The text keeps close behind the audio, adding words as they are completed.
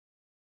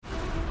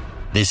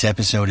This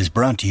episode is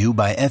brought to you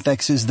by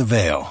FX's The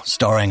Veil,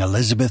 starring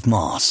Elizabeth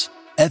Moss.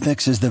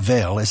 FX's The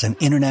Veil is an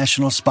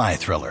international spy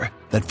thriller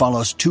that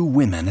follows two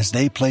women as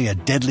they play a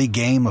deadly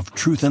game of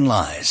truth and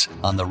lies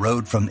on the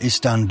road from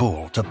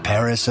Istanbul to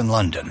Paris and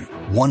London.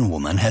 One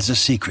woman has a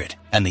secret,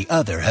 and the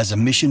other has a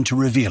mission to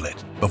reveal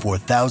it before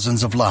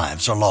thousands of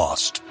lives are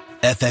lost.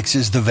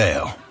 FX's The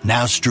Veil,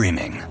 now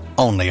streaming,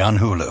 only on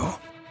Hulu.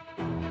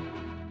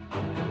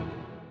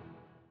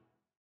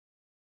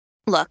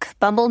 Look,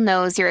 Bumble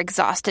knows you're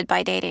exhausted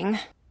by dating.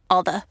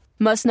 All the,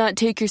 must not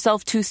take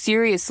yourself too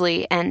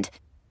seriously, and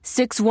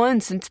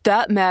 6'1" since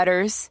that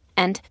matters.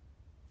 And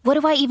what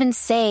do I even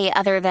say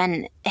other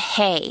than,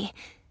 hey?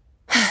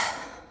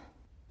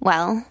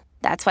 Well,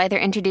 that's why they're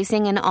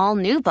introducing an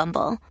all-new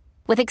Bumble,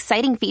 with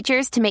exciting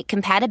features to make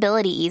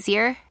compatibility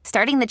easier,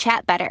 starting the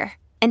chat better,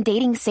 and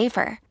dating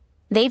safer.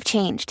 They've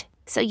changed,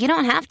 so you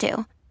don't have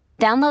to.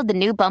 Download the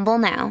new Bumble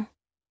now.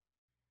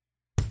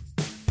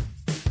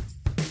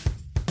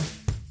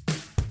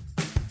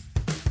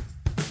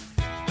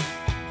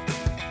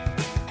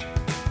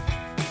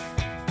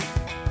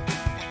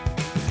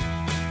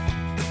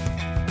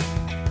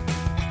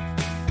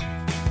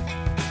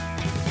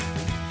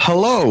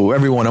 Hello,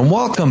 everyone, and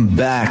welcome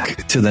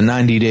back to the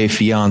 90 Day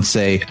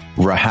Fiancé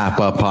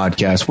RHAP-Up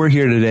podcast. We're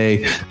here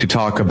today to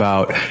talk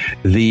about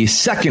the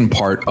second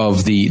part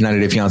of the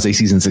 90 Day Fiancé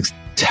Season 6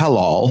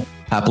 Tell-All,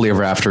 Happily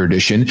Ever After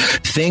edition.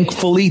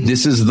 Thankfully,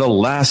 this is the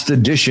last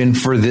edition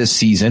for this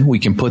season. We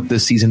can put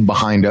this season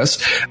behind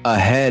us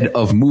ahead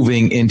of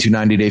moving into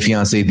 90 Day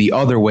Fiancé The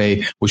Other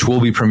Way, which will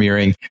be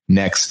premiering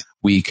next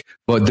week.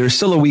 But there's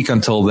still a week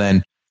until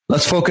then.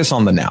 Let's focus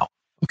on the now,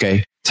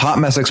 okay? Top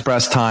Mess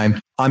Express time.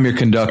 I'm your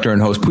conductor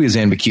and host,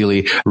 Puyazan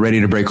Bakili,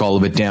 ready to break all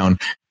of it down.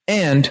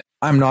 And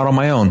I'm not on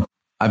my own.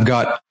 I've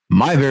got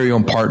my very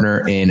own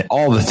partner in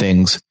all the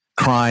things: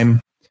 crime,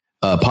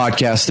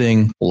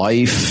 podcasting,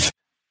 life,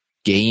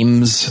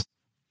 games.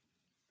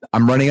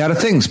 I'm running out of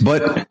things,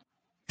 but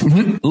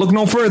look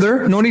no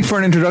further. No need for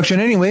an introduction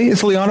anyway.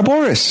 It's Liana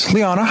Boris.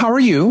 Liana, how are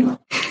you?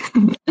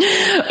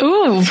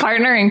 Ooh,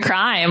 partner in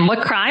crime.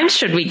 What crimes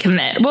should we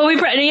commit? Well, we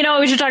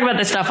should talk about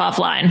this stuff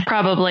offline.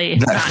 Probably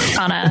not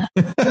on a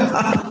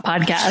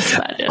podcast.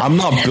 But I'm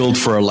not built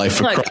for a life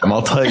of crime.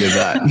 I'll tell you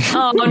that.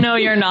 Oh, no,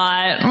 you're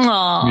not.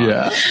 Oh.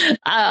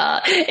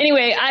 Yeah.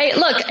 Anyway,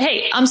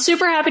 I'm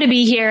super happy to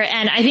be here.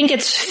 And I think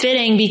it's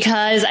fitting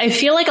because I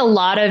feel like a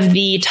lot of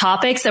the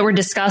topics that were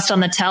discussed on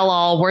the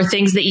tell-all were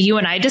things that you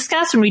and I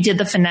discussed when we did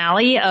the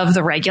finale of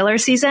the regular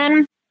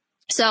season.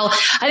 So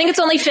I think it's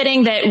only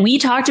fitting that we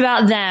talked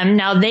about them.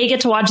 Now they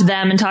get to watch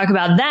them and talk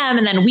about them.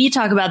 And then we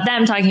talk about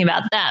them talking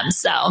about them.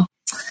 So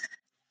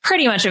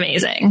pretty much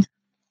amazing.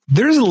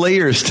 There's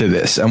layers to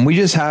this, and we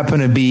just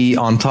happen to be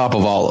on top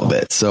of all of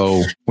it.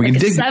 So we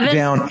can dig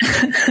down.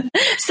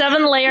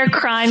 7-layer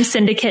crime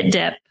syndicate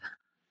dip.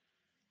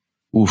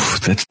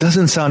 Oof, that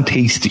doesn't sound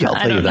tasty. I'll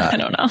tell you that. I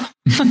don't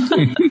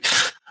know.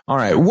 All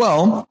right.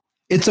 Well,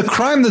 it's a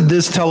crime that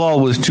this tell-all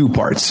was 2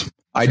 parts.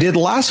 I did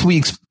last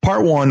week's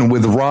part 1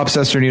 with Rob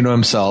Cesternino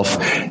himself.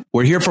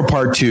 We're here for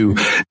part 2.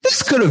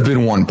 This could have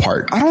been 1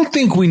 part. I don't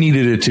think we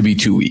needed it to be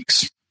 2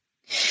 weeks.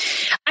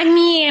 I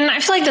mean, I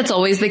feel like that's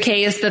always the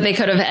case, that they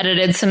could have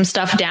edited some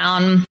stuff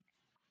down.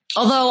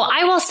 Although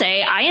I will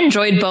say I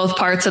enjoyed both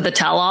parts of the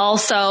tell-all,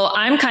 so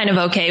I'm kind of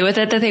okay with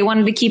it that they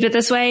wanted to keep it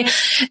this way.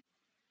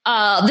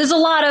 There's a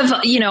lot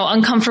of,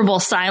 uncomfortable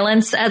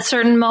silence at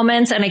certain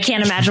moments, and I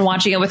can't imagine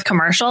watching it with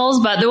commercials,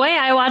 but the way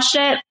I watched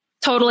it,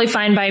 totally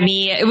fine by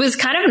me. It was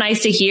kind of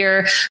nice to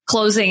hear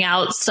closing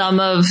out some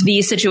of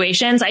these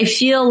situations. I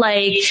feel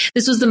like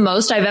this was the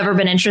most I've ever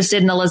been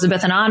interested in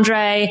Elizabeth and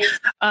Andre.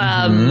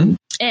 And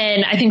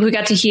I think we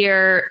got to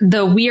hear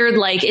the weird,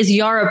 is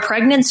Yara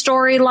pregnant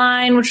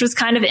storyline, which was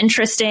kind of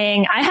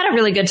interesting. I had a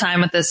really good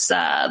time with this,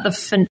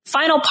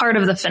 final part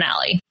of the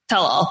finale.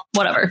 Tell all,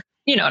 whatever.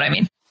 You know what I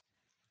mean?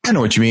 I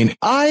know what you mean.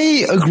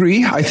 I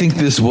agree. I think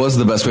this was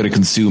the best way to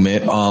consume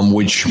it,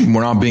 which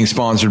we're not being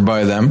sponsored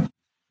by them.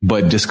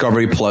 But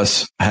Discovery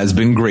Plus has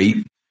been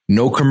great.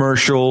 No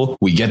commercial.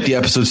 We get the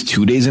episodes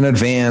 2 days in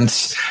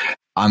advance.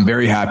 I'm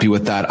very happy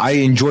with that. I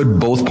enjoyed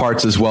both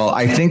parts as well.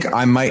 I think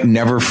I might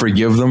never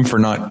forgive them for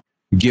not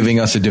giving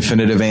us a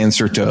definitive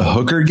answer to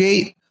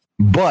Hookergate,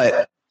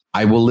 but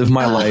I will live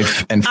my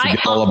life and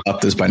forget all about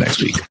this by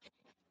next week.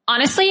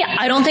 Honestly,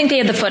 I don't think they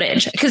had the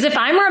footage, because if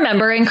I'm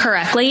remembering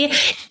correctly,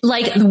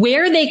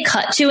 where they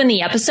cut to in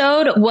the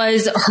episode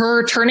was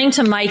her turning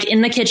to Mike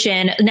in the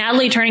kitchen,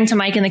 Natalie turning to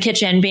Mike in the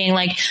kitchen being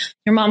like,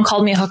 your mom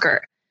called me a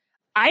hooker.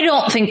 I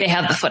don't think they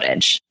have the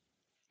footage.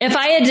 If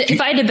I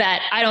had to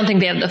bet, I don't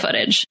think they have the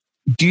footage.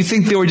 Do you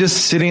think they were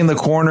just sitting in the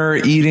corner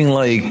eating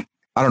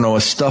a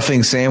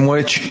stuffing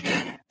sandwich,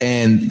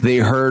 and they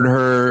heard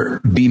her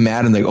be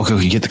mad and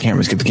okay, get the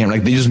cameras.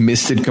 They just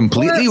missed it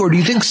completely? Or do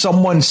you think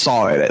someone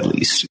saw it at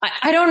least?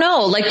 I don't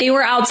know. They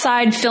were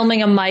outside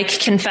filming a Mike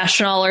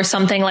confessional or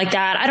something like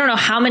that. I don't know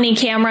how many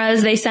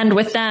cameras they send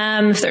with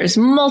them. If there's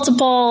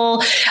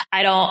multiple,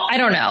 I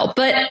don't know.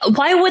 But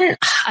why wouldn't,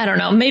 I don't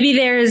know. Maybe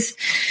there's,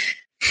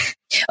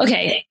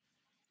 okay.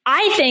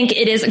 I think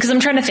it is, because I'm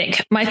trying to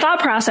think. My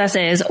thought process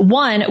is,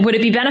 one, would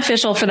it be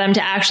beneficial for them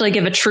to actually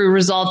give a true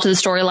resolve to the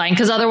storyline?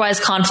 Because otherwise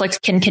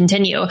conflict can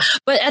continue.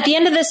 But at the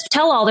end of this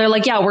tell-all, they're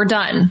like, yeah, we're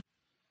done.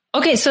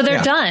 Okay, so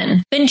they're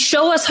done. Then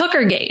show us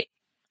Hookergate.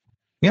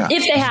 Yeah.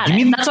 If they had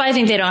it. That's why I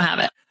think they don't have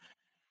it.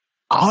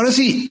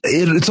 Honestly,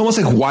 it's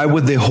almost like, why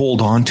would they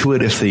hold on to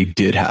it if they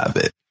did have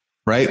it?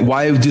 Right?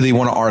 Why do they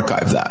want to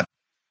archive that?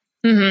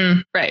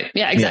 Mm-hmm. Right.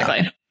 Yeah,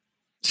 exactly. Yeah.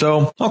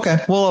 So, okay,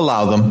 we'll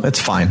allow them.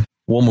 It's fine.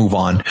 We'll move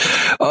on.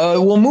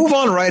 We'll move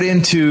on right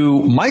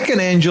into Mike and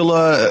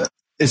Angela.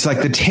 It's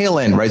like the tail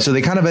end, right? So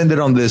they kind of ended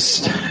on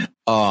this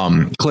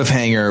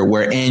cliffhanger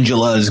where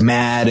Angela is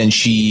mad and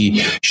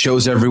she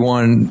shows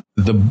everyone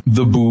the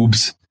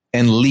boobs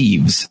and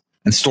leaves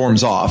and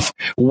storms off.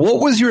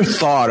 What was your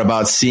thought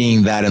about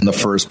seeing that in the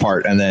first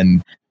part and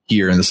then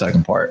here in the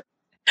second part?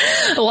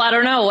 Well, I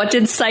don't know. What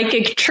did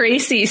Psychic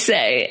Tracy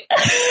say?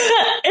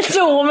 It's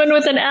a woman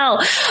with an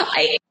L.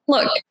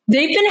 Look,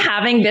 they've been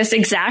having this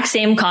exact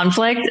same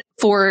conflict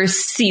for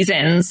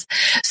seasons,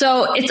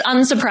 so it's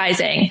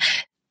unsurprising.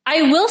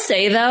 I will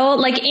say, though,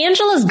 like,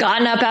 Angela's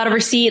gotten up out of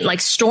her seat,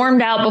 like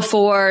stormed out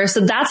before,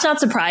 so that's not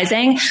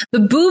surprising.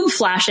 The boob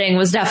flashing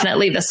was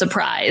definitely the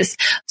surprise.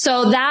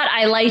 So that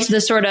I liked, the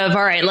sort of,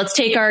 all right, let's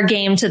take our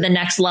game to the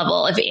next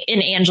level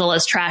in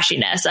Angela's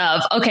trashiness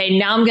of, okay,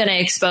 now I'm going to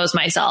expose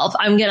myself.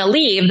 I'm going to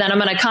leave, then I'm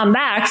going to come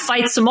back,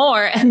 fight some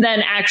more, and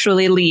then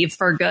actually leave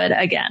for good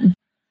again.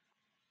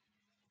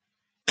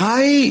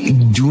 I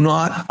do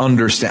not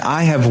understand.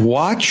 I have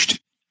watched,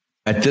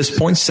 at this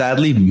point,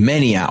 sadly,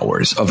 many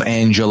hours of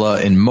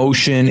Angela in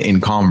motion, in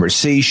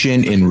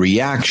conversation, in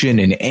reaction,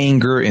 in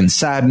anger, in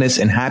sadness,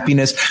 in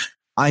happiness.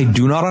 I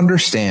do not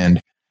understand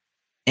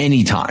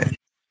any time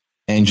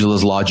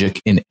Angela's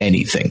logic in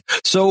anything.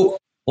 So,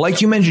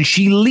 like you mentioned,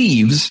 she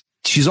leaves.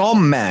 She's all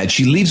mad.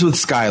 She leaves with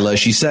Skyla.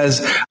 She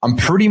says, I'm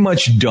pretty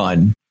much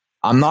done.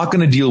 I'm not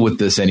going to deal with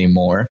this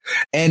anymore.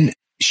 And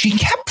she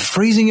kept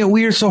phrasing it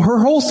weird. So her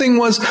whole thing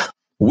was,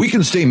 we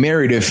can stay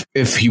married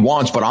if he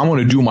wants, but I'm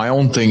going to do my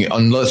own thing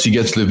unless he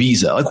gets the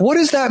visa. Like, what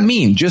does that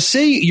mean? Just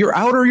say you're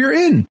out or you're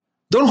in.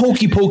 Don't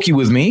hokey pokey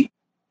with me.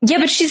 Yeah,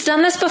 but she's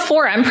done this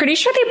before. I'm pretty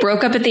sure they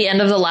broke up at the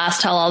end of the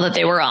last tell-all that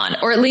they were on,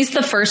 or at least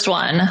the first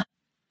one.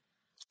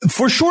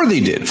 For sure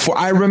they did.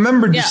 I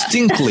remember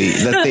distinctly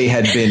that they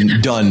had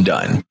been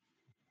done.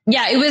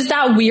 Yeah, it was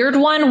that weird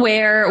one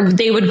where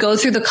they would go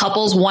through the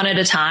couples one at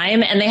a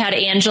time, and they had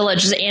Angela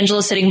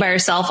sitting by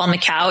herself on the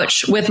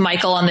couch with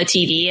Michael on the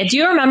TV. Do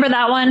you remember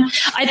that one?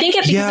 I think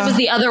it was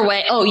the other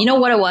way. Oh, you know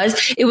what it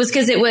was? It was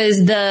because it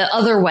was the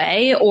other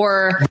way,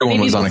 or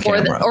maybe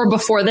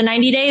before the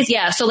 90 days.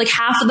 Yeah, so like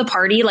half of the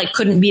party like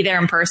couldn't be there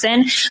in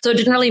person, so it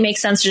didn't really make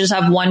sense to just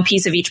have one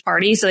piece of each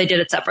party. So they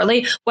did it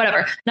separately.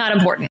 Whatever, not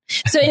important.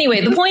 So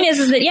anyway, the point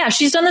is that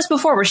she's done this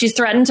before, where she's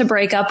threatened to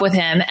break up with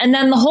him, and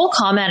then the whole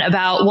comment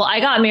about, well,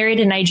 I got married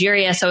in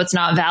Nigeria, so it's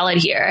not valid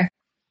here.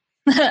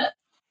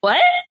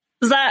 What?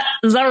 Is that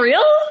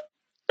real?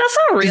 That's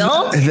not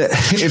real.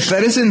 If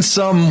that isn't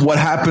some what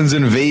happens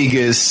in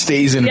Vegas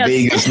stays in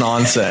Vegas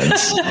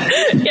nonsense.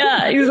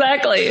 Yeah,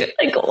 exactly.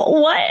 Like,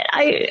 what?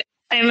 I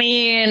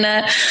mean,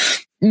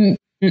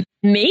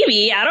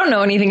 maybe. I don't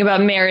know anything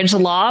about marriage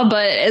law,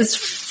 but as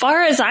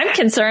far as I'm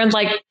concerned,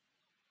 like,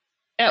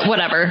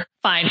 whatever.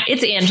 Fine.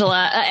 It's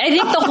Angela. I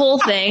think the whole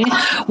thing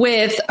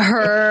with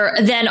her,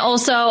 then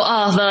also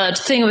the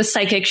thing with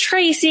Psychic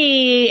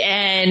Tracy,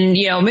 and,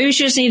 maybe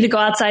she just needed to go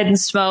outside and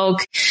smoke.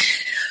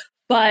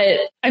 But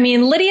I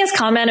mean, Lydia's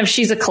comment of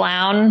she's a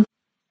clown.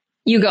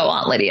 You go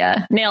on,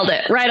 Lydia. Nailed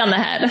it. Right on the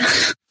head.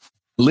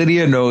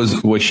 Lydia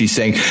knows what she's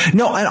saying.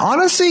 No, and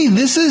honestly,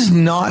 this is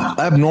not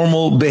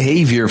abnormal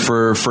behavior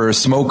for a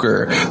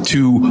smoker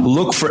to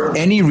look for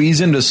any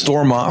reason to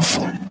storm off,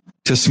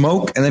 to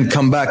smoke, and then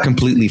come back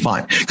completely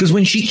fine. Because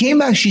when she came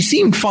back, she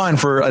seemed fine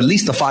for at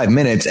least 5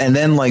 minutes, and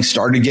then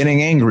started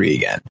getting angry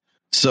again.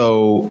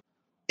 So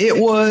it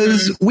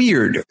was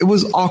weird. It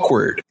was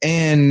awkward.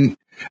 And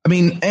I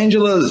mean,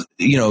 Angela,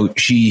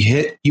 she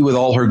hit you with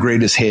all her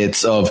greatest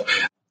hits of,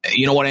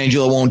 you know what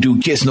Angela won't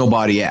do? Kiss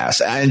nobody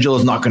ass.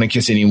 Angela's not going to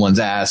kiss anyone's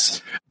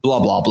ass.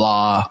 Blah, blah,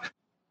 blah.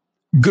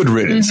 Good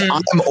riddance. Mm-hmm.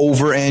 I'm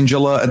over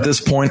Angela at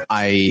this point.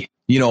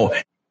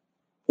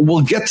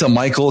 We'll get to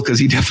Michael because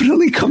he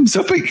definitely comes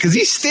up because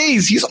he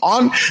stays. He's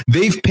on.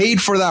 They've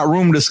paid for that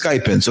room to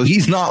Skype in, so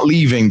he's not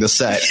leaving the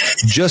set.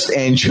 Just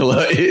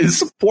Angela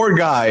is. Poor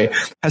guy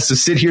has to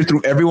sit here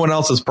through everyone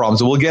else's problems.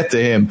 So we'll get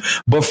to him.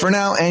 But for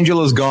now,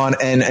 Angela's gone.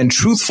 And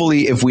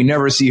truthfully, if we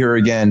never see her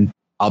again,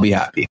 I'll be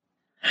happy.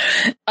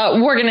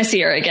 We're going to see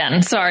her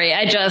again. Sorry.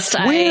 I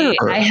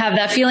have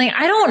that feeling.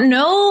 I don't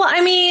know. I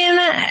mean,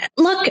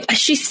 look,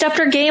 she stepped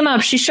her game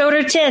up. She showed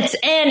her tits.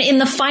 And in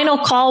the final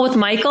call with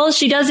Michael,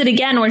 she does it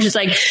again, where she's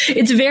like,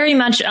 it's very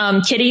much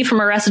Kitty from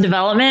Arrested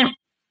Development.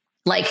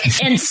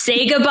 Like, and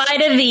say goodbye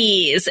to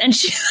these. And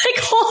she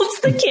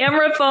holds the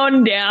camera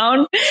phone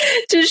down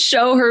to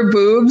show her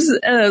boobs.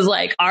 And I was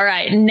like, all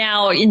right,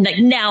 now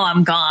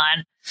I'm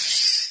gone.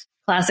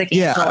 Classic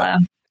Angela.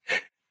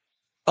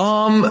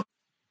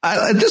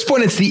 At this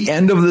point, it's the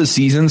end of the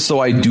season, so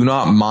I do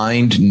not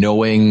mind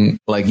knowing,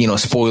 like,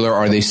 spoiler,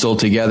 are they still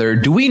together?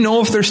 Do we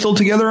know if they're still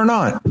together or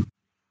not?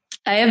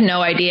 I have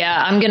no idea.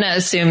 I'm going to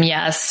assume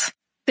yes.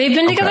 They've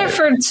been together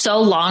for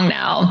so long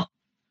now.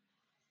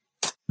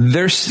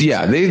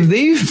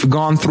 They've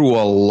gone through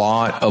a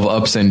lot of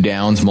ups and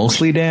downs,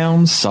 mostly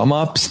downs, some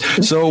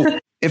ups. So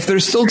if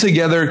they're still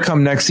together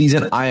come next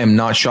season, I am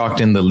not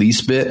shocked in the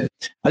least bit.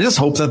 I just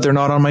hope that they're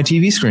not on my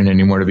TV screen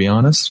anymore, to be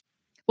honest.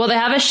 Well, they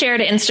have a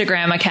shared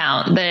Instagram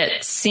account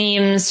that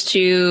seems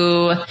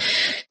to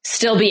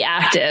still be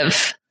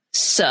active.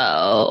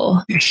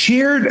 So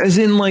shared as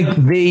in like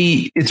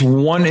it's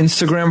one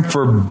Instagram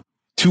for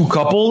two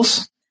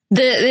couples?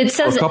 It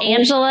says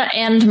Angela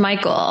and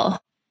Michael.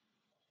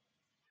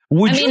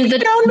 Would you be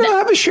down to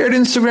have a shared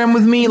Instagram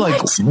with me?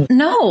 What? Like,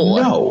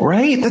 no,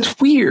 right? That's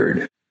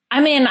weird.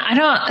 I mean, I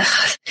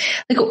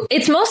don't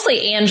it's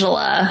mostly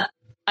Angela,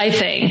 I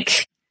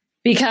think,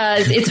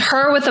 because it's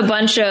her with a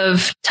bunch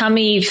of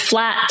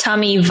flat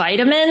tummy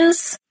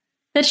vitamins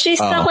that she's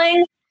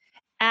selling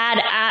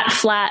at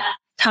Flat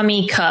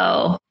Tummy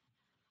Co.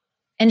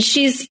 And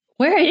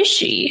where is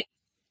she?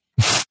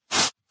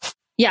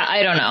 Yeah,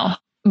 I don't know.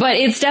 But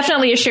it's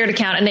definitely a shared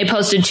account, and they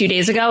posted 2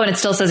 days ago, and it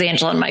still says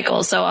Angela and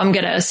Michael. So I'm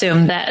going to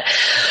assume that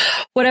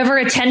whatever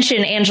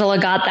attention Angela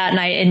got that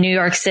night in New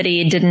York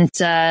City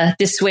didn't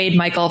dissuade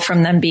Michael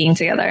from them being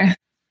together.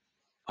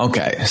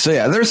 Okay. So,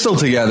 yeah, they're still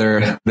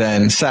together.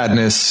 Then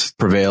sadness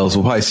prevails.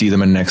 We'll probably see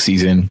them in next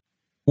season.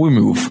 We'll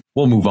move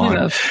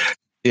on.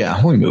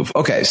 Yeah, we move.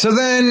 Okay. So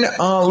then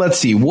let's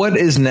see. What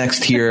is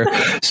next here?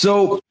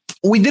 So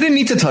we didn't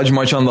need to touch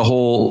much on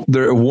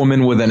the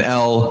woman with an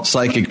L,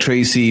 Psychic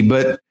Tracy,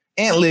 but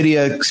Aunt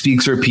Lydia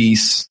speaks her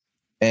piece,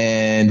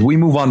 and we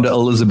move on to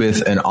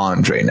Elizabeth and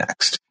Andre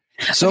next.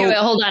 So, okay, wait,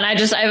 hold on. I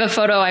have a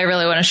photo I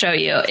really want to show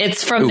you.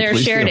 It's from their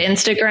shared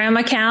Instagram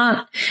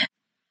account.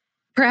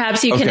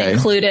 Perhaps you can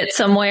include it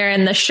somewhere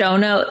in the show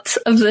notes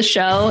of the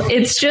show.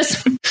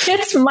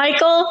 It's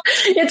Michael.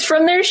 It's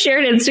from their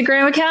shared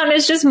Instagram account, and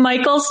it's just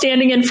Michael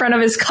standing in front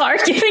of his car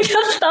giving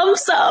a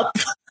thumbs up.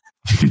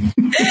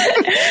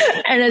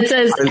 And it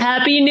says,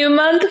 "Happy New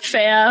Month,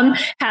 fam.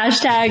 #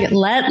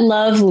 let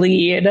love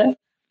lead."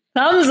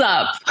 Thumbs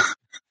up.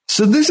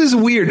 So this is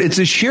weird. It's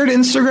a shared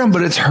Instagram,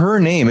 but it's her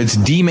name. It's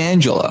Deem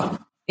Angela.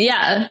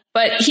 Yeah,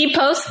 but he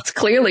posts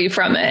clearly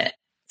from it.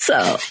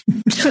 So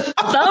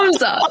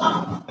thumbs up.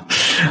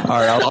 All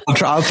right,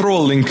 I'll throw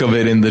a link of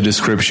it in the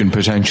description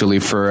potentially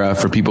for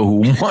people who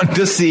want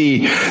to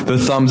see the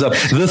thumbs up.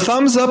 The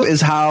thumbs up is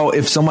how,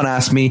 if someone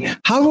asks me,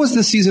 how was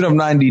the season of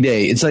 90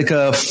 Day? It's like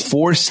a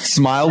forced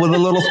smile with a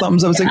little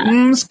thumbs up. It's like,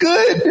 it's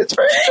good. It's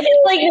very good.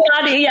 It's like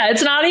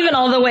it's not even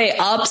all the way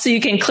up so you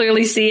can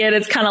clearly see it.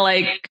 It's kind of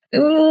like,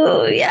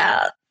 ooh,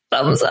 yeah.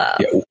 Thumbs up.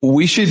 Yeah,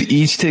 we should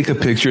each take a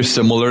picture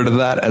similar to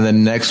that, and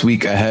then next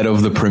week ahead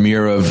of the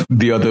premiere of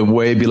The Other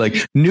Way, be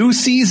like, "New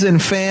season,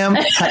 fam!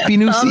 Happy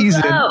new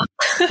season!"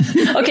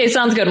 Okay,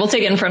 sounds good. We'll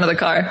take it in front of the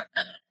car.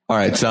 All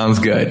right, sounds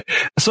good.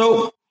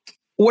 So,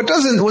 what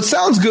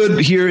sounds good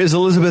here is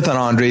Elizabeth and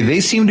Andre. They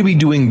seem to be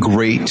doing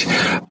great.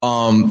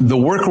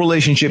 The work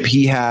relationship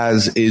he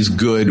has is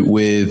good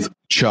with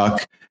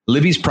Chuck.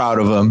 Libby's proud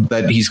of him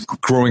that he's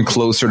growing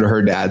closer to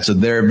her dad. So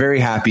they're very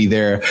happy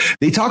there.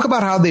 They talk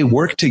about how they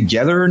work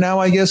together now,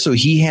 I guess. So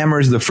he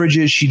hammers the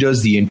fridges. She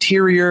does the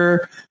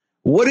interior.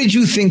 What did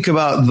you think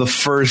about the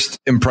first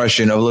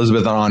impression of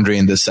Elizabeth and Andre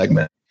in this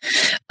segment?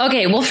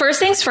 Okay, well, first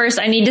things first,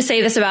 I need to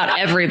say this about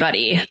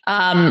everybody.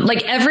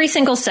 Like every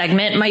single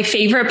segment, my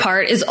favorite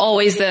part is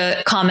always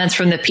the comments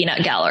from the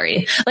peanut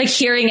gallery. Like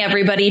hearing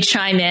everybody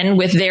chime in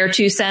with their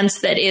 2 cents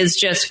that is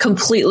just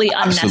completely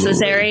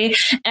unnecessary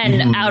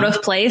and out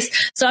of place.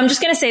 So I'm just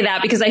going to say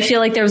that because I feel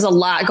like there was a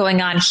lot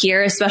going on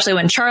here, especially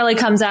when Charlie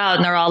comes out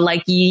and they're all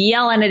like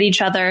yelling at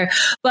each other.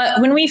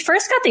 But when we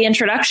first got the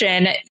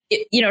introduction,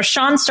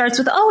 Sean starts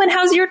with, "Oh, and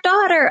how's your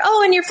daughter?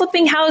 Oh, and you're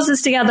flipping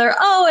houses together.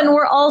 Oh, and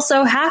we're all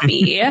so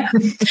happy." And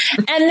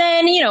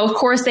then, of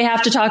course, they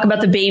have to talk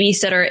about the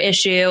babysitter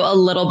issue a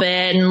little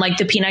bit. And like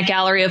the peanut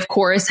gallery, of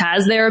course,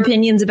 has their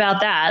opinions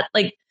about that.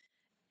 Like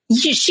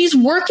she's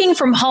working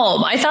from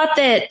home. I thought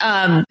that,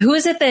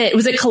 was it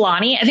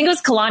Kalani? I think it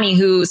was Kalani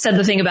who said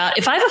the thing about,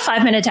 if I have a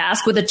 5-minute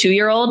task with a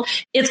 2-year-old,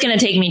 it's going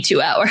to take me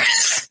 2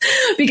 hours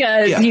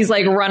because he's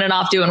like running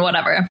off doing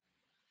whatever.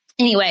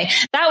 Anyway,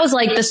 that was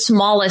like the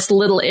smallest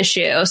little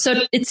issue.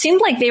 So it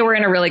seemed like they were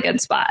in a really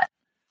good spot.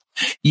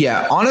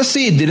 Yeah,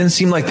 honestly, it didn't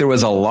seem like there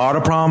was a lot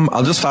of problem.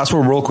 I'll just fast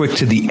forward real quick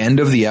to the end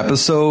of the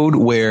episode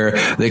where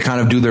they kind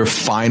of do their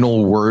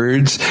final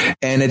words.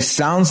 And it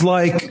sounds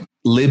like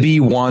Libby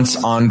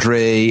wants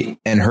Andre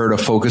and her to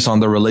focus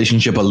on the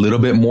relationship a little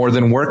bit more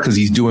than work because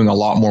he's doing a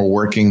lot more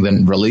working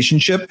than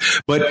relationship.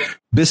 But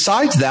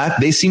besides that,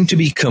 they seem to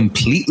be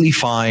completely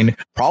fine.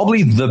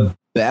 Probably the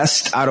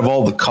best out of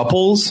all the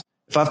couples,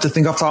 if I have to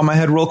think off the top of my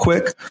head real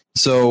quick.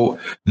 So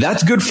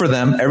that's good for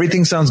them.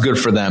 Everything sounds good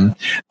for them.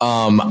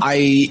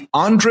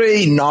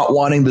 Andre not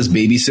wanting this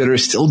babysitter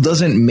still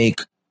doesn't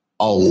make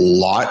a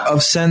lot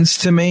of sense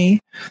to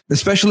me,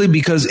 especially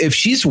because if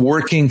she's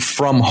working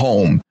from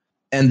home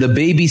and the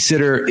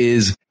babysitter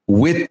is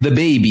with the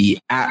baby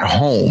at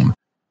home,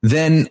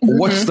 then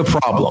what's the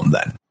problem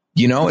then?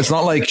 You know, it's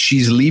not like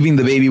she's leaving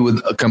the baby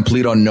with a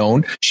complete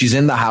unknown. She's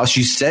in the house.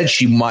 She said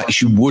she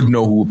would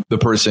know who the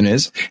person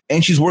is,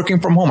 and she's working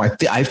from home.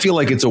 I feel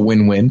like it's a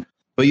win-win,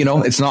 but you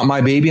know, it's not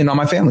my baby and not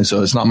my family,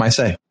 so it's not my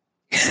say.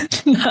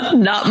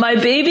 Not my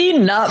baby,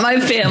 not my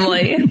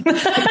family.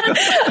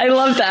 I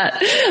love that.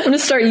 I'm going to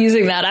start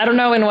using that. I don't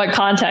know in what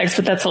context,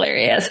 but that's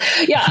hilarious.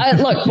 Yeah,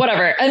 look,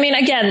 whatever. I mean,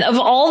 again, of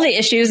all the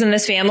issues in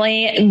this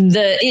family,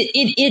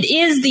 it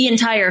is the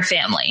entire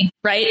family,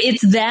 right?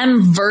 It's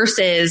them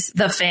versus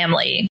the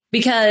family,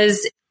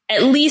 because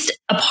at least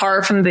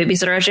apart from the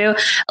babysitter issue,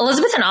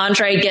 Elizabeth and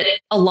Andre get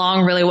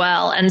along really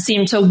well and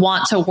seem to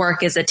want to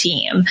work as a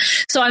team.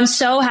 So I'm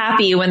so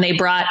happy when they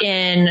brought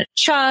in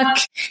Chuck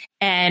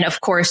and,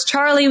 of course,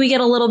 Charlie we get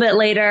a little bit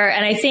later.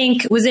 And I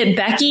think, was it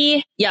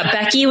Becky? Yeah,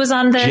 Becky was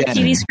on the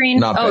TV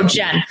screen. Oh, Becky.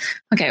 Jen.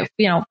 Okay,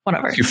 you know,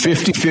 whatever. You're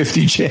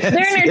 50-50 Jen.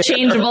 They're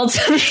interchangeable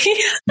to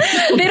me.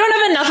 They don't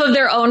have enough of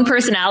their own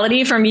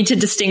personality for me to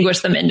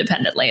distinguish them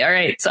independently. All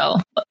right, so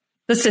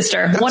the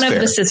sister, That's one fair. of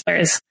the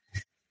sisters.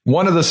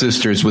 One of the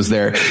sisters was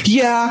there.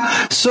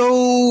 Yeah.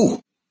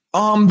 So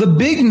the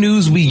big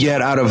news we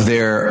get out of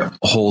their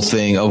whole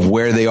thing of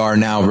where they are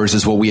now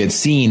versus what we had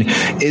seen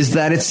is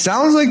that it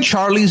sounds like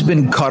Charlie's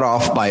been cut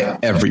off by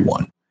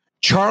everyone.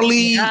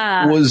 Charlie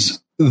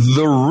was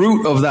the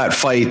root of that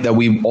fight that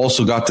we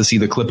also got to see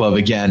the clip of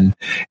again.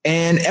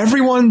 And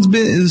everyone's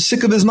been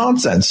sick of his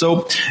nonsense.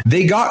 So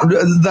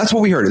that's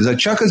what we heard, is that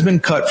Chuck has been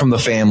cut from the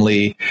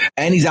family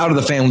and he's out of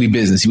the family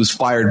business. He was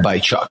fired by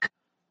Chuck.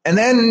 And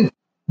then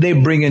they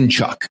bring in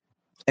Chuck,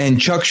 and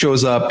Chuck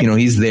shows up, you know,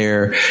 he's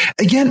there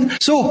again.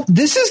 So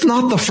this is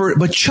not the first,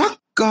 but Chuck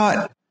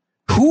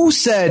who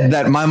said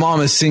that my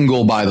mom is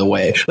single, by the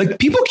way? Like,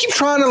 people keep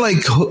trying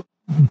to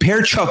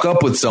pair Chuck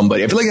up with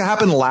somebody. I feel like it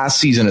happened last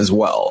season as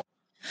well.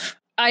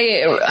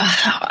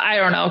 I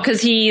don't know, because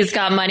he's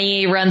got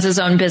money, runs his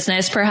own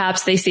business.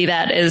 Perhaps they see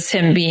that as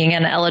him being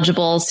an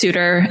eligible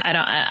suitor.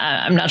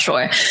 I'm not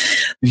sure.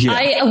 Yeah.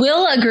 I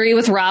will agree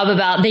with Rob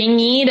about they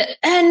need,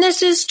 and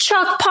this is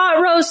Chuck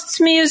Pot Roast's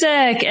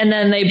music, and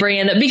then they bring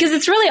in because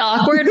it's really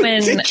awkward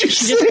when Did you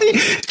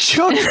say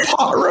Chuck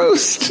Pot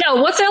Roast?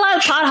 No, what's their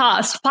last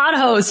pot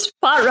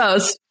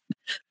roast?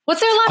 What's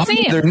their last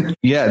name?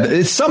 Yeah,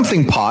 it's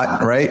something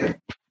pot, right?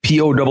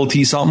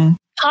 POTT something.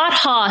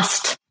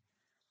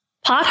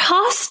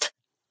 Pothost?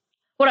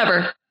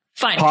 Whatever.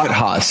 Fine.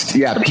 Pothost.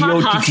 Yeah.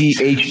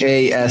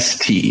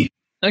 POTTHAST.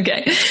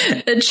 Okay.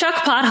 Chuck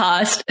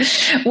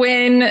Pothost.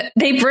 When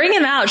they bring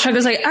him out, Chuck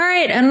was like, all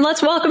right, and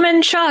let's welcome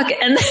in Chuck.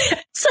 And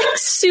it's like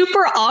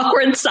super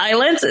awkward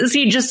silence as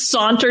he just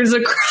saunters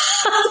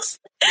across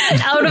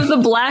out of the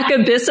black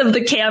abyss of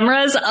the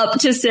cameras up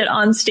to sit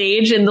on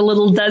stage in the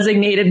little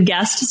designated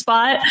guest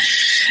spot.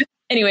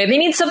 Anyway, they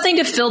need something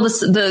to fill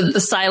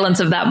the silence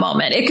of that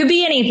moment. It could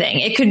be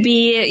anything. It could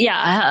be,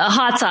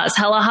 hot sauce,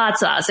 hella hot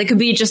sauce. It could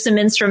be just some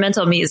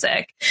instrumental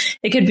music.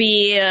 It could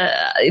be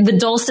the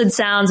dulcet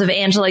sounds of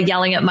Angela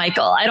yelling at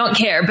Michael. I don't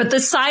care. But the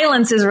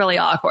silence is really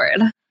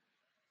awkward.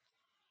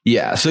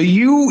 Yeah, so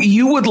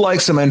you would like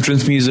some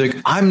entrance music.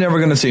 I'm never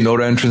going to say no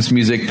to entrance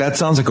music. That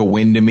sounds like a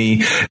win to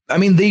me. I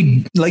mean,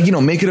 they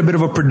make it a bit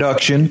of a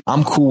production.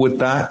 I'm cool with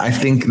that. I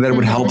think that it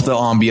would help the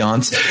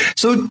ambiance.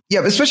 So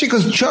yeah, especially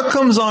because Chuck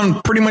comes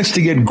on pretty much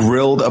to get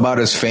grilled about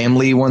his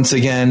family once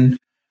again.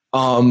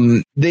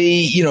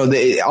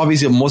 They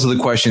obviously most of the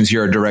questions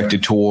here are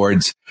directed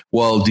towards,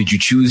 well, did you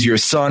choose your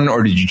son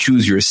or did you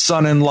choose your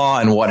son-in-law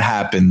and what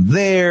happened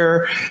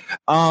there?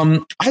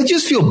 I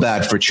just feel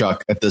bad for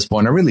Chuck at this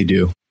point. I really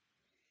do.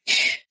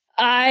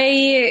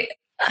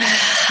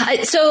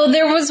 So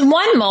there was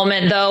one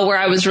moment, though, where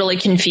I was really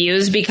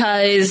confused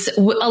because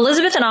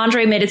Elizabeth and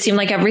Andre made it seem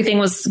like everything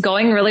was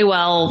going really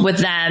well with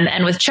them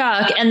and with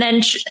Chuck. And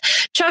then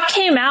Chuck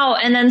came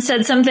out and then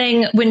said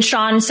something when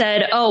Sean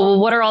said, oh, well,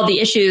 what are all the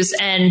issues?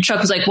 And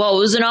Chuck was like, well, it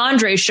was an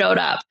Andre showed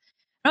up.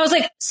 And I was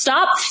like,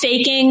 stop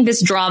faking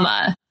this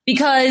drama,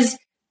 because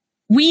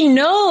we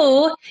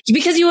know,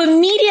 because you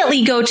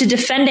immediately go to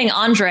defending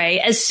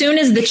Andre as soon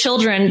as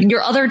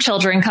your other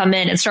children come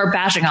in and start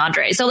bashing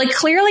Andre. So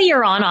clearly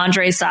you're on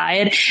Andre's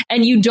side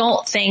and you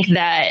don't think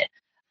that,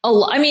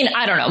 I mean,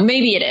 I don't know,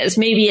 maybe it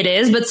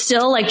is, but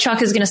still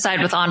Chuck is going to side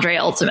with Andre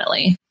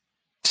ultimately.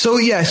 So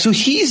yeah,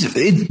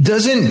 it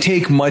doesn't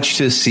take much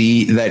to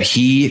see that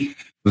he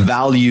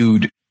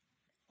valued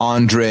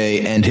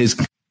Andre and his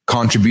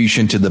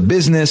contribution to the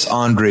business,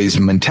 Andre's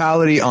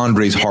mentality,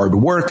 Andre's hard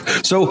work.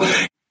 So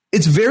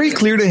it's very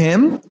clear to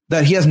him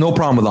that he has no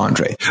problem with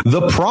Andre.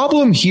 The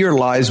problem here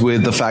lies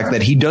with the fact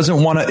that he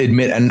doesn't want to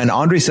admit, and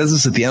Andre says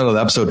this at the end of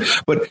the episode,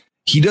 but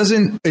he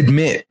doesn't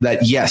admit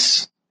that,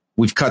 yes,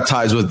 we've cut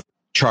ties with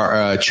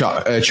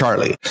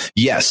Charlie.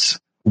 Yes,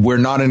 we're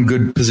not in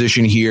good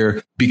position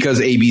here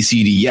because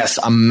ABCD. Yes,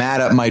 I'm mad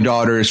at my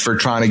daughters for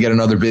trying to get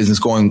another business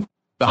going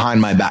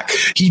behind my back.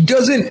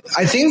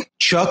 I think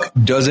Chuck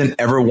doesn't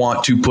ever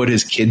want to put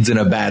his kids in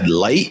a bad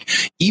light,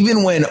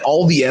 even when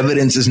all the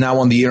evidence is now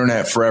on the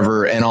internet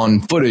forever and on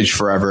footage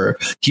forever.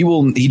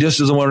 He just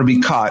doesn't want to be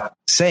caught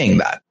saying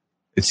that,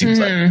 it seems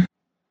like.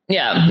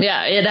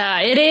 Yeah.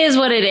 It is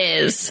what it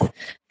is.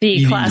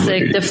 The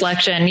classic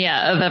deflection,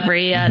 of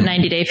every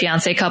 90 Day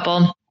Fiancé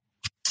couple.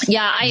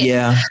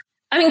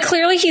 I mean,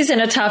 clearly he's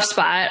in a tough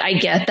spot. I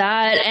get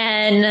that.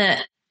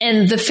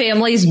 And the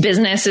family's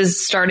business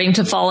is starting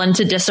to fall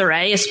into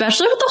disarray,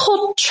 especially with the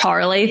whole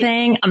Charlie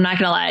thing. I'm not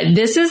going to lie.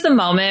 This is the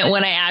moment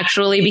when I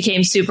actually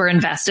became super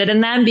invested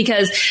in them,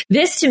 because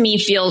this to me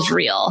feels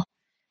real.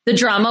 The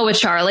drama with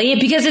Charlie,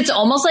 because it's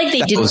almost like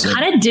they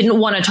didn't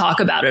want to talk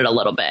about it a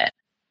little bit.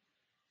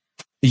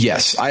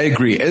 Yes, I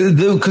agree.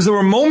 Because there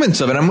were moments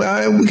of it.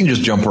 We can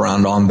just jump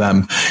around on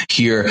them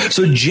here.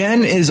 So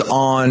Jen is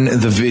on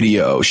the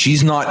video.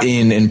 She's not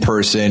in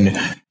person.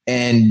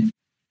 And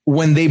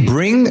when they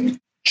bring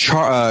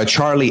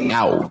Charlie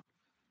out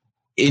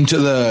into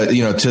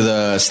to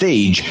the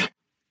stage,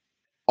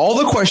 all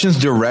the questions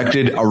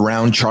directed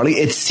around Charlie,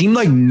 it seemed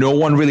like no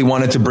one really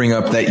wanted to bring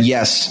up that,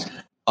 yes,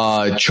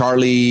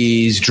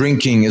 Charlie's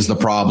drinking is the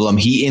problem.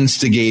 He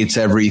instigates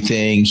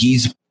everything.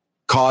 He's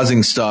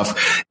causing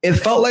stuff. It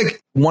felt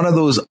like one of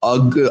those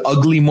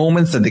ugly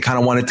moments that they kind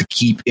of wanted to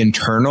keep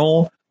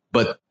internal,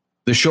 but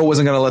the show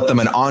wasn't going to let them.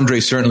 And Andre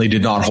certainly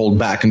did not hold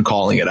back in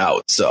calling it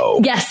out. So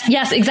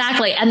yes,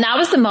 exactly. And that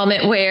was the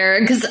moment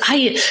where, because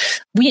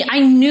I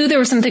knew there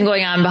was something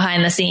going on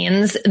behind the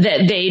scenes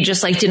that they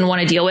just like didn't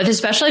want to deal with,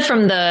 especially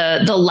from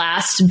the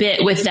last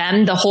bit with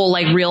them, the whole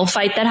like real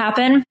fight that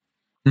happened.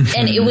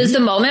 And it was the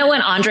moment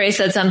when Andre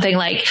said something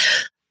like,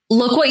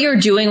 "Look what you're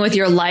doing with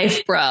your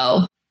life,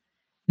 bro."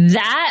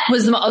 That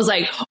was I was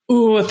like,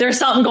 ooh, there's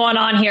something going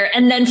on here.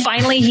 And then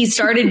finally he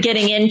started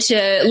getting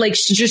into like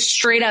just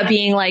straight up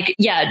being like,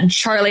 yeah,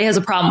 Charlie has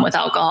a problem with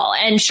alcohol.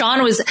 And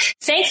Sean was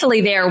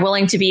thankfully there,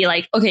 willing to be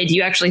like, okay, do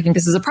you actually think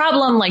this is a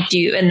problem? Like, do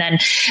you? And then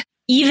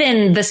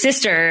even the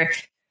sister,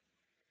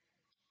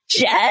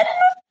 Jen.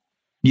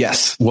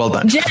 Yes, well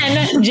done. Jen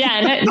had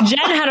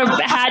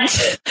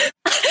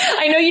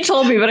I know you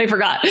told me, but I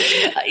forgot.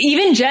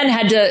 Even Jen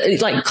had to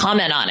like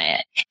comment on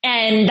it.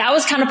 And that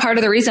was kind of part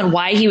of the reason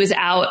why he was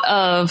out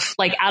of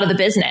the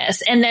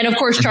business. And then of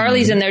course,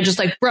 Charlie's in there just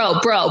like, bro.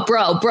 What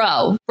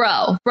are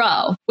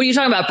you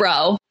talking about,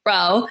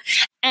 bro?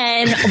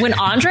 And when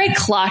Andre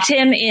clocked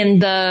him in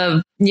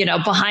the,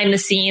 behind the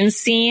scenes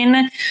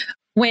scene,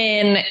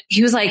 when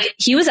he was like,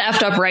 he was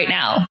effed up right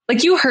now.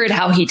 Like you heard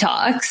how he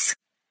talks.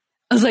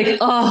 I was like,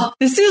 oh,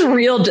 this is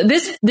real.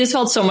 This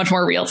felt so much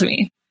more real to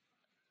me.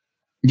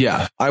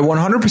 Yeah, I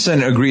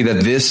 100% agree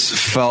that this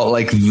felt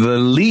like the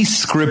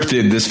least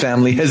scripted this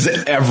family has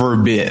ever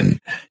been.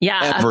 Yeah,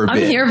 I'm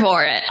here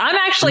for it. I'm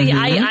actually,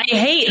 I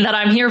hate that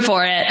I'm here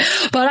for it,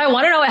 but I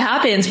want to know what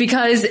happens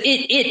because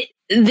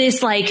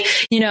this like,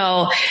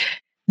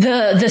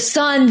 the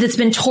son that's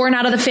been torn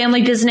out of the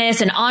family business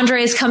and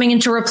Andre is coming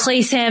in to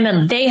replace him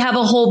and they have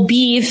a whole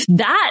beef.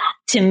 That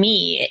to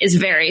me is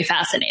very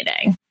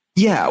fascinating.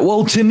 Yeah,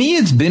 well, to me,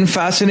 it's been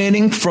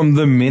fascinating from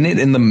the minute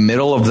in the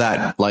middle of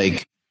that,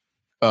 like,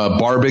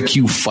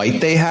 barbecue fight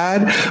they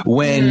had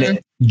when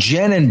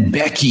Jen and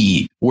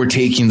Becky were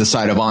taking the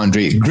side of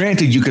Andre.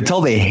 Granted, you could tell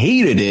they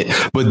hated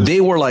it, but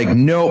they were like,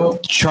 no,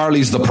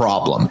 Charlie's the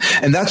problem.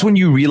 And that's when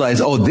you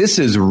realize, oh, this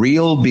is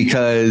real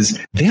because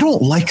they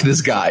don't like this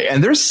guy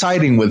and they're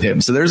siding with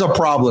him. So there's a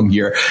problem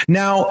here.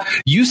 Now,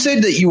 you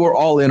said that you were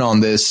all in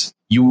on this.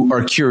 You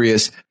are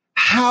curious.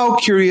 How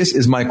curious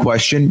is my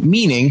question?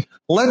 Meaning,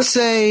 let's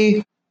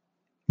say,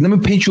 let me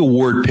paint you a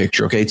word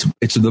picture. Okay.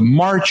 It's the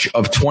March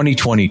of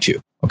 2022.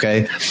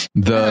 Okay.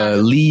 The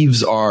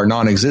leaves are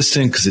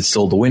non-existent because it's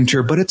still the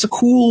winter, but it's a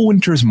cool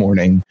winter's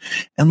morning.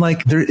 And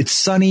like it's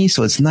sunny.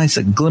 So it's nice,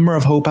 a glimmer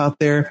of hope out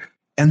there.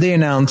 And they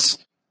announce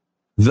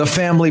the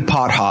Family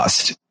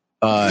Podcast,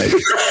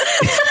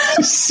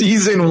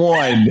 season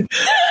 1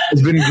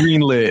 has been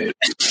greenlit.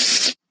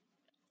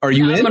 Are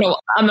you in?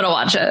 I'm gonna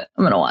watch it.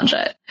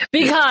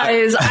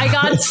 Because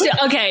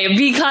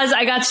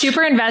I got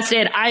super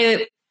invested.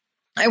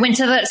 I went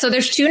to so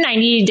there's 2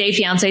 90 Day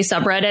Fiancé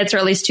subreddits, or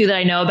at least 2 that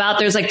I know about.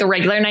 There's like the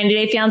regular 90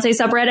 Day Fiancé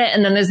subreddit,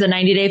 and then there's the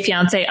 90 Day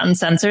Fiancé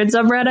Uncensored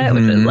subreddit,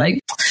 which is like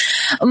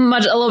a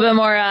little bit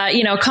more,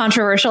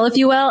 controversial, if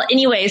you will.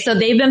 Anyway, so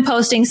they've been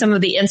posting some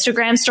of the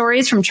Instagram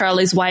stories from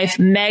Charlie's wife,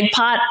 Meg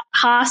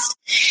Haast.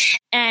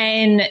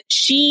 And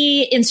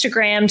she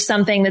Instagrammed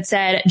something that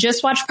said,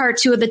 just watch part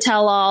 2 of the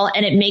tell all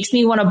and it makes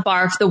me want to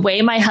barf the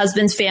way my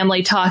husband's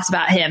family talks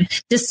about him.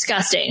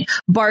 Disgusting.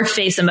 Barf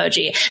face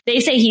emoji. They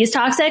say he's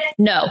toxic.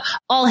 No,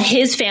 all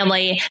his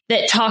family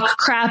that talk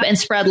crap and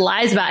spread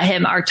lies about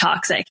him are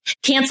toxic.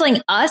 Canceling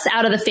us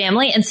out of the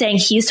family and saying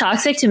he's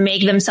toxic to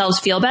make themselves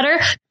feel better.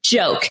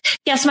 Joke.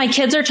 Guess my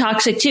kids are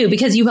toxic too,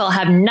 because you will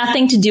have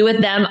nothing to do with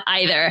them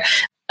either.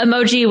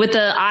 Emoji with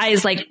the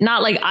eyes, like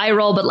not like eye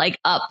roll, but like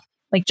up.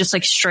 Like just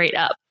like straight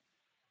up.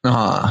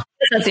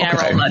 That's the eye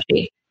roll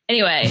emoji.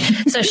 Anyway,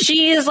 so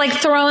she's like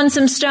throwing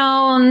some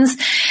stones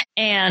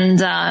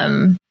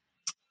and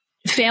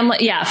family.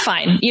 Yeah,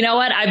 fine. You know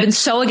what? I've been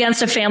so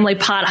against a family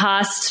pot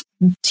host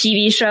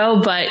TV show,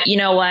 but you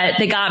know what?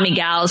 They got me,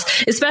 gals,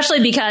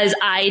 especially because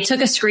I took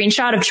a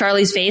screenshot of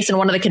Charlie's face in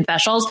one of the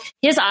confessionals.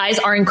 His eyes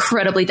are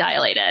incredibly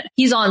dilated.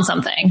 He's on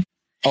something.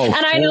 Oh,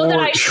 and I know that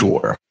I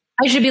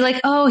should be like,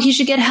 oh, he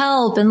should get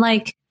help and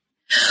like,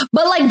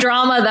 but like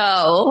drama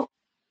though.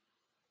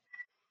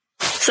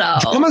 So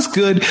drama's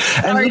good. And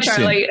sorry, listen,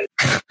 Charlie.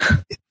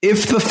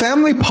 If the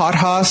Family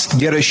Podcast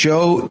get a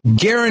show,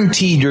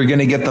 guaranteed you're going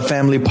to get the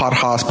Family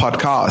Podcast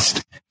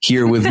podcast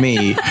here with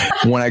me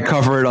when I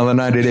cover it on the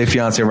 90 Day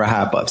Fiancé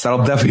Wrap Ups.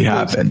 That'll definitely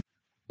happen.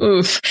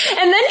 Oof.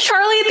 And then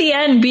Charlie at the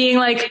end being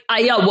like,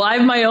 I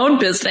have my own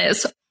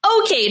business.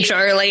 Okay,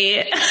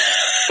 Charlie.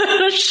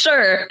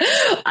 Sure.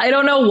 I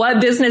don't know what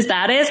business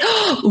that is.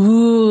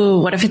 Ooh,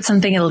 what if it's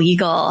something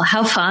illegal?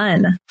 How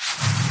fun.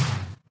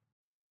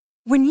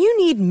 When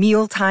you need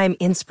mealtime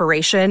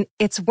inspiration,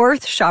 it's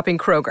worth shopping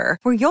Kroger,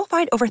 where you'll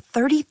find over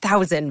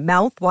 30,000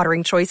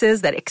 mouth-watering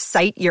choices that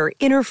excite your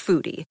inner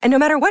foodie. And no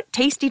matter what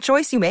tasty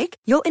choice you make,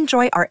 you'll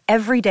enjoy our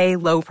everyday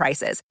low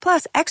prices,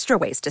 plus extra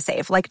ways to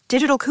save, like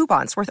digital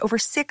coupons worth over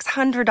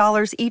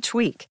 $600 each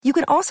week. You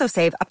can also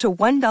save up to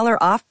 $1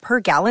 off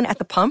per gallon at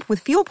the pump with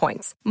fuel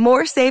points.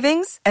 More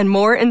savings and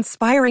more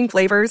inspiring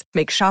flavors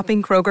make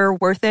shopping Kroger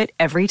worth it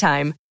every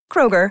time.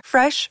 Kroger,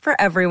 fresh for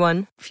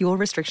everyone. Fuel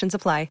restrictions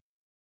apply.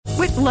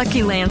 With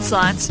Lucky Land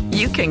Slots,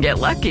 you can get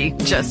lucky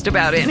just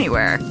about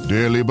anywhere.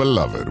 Dearly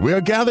beloved, we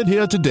are gathered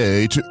here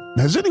today to...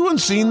 Has anyone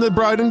seen the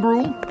bride and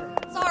groom?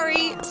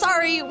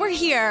 Sorry, we're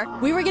here.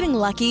 We were getting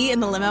lucky in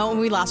the limo and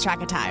we lost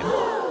track of time.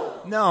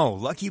 No,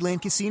 Lucky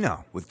Land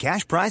Casino, with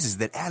cash prizes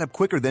that add up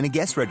quicker than a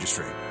guest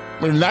registry.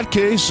 In that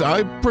case,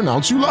 I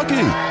pronounce you lucky.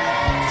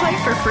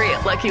 Play for free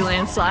at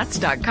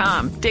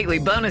LuckyLandSlots.com. Daily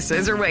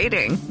bonuses are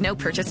waiting. No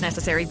purchase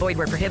necessary. Void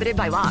where prohibited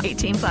by law.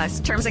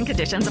 18+. Terms and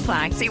conditions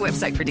apply. See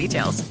website for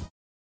details.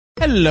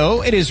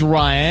 Hello, it is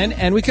Ryan,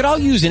 and we could all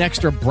use an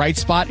extra bright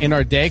spot in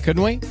our day,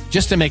 couldn't we?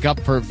 Just to make up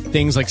for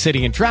things like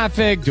sitting in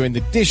traffic, doing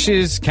the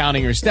dishes,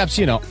 counting your steps,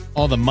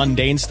 all the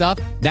mundane stuff.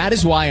 That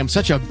is why I'm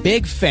such a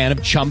big fan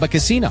of Chumba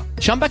Casino.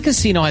 Chumba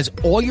Casino has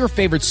all your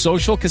favorite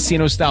social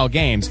casino-style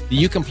games that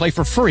you can play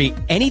for free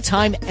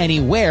anytime,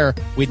 anywhere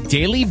with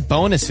daily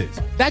bonuses.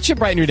 That should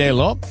brighten your day a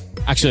little.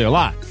 Actually, a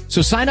lot.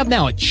 So sign up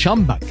now at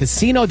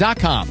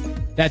ChumbaCasino.com.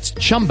 That's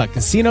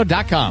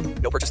ChumbaCasino.com.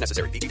 No purchase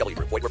necessary. VGW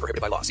Group. Void where prohibited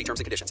by law. See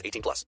terms and conditions.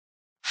 18+.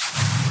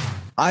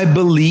 I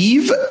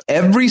believe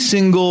every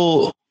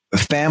single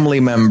family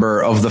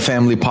member of the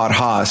Family Pot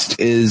host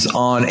is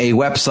on a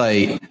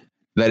website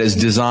that is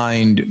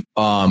designed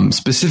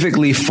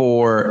specifically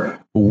for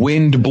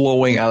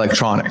wind-blowing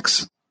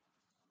electronics.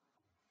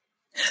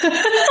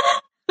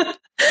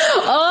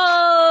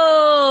 Oh,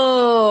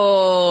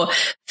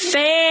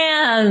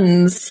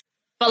 fans.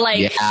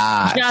 But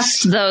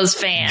just those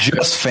fans.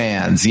 Just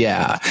fans,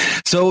 yeah.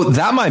 So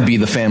that might be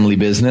the family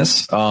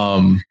business.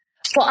 Well,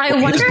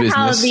 I wonder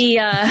how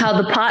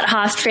the pot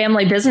host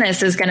family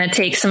business is going to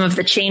take some of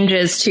the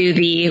changes to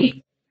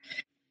the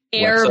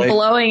air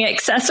blowing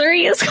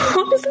accessories.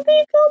 What is it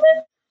they called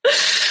it?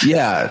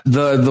 Yeah,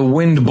 the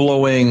wind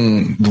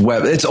blowing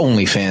web. It's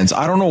OnlyFans.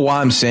 I don't know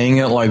why I'm saying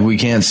it like we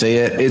can't say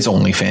it. It's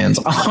OnlyFans.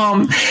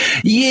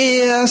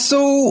 Yeah.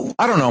 So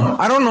I don't know.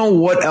 I don't know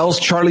what else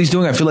Charlie's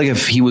doing. I feel like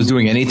if he was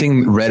doing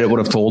anything, Reddit would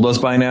have told us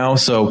by now.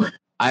 So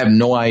I have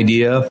no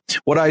idea.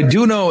 What I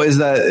do know is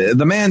that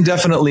the man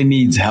definitely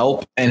needs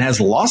help and has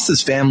lost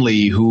his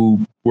family, who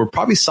were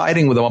probably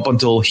siding with him up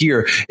until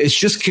here. It's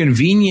just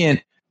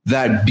convenient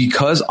that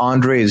because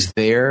Andre is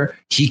there,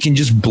 he can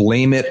just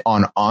blame it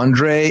on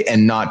Andre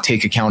and not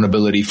take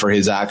accountability for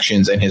his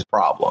actions and his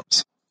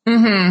problems.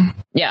 Mm-hmm.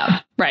 Yeah,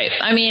 right.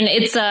 I mean,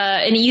 it's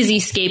an easy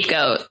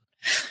scapegoat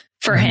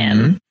for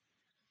him,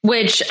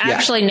 which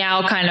actually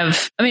now it kind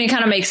of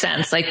makes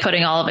sense, like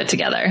putting all of it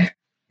together.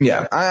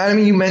 Yeah, I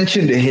mean, you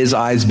mentioned his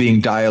eyes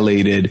being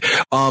dilated.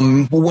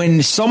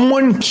 When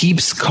someone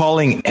keeps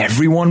calling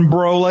everyone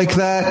bro like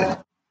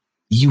that,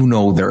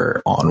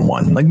 they're on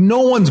one. Like,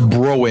 no one's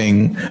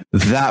broing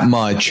that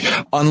much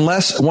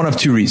unless one of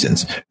two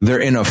reasons. They're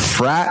in a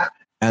frat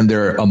and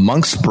they're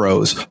amongst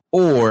bros,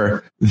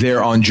 or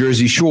they're on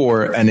Jersey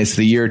Shore and it's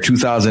the year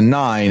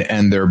 2009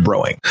 and they're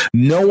broing.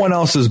 No one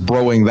else is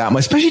broing that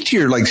much, especially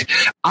to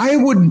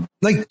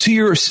to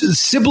your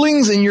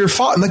siblings and your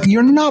father. Like,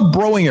 you're not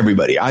broing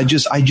everybody. I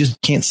just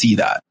can't see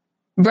that.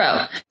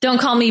 Bro,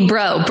 don't call me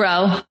bro.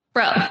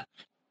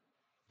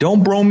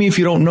 Don't bro me if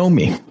you don't know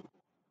me.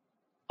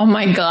 Oh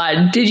my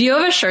God. Did you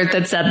have a shirt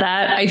that said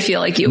that? I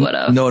feel like you would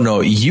have. No.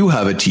 You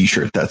have a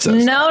t-shirt that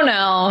says No.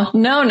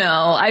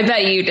 I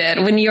bet you did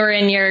when you were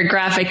in your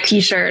graphic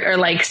t-shirt or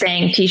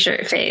saying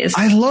t-shirt phase.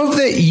 I love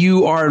that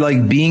you are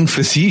being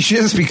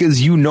facetious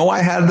because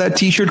I had that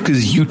t-shirt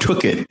because you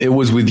took it. It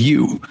was with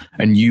you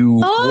and you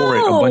wore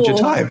it a bunch of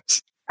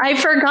times. I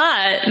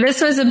forgot.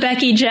 This was a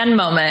Becky Jen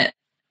moment.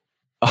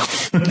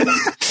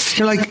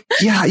 You're like,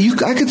 yeah,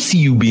 I could see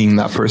you being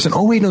that person.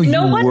 Oh, wait, no, you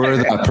were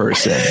that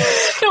person.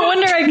 No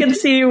wonder I could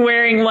see you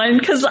wearing one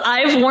because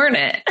I've worn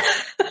it.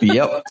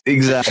 Yep,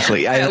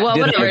 exactly. I did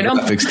whatever. have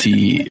a graphics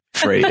tee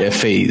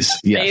phase.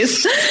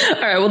 Yes.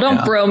 All right. Well,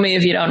 don't bro me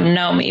if you don't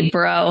know me,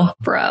 bro.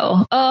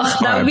 Oh,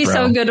 that would be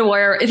so good to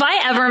wear. If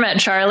I ever met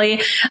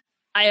Charlie,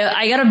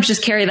 I got to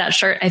just carry that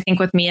shirt, I think,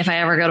 with me if I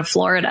ever go to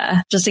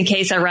Florida, just in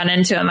case I run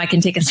into him. I can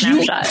take a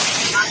snapshot.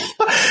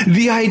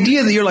 The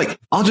idea that you're like,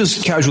 I'll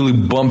just casually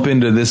bump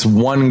into this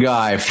one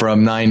guy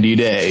from 90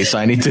 Day, so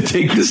I need to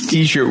take this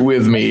T-shirt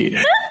with me,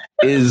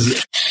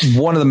 is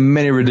one of the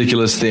many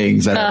ridiculous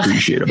things that I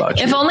appreciate about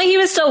you. If only he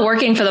was still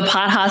working for the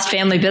Pothost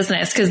family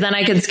business, because then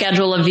I could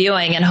schedule a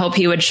viewing and hope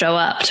he would show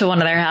up to one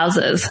of their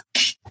houses.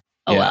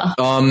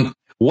 Well.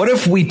 What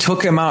if we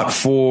took him out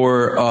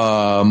for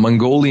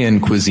Mongolian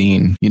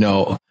cuisine? You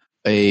know,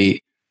 a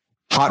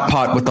hot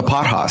pot with the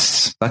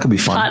Pothosts. That could be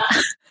fun.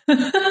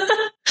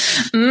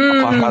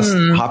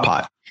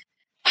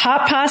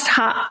 Hot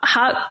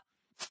pot.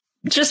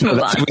 Just move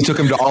on. We took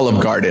him to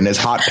Olive Garden as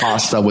hot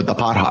pasta with the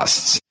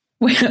Pothosts.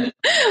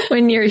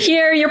 When you're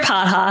here, you're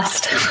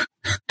Pothost.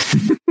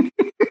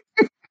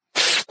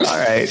 All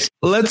right,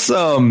 let's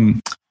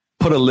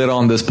put a lid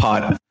on this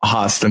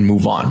Pothost and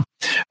move on.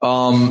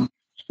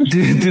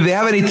 Do they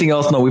have anything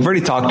else? No, we've already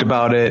talked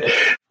about it.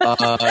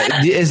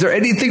 Is there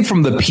anything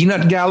from the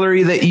Peanut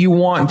Gallery that you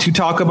want to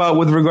talk about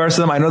with regards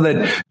to them? I know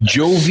that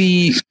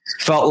Jovi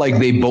felt like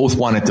they both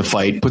wanted to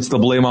fight, puts the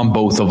blame on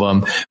both of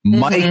them.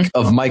 Mike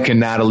of Mike and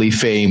Natalie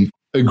fame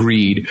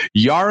agreed.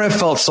 Yara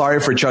felt sorry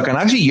for Chuck. And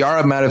actually,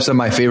 Yara might have said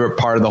my favorite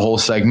part of the whole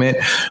segment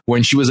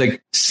when she was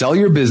like, sell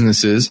your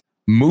businesses,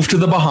 move to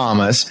the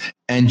Bahamas,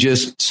 and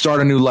just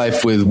start a new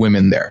life with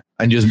women there.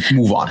 And just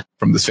move on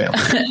from this family.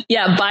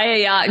 Yeah, buy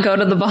a yacht, go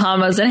to the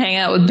Bahamas, and hang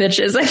out with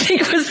bitches, I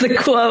think was the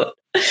quote,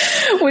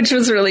 which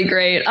was really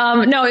great.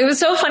 No, it was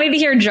so funny to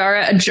hear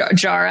Jovi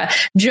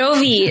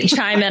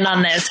chime in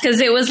on this, because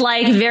it was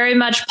like very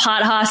much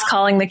Pothost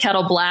calling the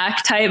kettle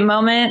black type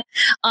moment.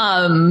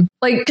 Like,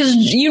 because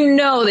you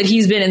know that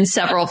he's been in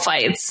several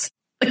fights.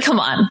 Like,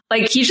 come on.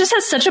 Like, he just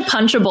has such a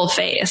punchable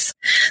face.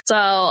 So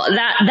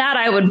that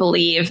I would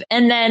believe.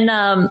 And then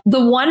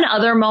the one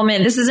other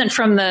moment, this isn't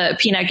from the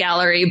Peanut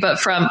Gallery, but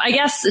from, I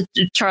guess,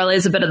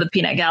 Charlie's a bit of the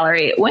Peanut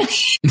Gallery, when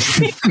he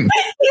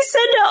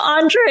said to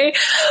Andre,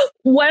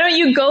 why don't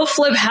you go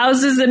flip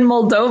houses in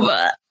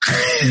Moldova?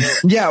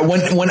 Yeah,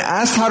 when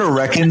asked how to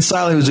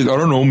reconcile, he was like, I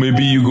don't know,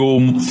 maybe you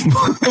go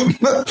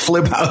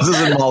flip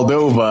houses in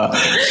Moldova.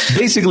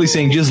 Basically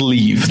saying, just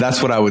leave.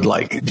 That's what I would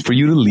like, for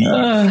you to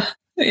leave.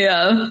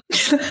 Yeah.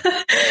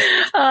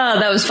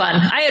 That was fun.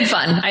 I had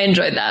fun. I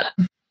enjoyed that.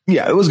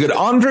 Yeah, it was good.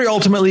 Andre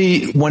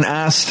ultimately, when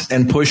asked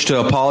and pushed to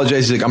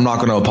apologize, he's like, I'm not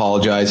going to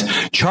apologize.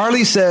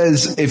 Charlie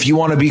says, if you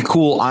want to be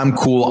cool, I'm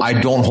cool. I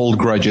don't hold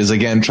grudges.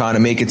 Again, trying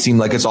to make it seem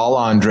like it's all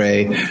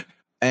Andre.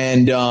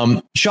 And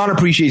Sean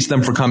appreciates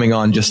them for coming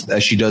on, just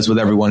as she does with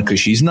everyone,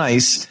 because she's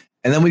nice.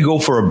 And then we go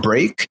for a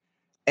break.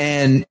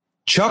 And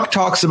Chuck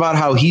talks about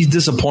how he's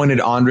disappointed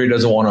Andre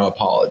doesn't want to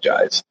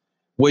apologize.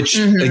 Which,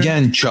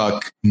 again,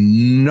 Chuck,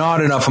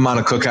 not enough amount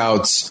of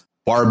cookouts,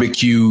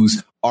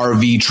 barbecues,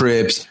 RV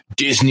trips,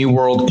 Disney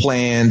World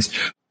plans.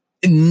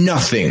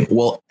 Nothing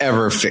will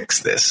ever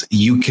fix this.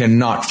 You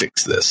cannot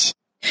fix this.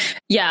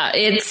 Yeah,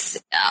 it's...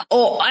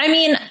 I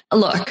mean,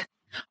 look,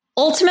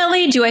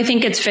 ultimately, do I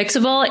think it's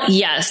fixable?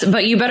 Yes,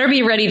 but you better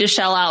be ready to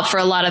shell out for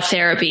a lot of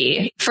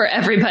therapy for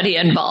everybody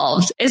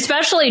involved,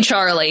 especially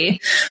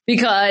Charlie,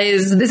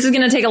 because this is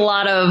going to take a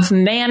lot of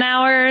man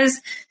hours,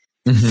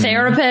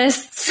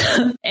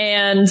 therapists,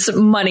 and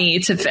money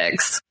to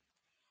fix.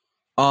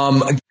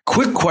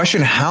 Quick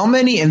question. How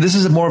many, and this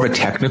is more of a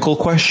technical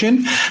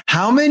question,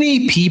 how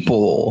many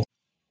people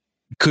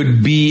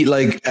could be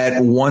like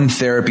at one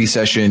therapy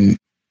session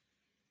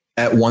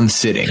at one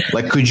sitting?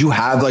 Like, could you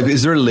have, like,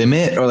 is there a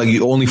limit, or like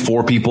only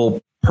 4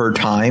 people per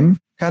time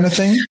kind of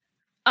thing?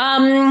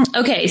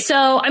 Okay.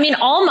 So, I mean,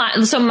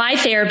 my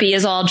therapy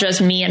is all just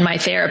me and my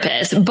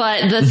therapist,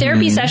 but the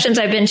therapy sessions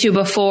I've been to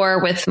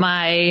before with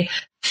my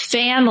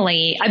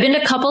family, I've been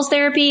to couples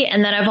therapy,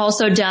 and then I've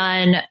also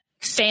done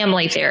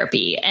family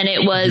therapy, and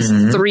it was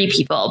 3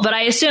 people, but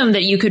I assume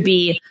that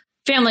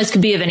families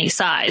could be of any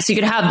size. You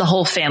could have the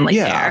whole family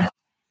there.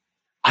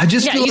 I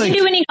just feel you like,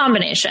 can do any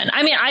combination.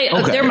 I mean,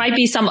 there might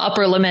be some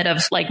upper limit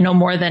of like no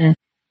more than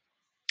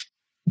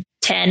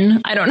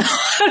 10. I don't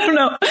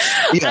know.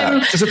 Yeah,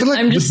 because I feel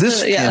like with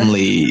this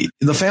family,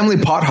 the family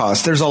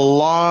Pothost, there's a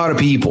lot of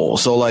people.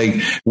 So like,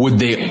 would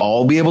they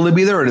all be able to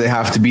be there, or do they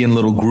have to be in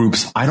little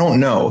groups? I don't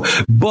know.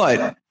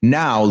 But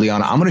now,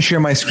 Liana, I'm going to share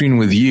my screen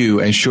with you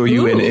and show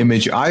you an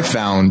image I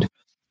found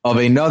of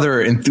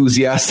another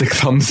enthusiastic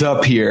thumbs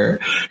up here.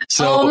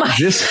 So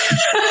this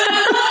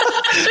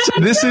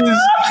is,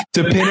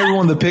 to pin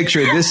everyone the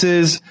picture, this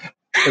is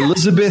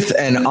Elizabeth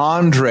and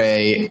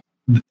Andre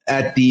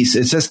at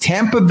it says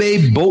Tampa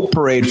Bay Boat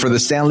Parade for the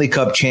Stanley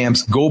Cup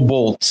champs. Go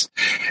Bolts.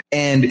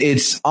 And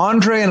it's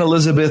Andre and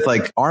Elizabeth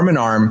like arm in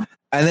arm.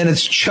 And then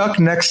it's Chuck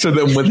next to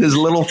them with his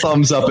little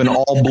thumbs up in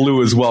all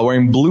blue as well,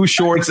 wearing blue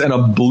shorts and a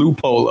blue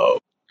polo.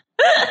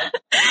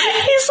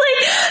 He's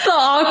like the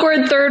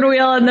awkward third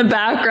wheel in the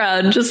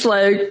background, just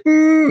like,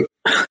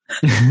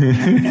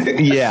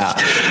 Yeah.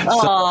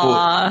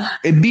 So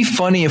it'd be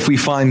funny if we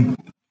find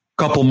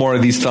couple more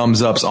of these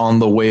thumbs ups on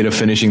the way to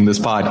finishing this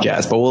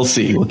podcast, but we'll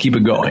see. We'll keep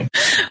it going.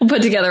 We'll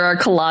put together our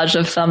collage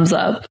of thumbs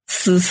up.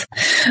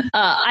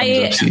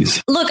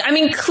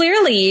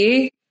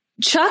 Clearly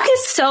Chuck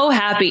is so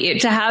happy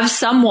to have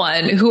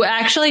someone who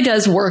actually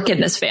does work in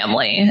this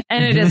family,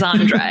 and it is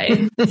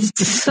Andre.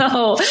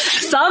 So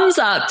thumbs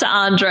up to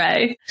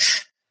Andre.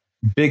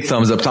 Big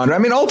thumbs up to Andre. I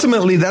mean,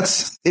 ultimately,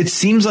 it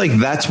seems like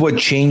that's what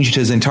changed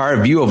his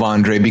entire view of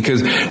Andre,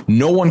 because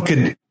no one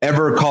could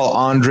ever call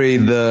Andre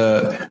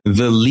the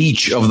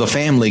leech of the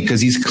family, because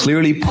he's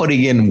clearly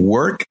putting in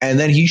work, and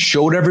then he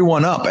showed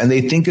everyone up and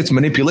they think it's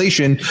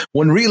manipulation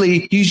when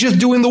really he's just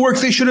doing the work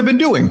they should have been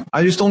doing.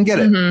 I just don't get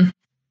it. Mm-hmm.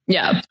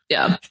 Yeah.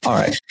 All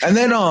right. And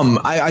then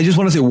I just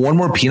want to say one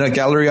more peanut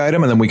gallery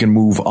item, and then we can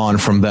move on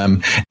from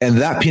them. And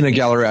that peanut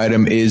gallery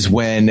item is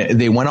when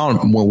they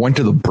went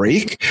to the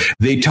break,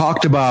 they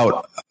talked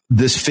about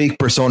this fake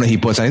persona he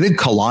puts on. I think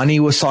Kalani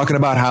was talking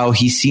about how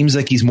he seems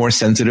like he's more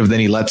sensitive than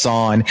he lets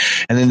on.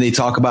 And then they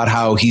talk about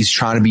how he's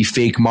trying to be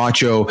fake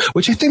macho,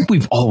 which I think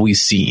we've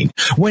always seen.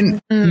 When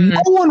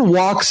no one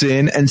walks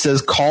in and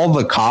says, call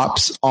the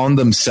cops on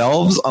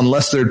themselves,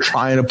 unless they're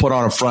trying to put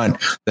on a front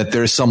that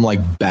there's some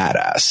like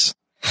badass.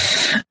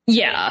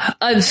 Yeah.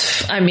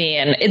 I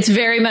mean, it's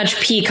very much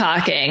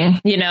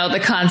peacocking,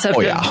 the concept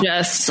of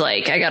just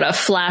like, I got to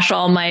flash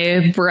all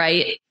my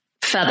bright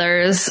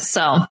feathers.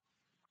 So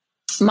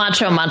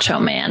macho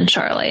man,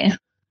 Charlie.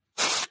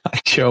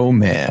 Macho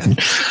man.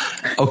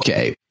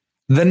 Okay.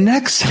 The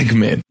next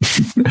segment,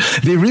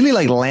 they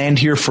really land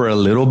here for a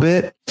little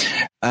bit.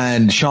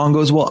 And Sean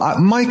goes, well,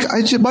 Michael,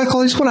 I just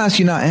want to ask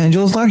you now,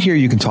 Angela's not here.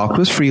 You can talk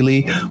to us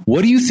freely.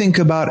 What do you think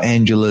about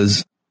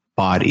Angela's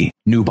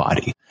new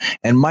body?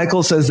 And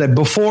Michael says that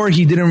before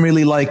he didn't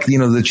really like,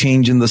 the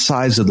change in the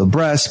size of the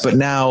breast, but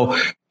now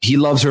he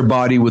loves her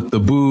body with the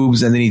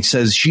boobs. And then he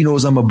says, she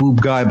knows I'm a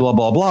boob guy, blah,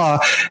 blah,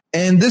 blah.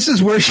 And this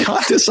is where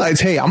Sean decides,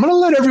 hey, I'm going to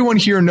let everyone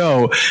here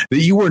know that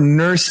you were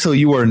nursed till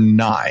you were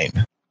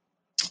 9.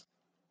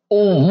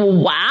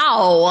 Oh,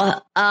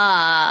 wow.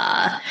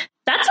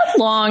 That's a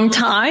long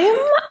time.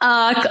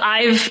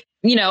 I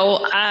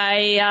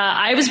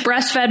was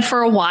breastfed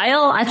for a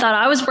while. I thought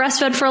I was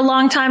breastfed for a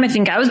long time. I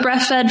think I was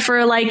breastfed for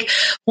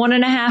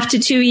 1.5 to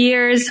 2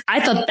 years.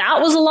 I thought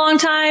that was a long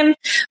time.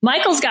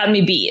 Michael's got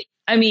me beat.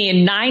 I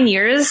mean, 9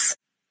 years.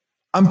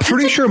 I'm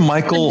pretty sure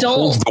Michael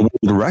holds the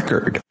world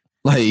record.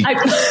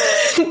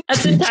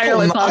 That's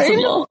entirely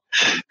possible.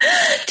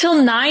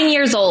 Till 9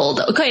 years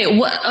old.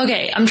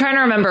 Okay. I'm trying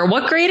to remember.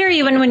 What grade are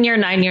you in when you're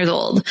 9 years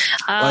old?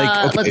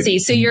 Let's see.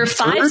 So you're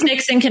 5,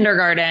 6 in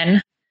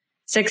kindergarten,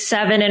 6,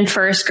 7 in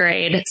first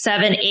grade,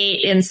 7,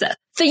 8 in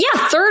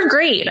third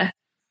grade.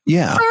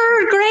 Yeah.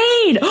 Third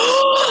grade.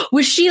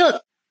 Was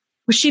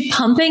she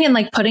pumping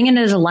and putting it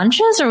into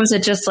lunches, or was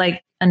it just a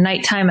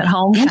nighttime at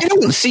home? I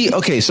don't see.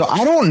 Okay. So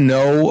I don't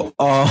know.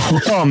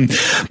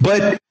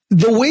 But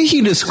the way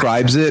he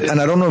describes it,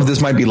 and I don't know if this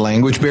might be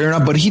language barrier or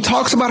not, but he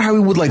talks about how he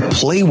would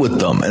play with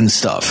them and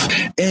stuff.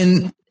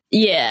 And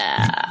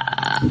yeah,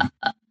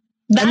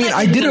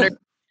 I didn't.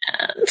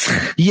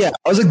 Yeah,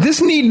 I was like,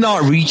 this need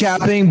not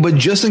recapping, but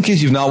just in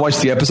case you've not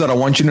watched the episode, I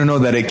want you to know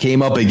that it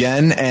came up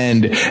again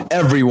and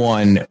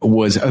everyone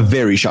was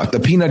very shocked. The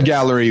peanut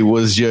gallery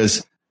was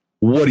just,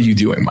 what are you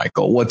doing,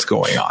 Michael? What's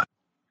going on?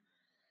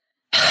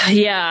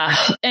 Yeah.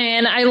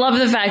 And I love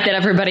the fact that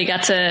everybody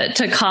got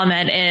to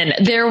comment in.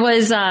 There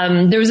was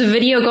a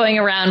video going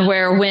around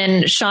where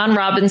when Sean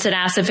Robinson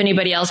asked if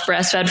anybody else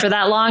breastfed for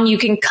that long, you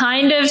can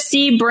kind of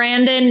see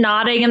Brandon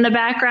nodding in the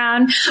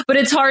background, but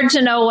it's hard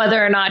to know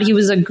whether or not he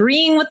was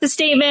agreeing with the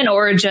statement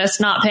or just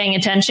not paying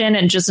attention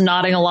and just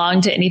nodding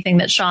along to anything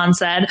that Sean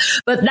said.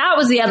 But that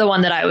was the other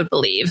one that I would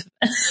believe.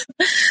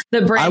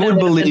 That Brandon would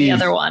believe the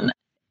other one.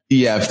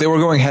 Yeah, if they were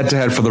going head to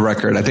head for the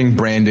record, I think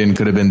Brandon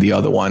could have been the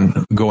other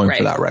one going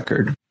for that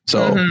record.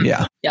 So,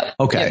 yeah. Yep.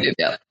 Okay.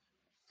 Yep.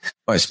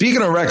 All right,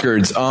 speaking of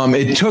records,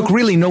 it took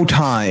really no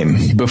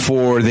time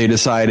before they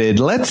decided,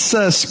 let's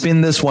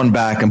spin this one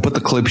back and put the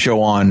clip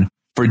show on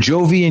for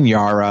Jovi and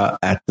Yara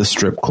at the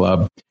strip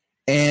club.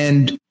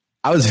 And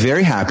I was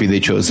very happy they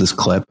chose this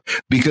clip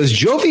because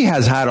Jovi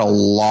has had a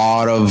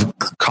lot of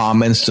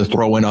comments to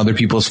throw in other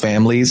people's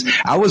families.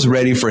 I was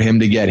ready for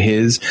him to get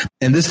his,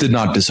 and this did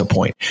not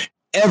disappoint.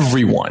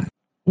 Everyone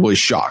was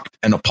shocked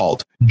and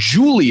appalled.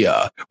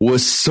 Julia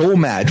was so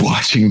mad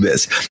watching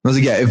this. I was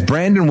like, yeah, if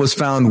Brandon was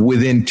found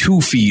within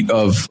 2 feet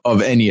of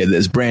any of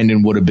this,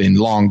 Brandon would have been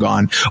long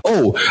gone.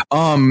 Oh,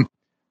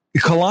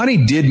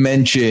 Kalani did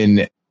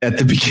mention at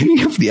the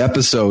beginning of the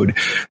episode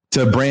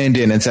to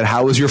Brandon and said,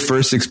 how was your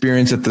first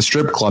experience at the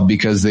strip club?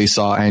 Because they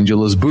saw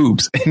Angela's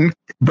boobs. And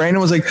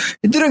Brandon was like,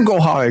 it didn't go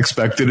how I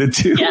expected it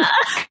to. Yeah.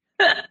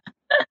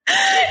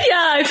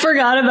 Yeah, I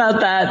forgot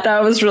about that.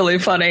 That was really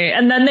funny.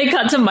 And then they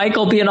cut to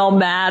Michael being all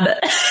mad.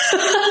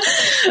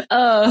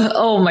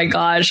 Oh my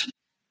gosh.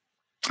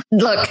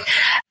 Look,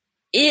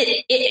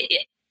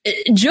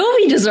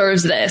 Jovi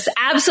deserves this.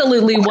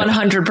 Absolutely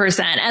 100%.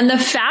 And the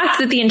fact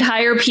that the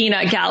entire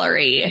peanut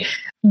gallery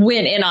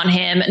went in on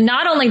him,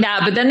 not only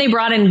that, but then they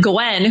brought in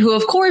Gwen, who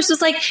of course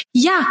was like,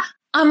 yeah,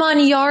 I'm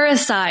on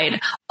Yara's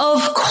side,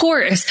 of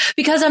course,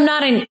 because I'm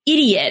not an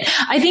idiot.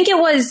 I think it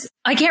was,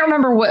 I can't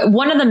remember what,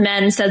 one of the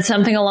men said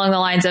something along the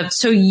lines of,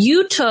 so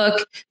you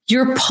took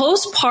your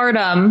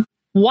postpartum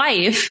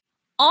wife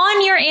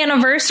on your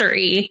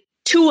anniversary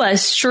to a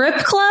strip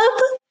club?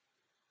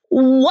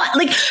 What?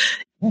 Like,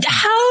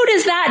 how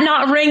does that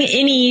not ring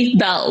any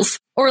bells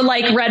or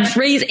like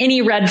raise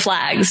any red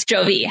flags,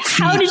 Jovi?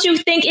 How did you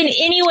think in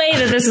any way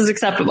that this is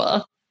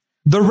acceptable?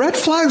 The red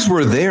flags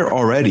were there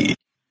already.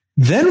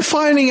 Then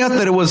finding out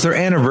that it was their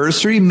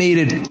anniversary made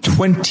it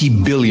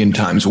 20 billion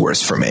times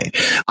worse for me.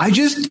 I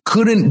just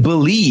couldn't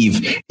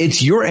believe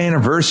it's your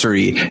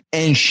anniversary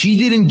and she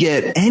didn't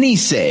get any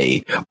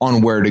say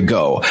on where to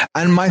go.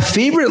 And my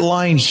favorite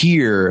line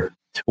here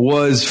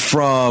was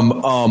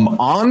from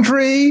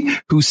Andre,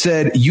 who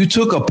said, you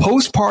took a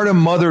postpartum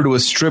mother to a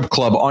strip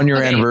club on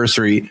your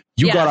anniversary.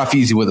 You got off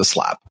easy with a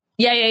slap.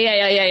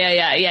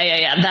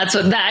 Yeah. That's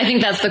what I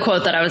think that's the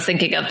quote that I was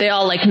thinking of. They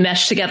all like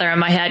meshed together in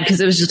my head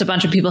because it was just a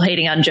bunch of people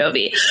hating on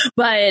Jovi.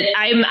 But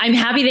I'm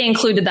happy they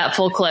included that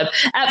full clip.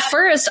 At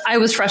first, I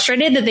was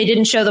frustrated that they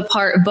didn't show the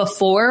part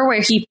before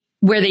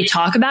where they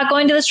talk about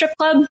going to the strip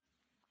club.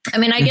 I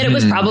mean, I get it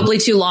was probably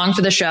too long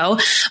for the show,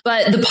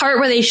 but the part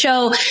where they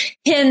show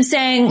him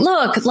saying,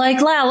 look,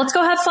 like, Lau, let's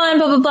go have fun,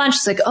 blah, blah, blah. And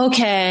she's like,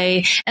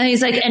 okay. And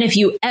he's like, and if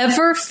you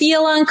ever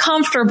feel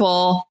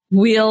uncomfortable,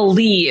 we'll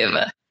leave.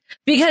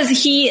 Because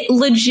he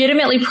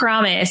legitimately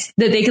promised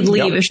that they could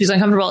leave if she's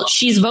uncomfortable.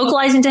 She's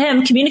vocalizing to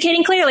him,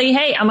 communicating clearly,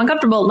 hey, I'm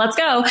uncomfortable, let's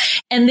go.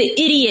 And the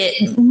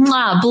idiot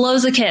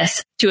blows a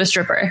kiss to a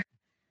stripper.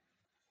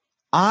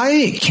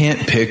 I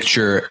can't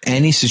picture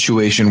any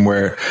situation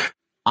where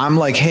I'm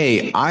like,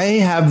 hey, I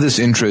have this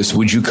interest.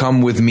 Would you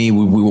come with me?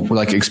 We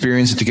like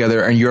experience it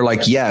together. And you're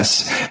like,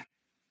 yes.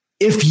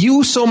 If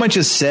you so much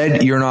as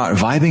said you're not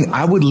vibing,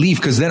 I would leave.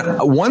 Because then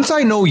once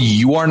I know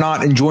you are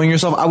not enjoying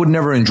yourself, I would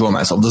never enjoy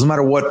myself. Doesn't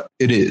matter what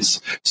it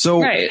is.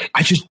 So I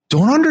just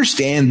don't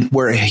understand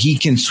where he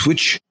can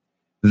switch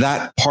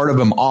that part of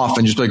him off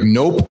and just like,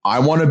 nope, I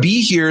want to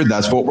be here.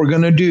 That's what we're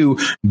going to do.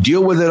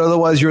 Deal with it.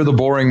 Otherwise, you're the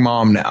boring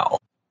mom now.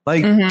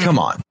 Like, come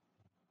on.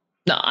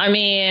 No, I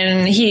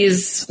mean,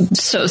 he's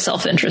so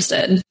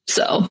self-interested.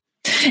 So,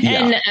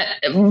 and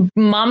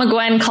Mama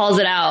Gwen calls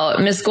it out.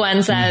 Miss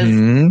Gwen says,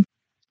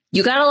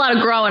 you got a lot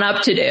of growing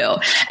up to do.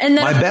 And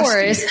then, of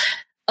course,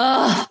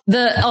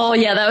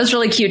 that was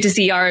really cute to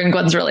see Yara and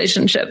Gwen's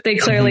relationship. They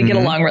clearly get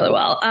along really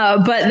well.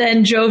 But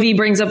then Jovi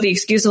brings up the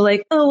excuse of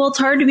like, oh, well, it's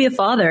hard to be a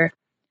father.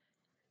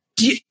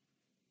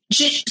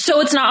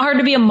 So it's not hard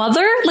to be a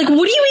mother? Like,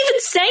 what are you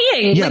even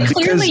saying? Yeah, like,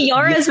 clearly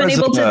Yara has been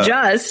able to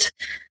adjust.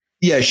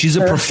 Yeah, she's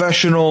a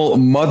professional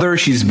mother.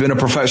 She's been a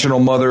professional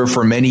mother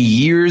for many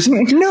years.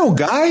 No,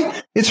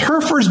 guy, it's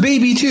her first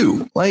baby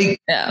too.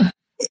 Like,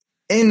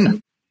 and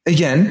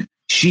again,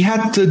 she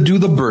had to do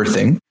the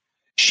birthing.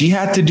 She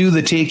had to do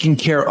the taking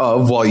care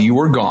of while you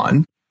were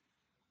gone.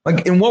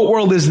 Like, in what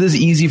world is this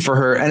easy for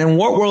her? And in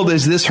what world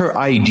is this her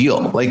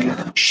ideal?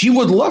 Like, she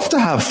would love to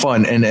have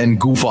fun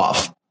and goof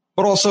off,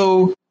 but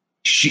also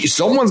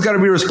someone's got to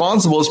be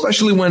responsible,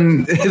 especially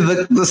when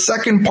the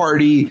second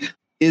party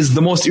is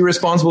the most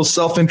irresponsible,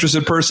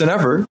 self-interested person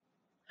ever.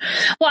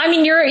 Well, I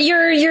mean,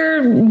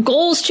 your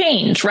goals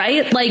change,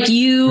 right? Like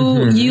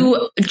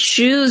you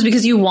choose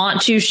because you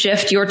want to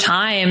shift your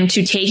time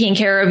to taking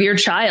care of your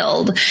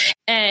child.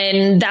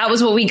 And that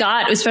was what we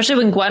got,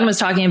 especially when Gwen was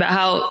talking about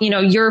how,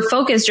 your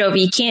focus,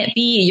 Jovi, can't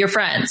be your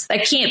friends.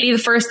 That can't be the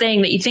first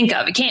thing that you think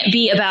of. It can't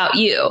be about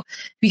you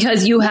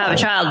because you have a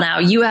child now.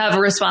 You have a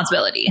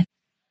responsibility.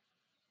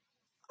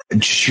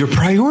 Your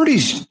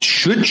priorities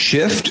should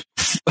shift.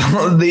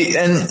 At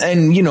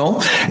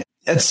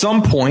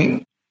some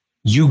point,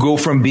 you go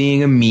from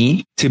being a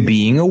me to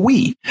being a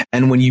we.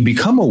 And when you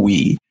become a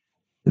we,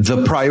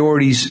 the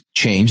priorities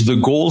change, the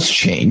goals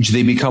change.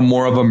 They become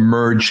more of a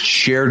merged,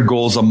 shared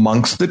goals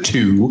amongst the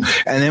two.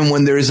 And then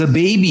when there's a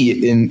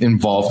baby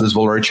involved as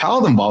well, or a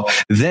child involved,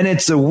 then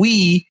it's a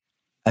we.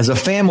 As a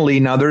family,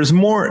 now there's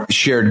more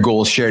shared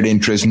goals, shared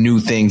interests, new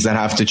things that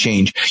have to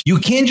change. You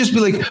can't just be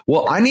like,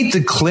 well, I need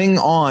to cling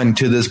on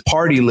to this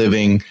party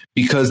living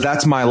because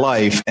that's my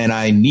life and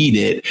I need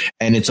it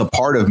and it's a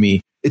part of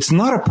me. It's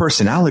not a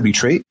personality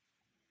trait.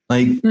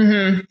 Like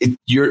life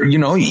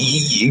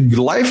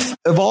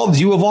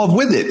evolves, you evolve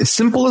with it. It's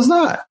simple as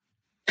that.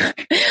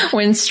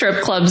 When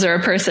strip clubs are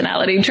a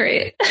personality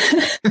trait.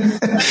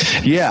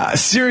 Yeah,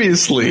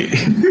 seriously.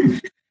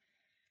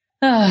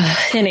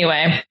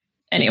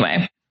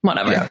 Anyway,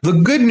 whatever. Yeah. The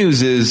good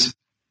news is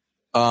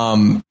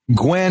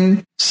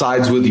Gwen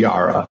sides with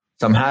Yara.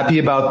 So I'm happy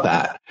about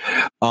that.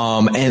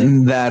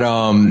 And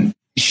that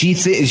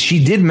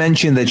she did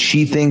mention that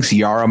she thinks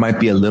Yara might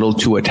be a little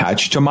too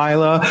attached to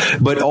Mila,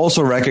 but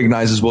also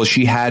recognizes, well,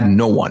 she had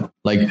no one.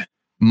 Like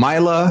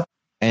Mila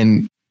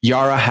and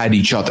Yara had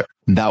each other.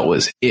 That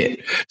was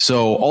it.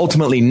 So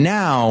ultimately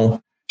now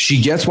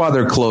she gets why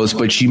they're close,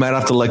 but she might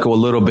have to let go a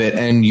little bit.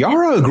 And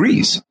Yara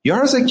agrees.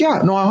 Yara's like,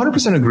 yeah, no, I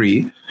 100%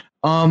 agree.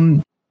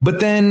 But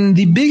then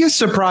the biggest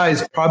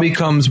surprise probably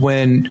comes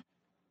when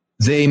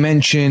they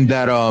mentioned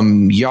that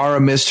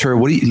Yara missed her.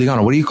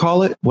 Liana, what do you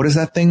call it? What is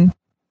that thing?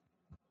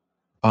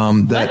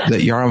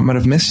 That Yara might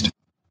have missed?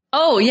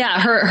 Oh, yeah,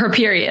 her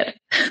period.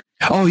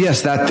 Oh,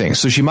 yes, that thing.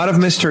 So she might have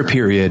missed her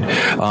period.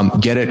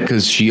 Get it?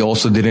 Because she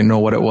also didn't know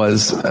what it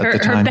was at the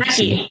time. Her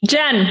Becky.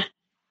 Jen.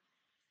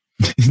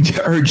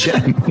 Her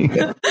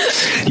Jen.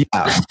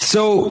 Yeah.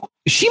 So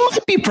she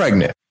might be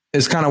pregnant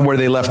is kind of where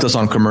they left us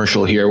on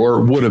commercial here,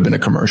 or would have been a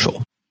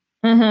commercial.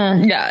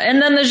 Mm-hmm. Yeah.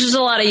 And then there's just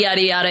a lot of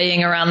yada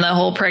yada-ing around the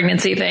whole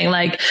pregnancy thing.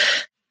 Like,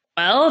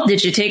 well,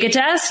 did you take a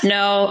test?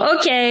 No.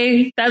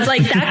 Okay. That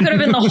could have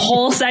been the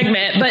whole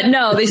segment. But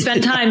no, they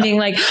spent time being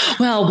like,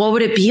 well, what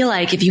would it be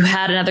like if you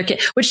had another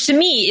kid? Which to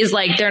me is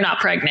like, they're not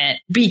pregnant,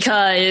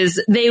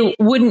 because they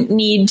wouldn't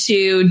need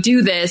to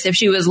do this if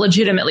she was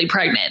legitimately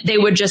pregnant. They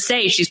would just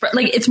say she's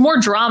like, it's more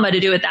drama to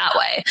do it that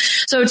way.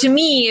 So to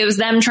me, it was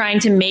them trying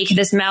to make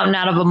this mountain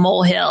out of a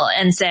molehill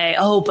and say,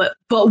 oh, but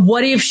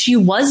what if she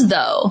was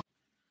though?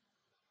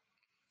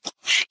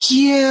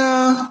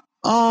 Yeah.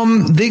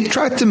 They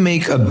tried to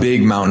make a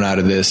big mountain out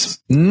of this.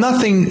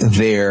 Nothing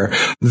there.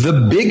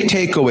 The big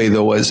takeaway,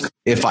 though, was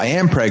if I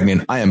am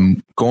pregnant, I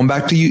am going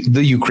back to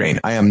the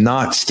Ukraine. I am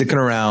not sticking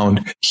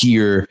around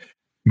here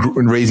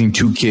raising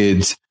 2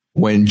 kids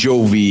when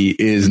Jovi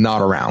is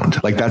not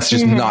around. Like, that's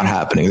just not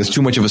happening. There's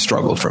too much of a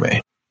struggle for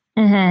me.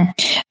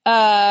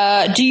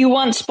 Do you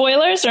want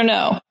spoilers or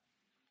no?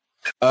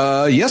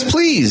 Yes,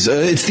 please.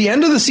 It's the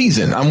end of the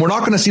season. We're not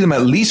going to see them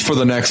at least for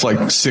the next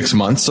 6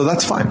 months. So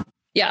that's fine.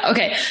 Yeah.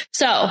 Okay.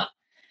 So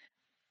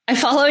I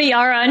follow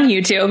Yara on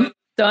YouTube.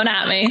 Don't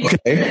at me.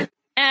 Okay.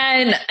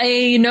 And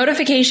a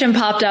notification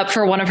popped up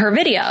for one of her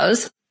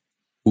videos.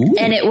 Ooh.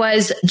 And it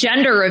was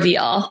gender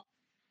reveal.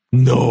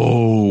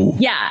 No.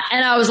 Yeah.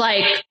 And I was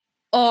like,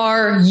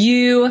 are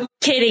you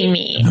kidding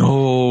me?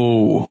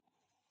 No.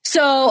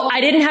 So I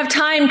didn't have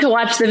time to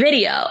watch the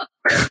video.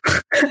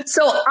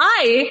 So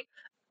I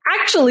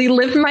actually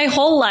lived my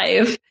whole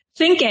life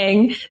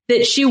thinking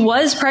that she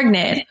was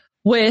pregnant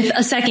with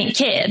a second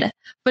kid.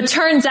 But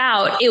turns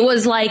out it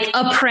was like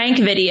a prank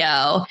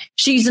video.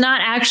 She's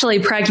not actually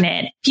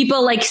pregnant.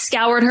 People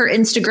scoured her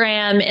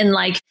Instagram and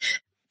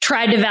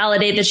tried to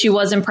validate that she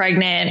wasn't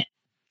pregnant.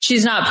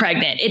 She's not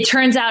pregnant. It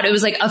turns out it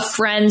was a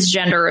friend's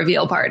gender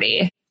reveal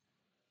party.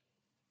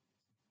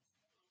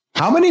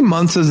 How many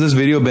months has this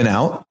video been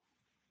out?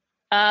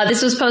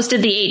 This was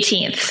posted the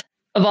 18th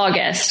of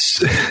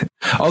August.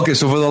 Okay,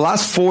 so for the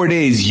last 4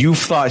 days, you've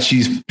thought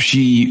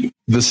the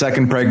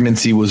second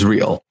pregnancy was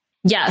real.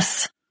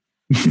 Yes.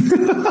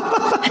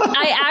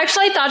 I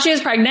actually thought she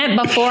was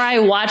pregnant before I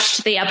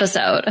watched the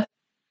episode.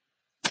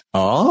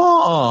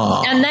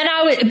 Oh. And then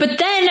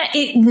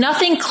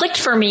nothing clicked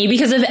for me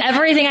because of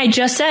everything I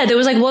just said. It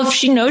was well, if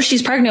she knows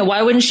she's pregnant,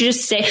 why wouldn't she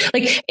just say,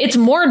 it's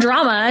more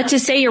drama to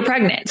say you're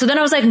pregnant. So then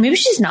I was like, maybe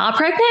she's not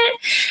pregnant.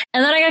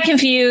 And then I got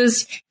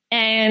confused.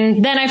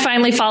 And then I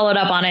finally followed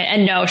up on it.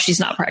 And no, she's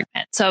not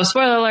pregnant. So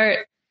spoiler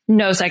alert,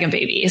 no second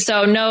baby.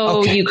 So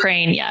no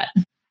Ukraine yet.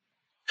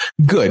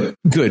 Good.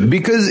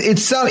 Because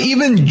it's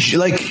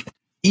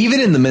even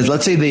in the midst,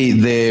 let's say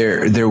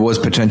there was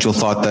potential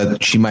thought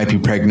that she might be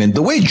pregnant.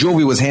 The way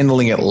Jovi was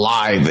handling it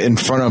live in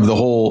front of the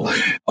whole,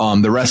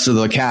 the rest of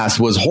the cast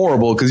was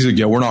horrible because he's like,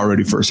 yeah, we're not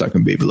ready for a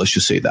second baby. Let's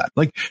just say that.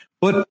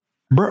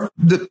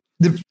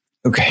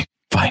 Okay,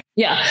 fine.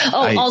 Yeah.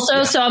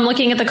 Oh, so I'm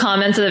looking at the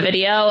comments of the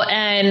video,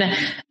 and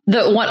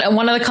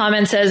one of the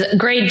comments says,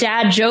 "Great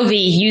dad,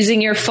 Jovi,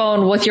 using your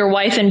phone with your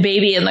wife and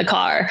baby in the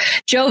car.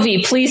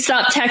 Jovi, please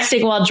stop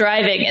texting while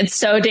driving. It's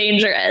so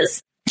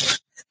dangerous."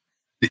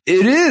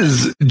 It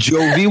is,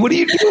 Jovi. What are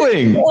you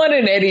doing? What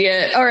an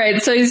idiot. All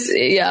right. So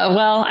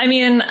well, I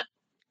mean,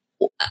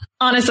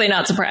 honestly,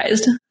 not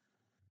surprised.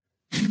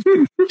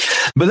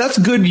 But that's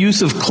good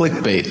use of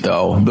clickbait,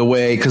 though, the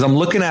way, because I'm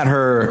looking at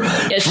her.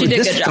 Yeah, she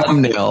did a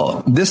good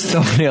job. This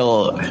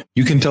thumbnail,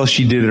 you can tell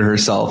she did it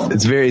herself.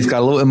 It's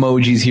got little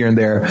emojis here and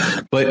there,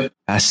 but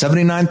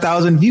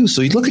 79,000 views.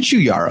 So look at you,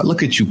 Yara.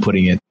 Look at you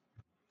putting it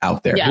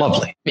out there. Yeah.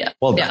 Lovely. Yeah.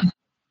 Well done. Yeah.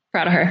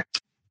 Proud of her.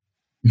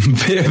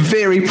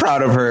 Very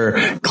proud of her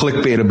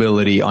clickbait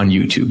ability on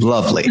YouTube.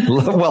 Lovely.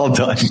 Well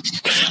done.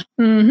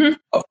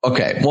 Mm-hmm.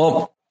 Okay.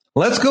 Well,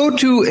 let's go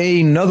to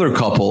another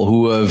couple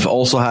who have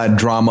also had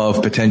drama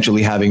of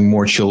potentially having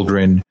more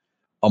children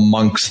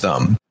amongst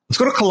them. Let's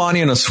go to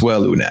Kalani and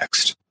Asuelu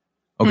next.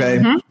 Okay.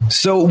 Mm-hmm.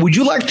 So would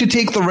you like to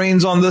take the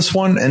reins on this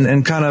one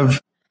and kind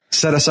of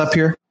set us up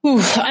here?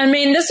 Oof. I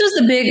mean, this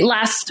was the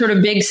last sort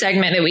of big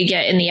segment that we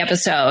get in the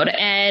episode.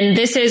 And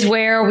this is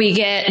where we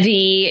get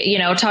the,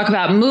 talk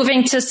about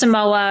moving to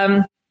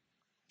Samoa.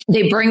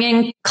 They bring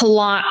in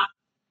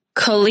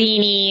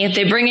Kalini.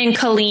 They bring in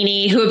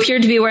Kalini, who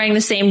appeared to be wearing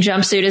the same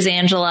jumpsuit as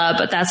Angela,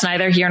 but that's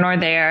neither here nor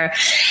there.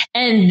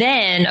 And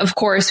then, of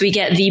course, we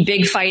get the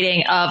big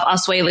fighting of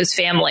Asuelu's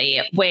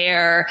family,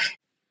 where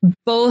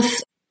both,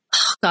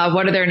 God,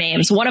 what are their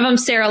names? One of them,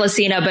 Sarah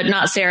Lacina, but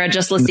not Sarah,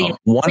 just Lacina.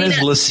 No, one is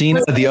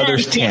Lacina, the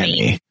other's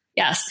Tammy.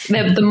 Yes.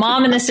 The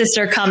mom and the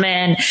sister come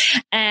in.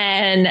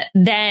 And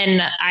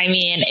then, I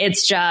mean,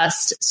 it's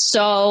just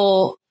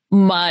so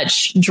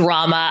much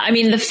drama. I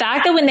mean, the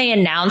fact that when they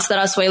announced that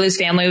Asuelu's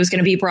family was going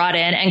to be brought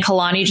in and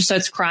Kalani just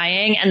starts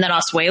crying and then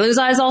Asuelu's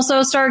eyes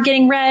also start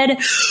getting red.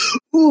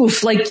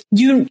 Oof. Like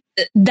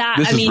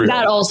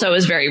that also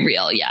is very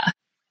real. Yeah.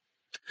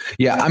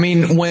 Yeah. I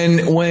mean,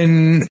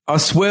 when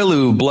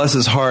Asuelu, bless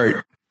his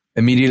heart,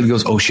 immediately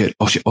goes, oh shit,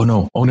 oh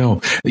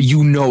no,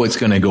 you know it's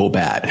going to go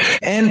bad.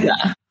 And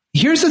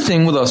here's the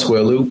thing with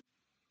Asuelu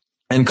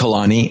and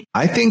Kalani.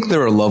 I think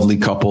they're a lovely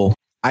couple.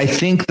 I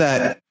think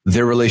that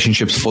their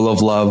relationship's full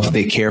of love.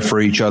 They care for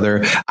each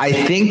other. I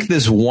think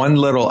this one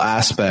little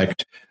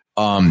aspect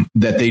that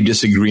they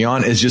disagree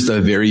on is just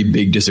a very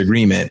big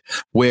disagreement,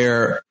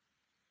 where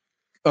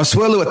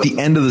Asuelu at the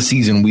end of the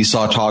season, we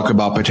saw talk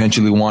about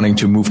potentially wanting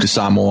to move to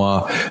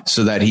Samoa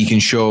so that he can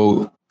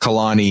show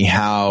Kalani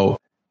how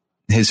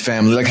his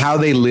family, like how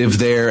they live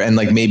there, and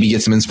like maybe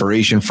get some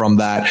inspiration from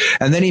that.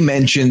 And then he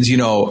mentions, you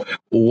know,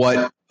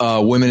 what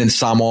women in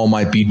Samoa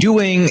might be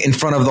doing in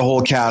front of the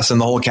whole cast, and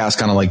the whole cast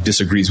kind of like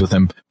disagrees with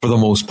him for the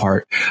most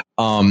part.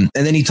 And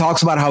then he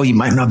talks about how he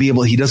might not be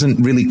able, he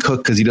doesn't really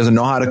cook because he doesn't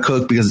know how to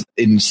cook, because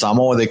in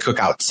Samoa they cook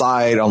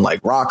outside on like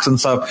rocks and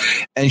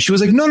stuff. And she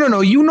was like, no,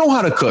 you know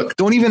how to cook.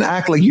 Don't even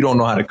act like you don't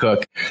know how to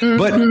cook. Mm-hmm.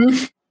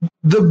 But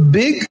the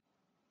big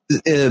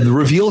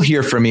reveal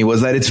here for me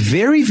was that it's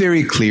very,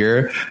 very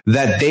clear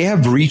that they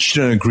have reached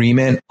an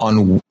agreement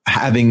on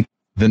having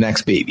the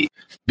next baby,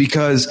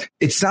 because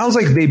it sounds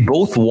like they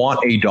both want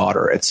a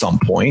daughter at some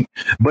point,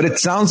 but it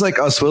sounds like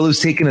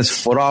Asuelu's taken his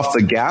foot off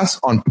the gas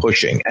on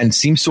pushing and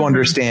seems to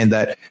understand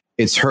that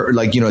it's her,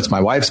 like, you know, it's my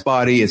wife's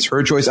body, it's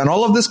her choice. And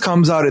all of this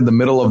comes out in the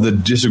middle of the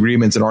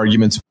disagreements and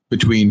arguments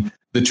between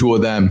the two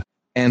of them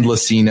and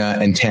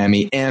Lacina and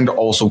Tammy, and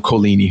also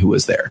Kolini, who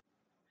was there.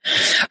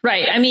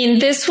 Right. I mean,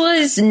 this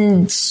was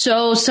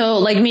so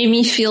like made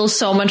me feel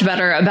so much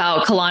better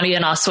about Kalani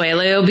and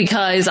Asuelu,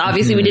 because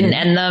obviously we didn't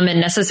end them in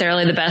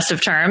necessarily the best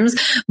of terms,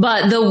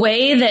 but the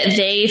way that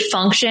they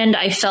functioned,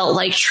 I felt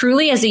like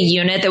truly as a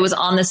unit that was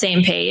on the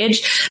same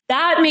page.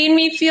 That made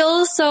me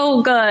feel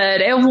so good.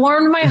 It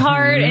warmed my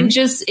heart, and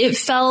just, it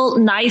felt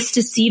nice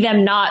to see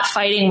them not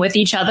fighting with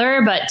each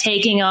other, but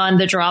taking on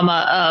the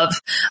drama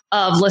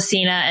of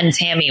Lacina and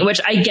Tammy,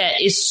 which I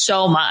get is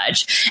so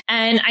much.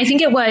 And I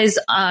think it was,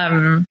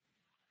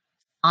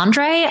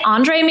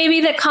 Andre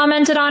maybe that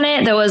commented on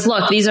it. That was,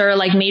 look, these are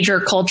like major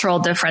cultural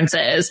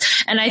differences.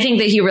 And I think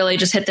that he really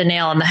just hit the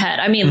nail on the head.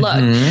 I mean, look,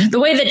 the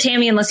way that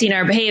Tammy and Lacina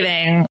are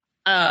behaving,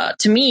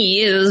 to me,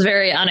 is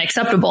very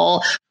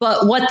unacceptable.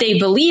 But what they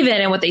believe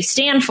in and what they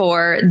stand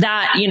for,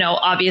 that, you know,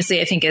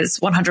 obviously I think is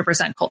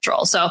 100%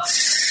 cultural. So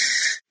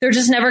they're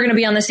just never going to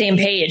be on the same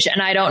page.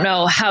 And I don't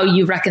know how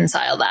you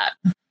reconcile that.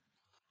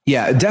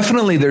 Yeah,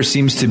 definitely there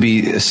seems to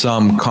be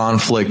some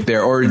conflict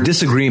there, or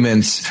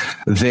disagreements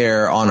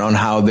there on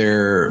how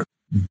they're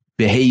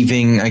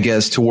behaving, I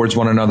guess, towards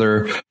one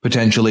another,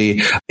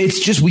 potentially.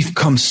 It's just, we've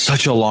come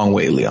such a long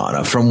way,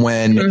 Liana, from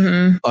when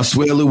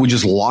Asuelu would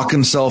just lock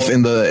himself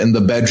in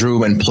the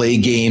bedroom and play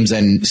games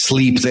and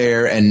sleep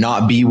there and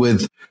not be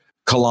with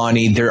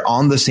Kalani. They're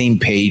on the same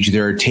page.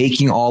 They're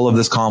taking all of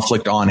this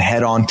conflict on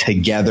head on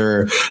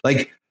together,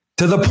 like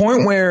to the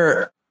point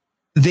where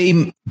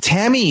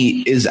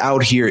Tammy is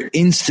out here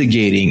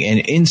instigating,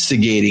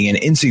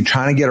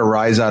 trying to get a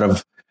rise out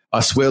of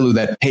Asuelu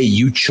that, hey,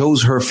 you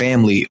chose her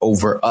family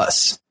over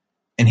us.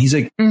 And he's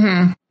like,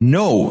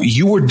 no,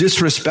 you were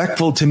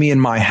disrespectful to me in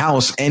my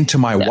house and to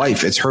my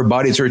wife. It's her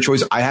body. It's her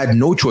choice. I had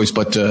no choice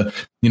but to,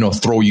 you know,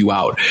 throw you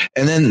out.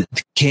 And then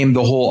came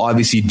the whole,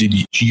 obviously,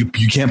 you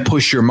can't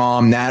push your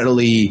mom.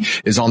 Natalie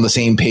is on the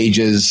same page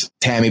as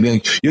Tammy, being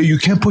like, yo, you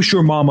can't push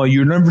your mama.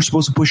 You're never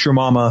supposed to push your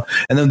mama.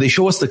 And then they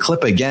show us the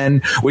clip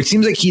again, which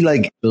seems like he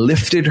like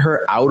lifted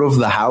her out of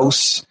the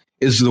house,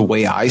 is the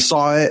way I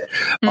saw it.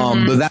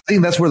 But I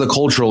think that's where the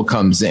cultural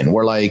comes in,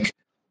 where, like,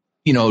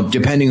 you know,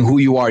 depending who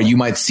you are, you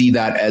might see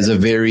that as a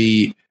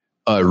very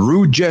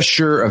rude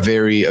gesture, a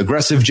very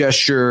aggressive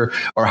gesture,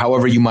 or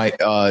however you might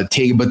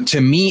take. But to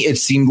me, it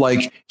seemed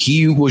like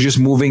he was just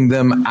moving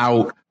them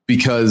out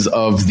because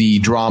of the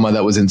drama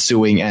that was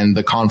ensuing and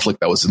the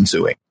conflict that was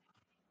ensuing.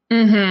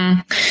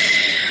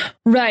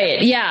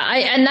 Right. Yeah.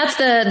 And that's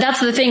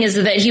the thing, is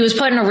that he was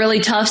put in a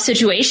really tough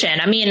situation.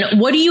 I mean,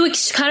 what do you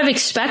kind of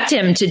expect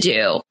him to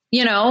do?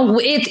 You know,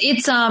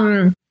 it's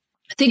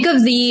think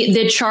of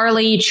the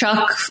Charlie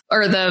Chuck,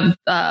 or the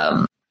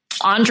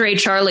Andre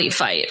Charlie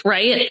fight,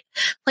 right?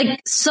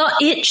 Like, so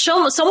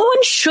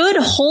someone should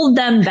hold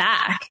them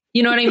back.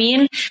 You know what I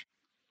mean?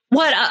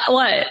 What?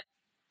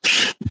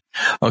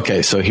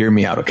 Okay, so hear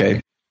me out, okay?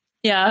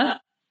 Yeah.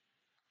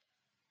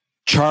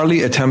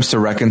 Charlie attempts to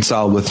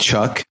reconcile with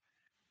Chuck,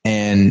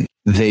 and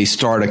they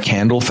start a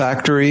candle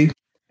factory,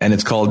 and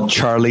it's called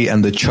Charlie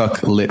and the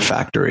Chuck Lit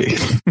Factory.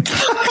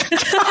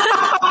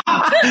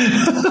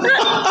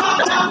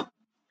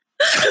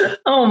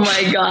 Oh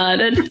my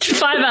God.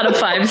 5 out of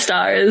 5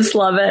 stars.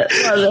 Love it.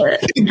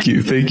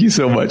 Thank you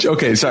so much.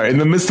 Okay, sorry. In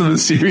the midst of the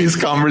serious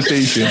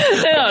conversation.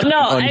 No.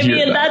 I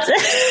mean, that's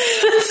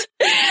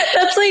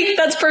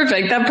that's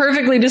perfect. That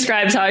perfectly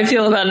describes how I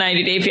feel about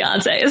 90 Day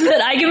Fiancé, is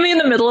that I can be in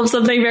the middle of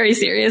something very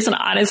serious and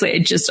honestly, I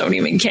just don't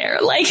even care.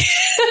 Like,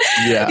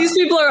 these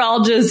people are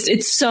all just,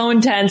 it's so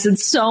intense.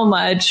 It's so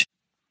much.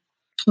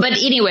 But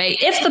anyway,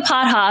 if the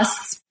pot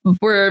hosts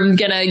were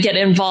gonna get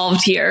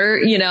involved here,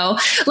 you know,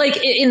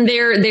 like in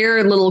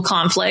their little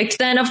conflict,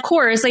 then of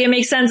course, like, it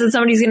makes sense that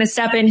somebody's gonna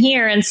step in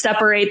here and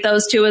separate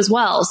those two as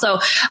well. So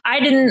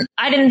I didn't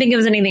think it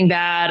was anything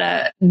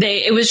bad.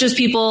 It was just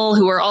people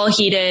who were all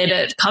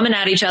heated, coming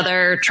at each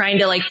other, trying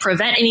to like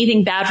prevent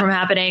anything bad from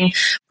happening,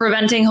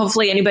 preventing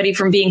hopefully anybody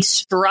from being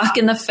struck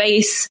in the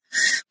face,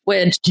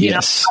 which you know,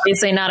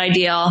 obviously not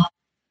ideal.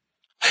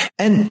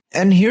 And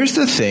here's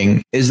the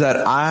thing, is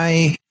that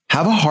I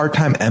have a hard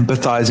time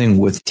empathizing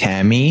with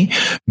Tammy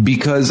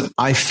because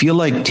I feel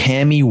like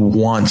Tammy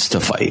wants to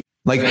fight.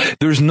 Like,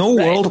 there's no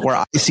world where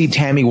I see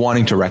Tammy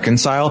wanting to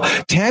reconcile.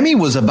 Tammy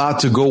was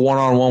about to go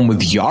one-on-one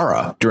with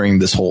Yara during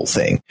this whole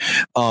thing,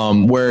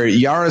 where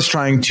Yara's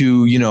trying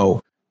to, you know,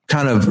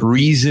 kind of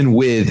reason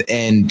with,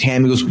 and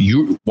Tammy goes,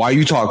 why are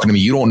you talking to me?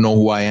 You don't know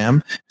who I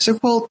am. It's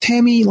like, well,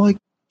 Tammy, like,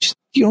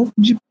 you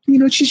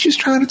know, she's just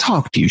trying to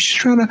talk to you. She's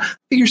trying to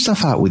figure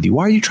stuff out with you.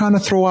 Why are you trying to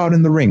throw out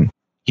in the ring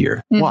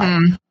here?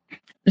 Why?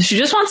 She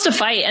just wants to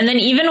fight. And then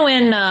even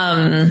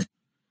when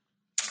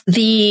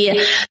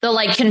the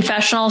like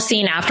confessional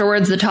scene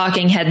afterwards, the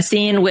talking head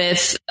scene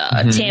with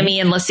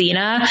Tammy and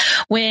Lacina,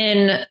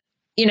 when,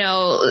 you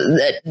know,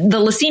 the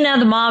Lacina,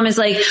 the mom, is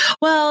like,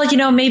 well, you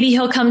know, maybe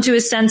he'll come to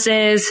his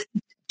senses.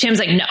 Tam's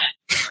like, no,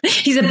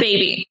 he's a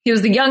baby. He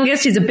was the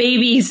youngest. He's a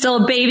baby. He's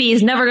still a baby.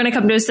 He's never going to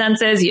come to his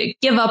senses. You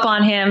give up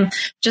on him.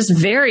 Just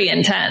very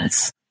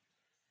intense.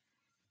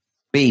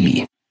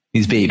 Baby.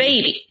 He's baby.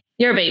 Baby.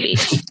 You're a baby.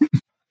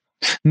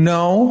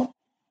 No,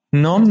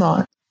 I'm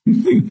not.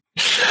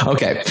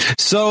 Okay.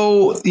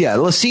 So yeah,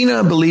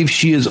 Lacina believes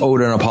she is owed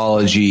an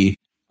apology.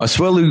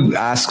 Asuelu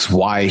asks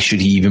why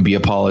should he even be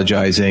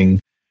apologizing.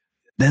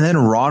 And then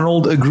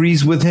Ronald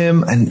agrees with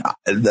him. And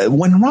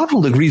when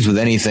Ronald agrees with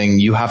anything,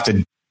 you have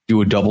to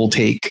do a double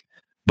take,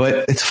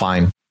 but it's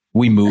fine.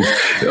 We move.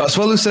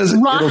 Asuelu says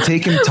it'll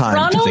take him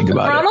time to think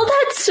about it. Ronald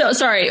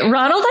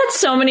had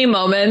so many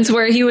moments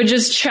where he would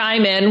just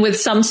chime in with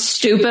some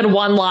stupid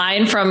one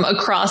line from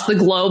across the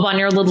globe on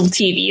your little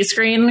TV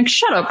screen. Like,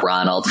 shut up,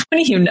 Ronald. What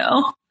do you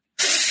know?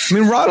 I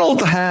mean,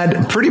 Ronald had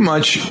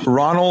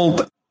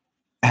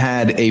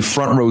a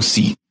front row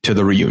seat to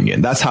the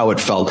reunion. That's how it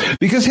felt,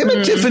 because him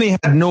and Tiffany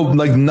had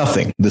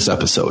nothing this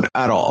episode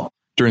at all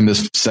during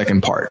this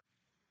second part.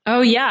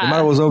 Oh yeah. They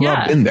might as well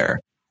have been there.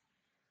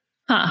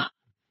 Huh.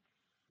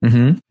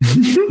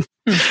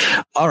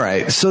 All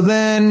right. So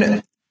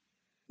then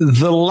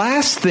the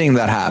last thing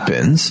that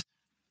happens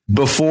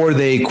before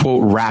they,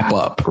 quote, wrap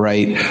up,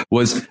 right,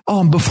 was,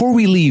 before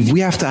we leave,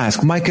 we have to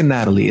ask Mike and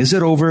Natalie, is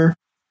it over?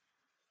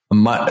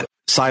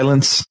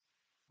 Silence.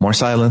 More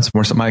silence.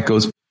 Mike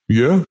goes,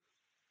 yeah.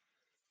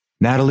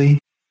 Natalie,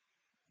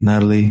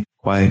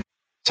 quiet,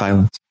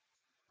 silence.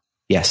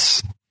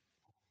 Yes.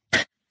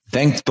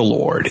 Thank the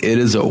Lord. It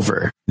is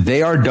over.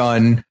 They are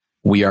done.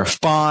 We are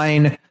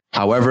fine.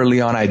 However,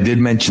 Leon, I did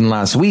mention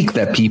last week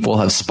that people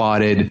have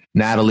spotted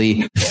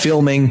Natalie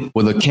filming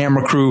with a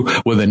camera crew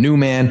with a new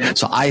man.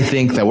 So I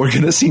think that we're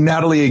going to see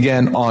Natalie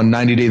again on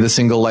 90 Day The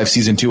Single Life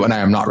Season 2, and I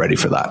am not ready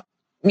for that.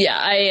 Yeah,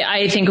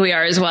 I think we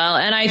are as well.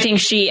 And I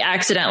think she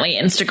accidentally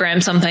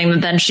Instagrammed something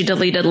that then she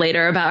deleted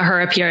later about her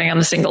appearing on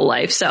The Single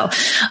Life. So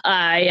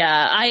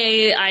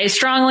I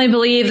strongly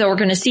believe that we're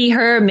going to see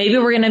her. Maybe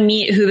we're going to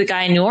meet who the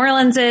guy in New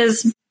Orleans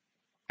is,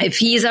 if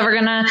he's ever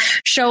going to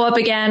show up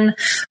again.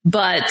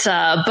 But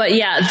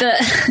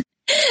yeah,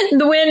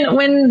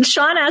 when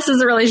Sean asks, is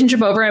the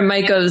relationship over, and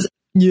Mike goes,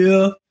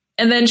 yeah.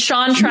 And then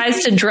Sean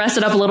tries to dress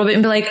it up a little bit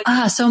and be like,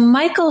 so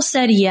Michael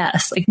said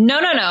yes. Like,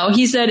 no.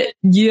 He said,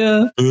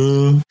 yeah.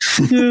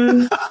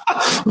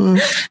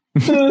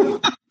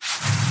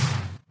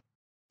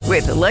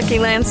 With the Lucky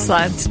Land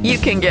Slots, you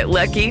can get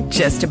lucky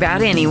just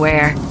about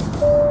anywhere.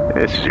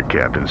 This is your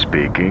captain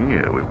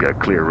speaking. We've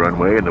got clear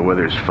runway and the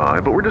weather's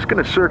fine, but we're just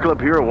going to circle up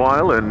here a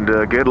while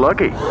and get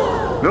lucky.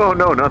 No,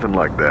 nothing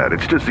like that.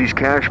 It's just these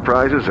cash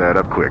prizes add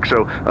up quick.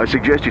 So I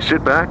suggest you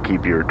sit back,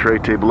 keep your tray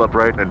table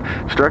upright,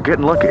 and start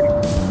getting lucky.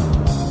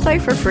 Play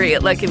for free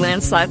at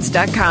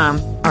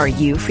LuckyLandSlots.com. Are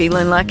you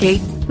feeling lucky?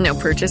 No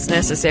purchase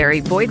necessary.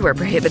 Void where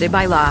prohibited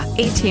by law.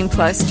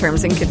 18+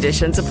 terms and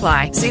conditions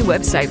apply. See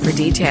website for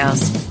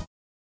details.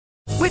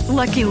 With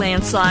Lucky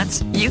Land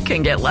Slots, you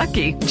can get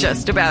lucky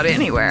just about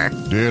anywhere.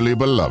 Dearly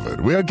beloved,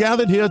 we are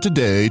gathered here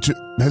today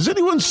to... Has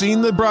anyone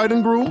seen the bride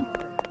and groom?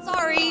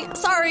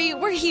 Sorry,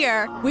 we're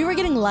here. We were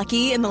getting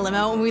lucky in the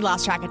limo and we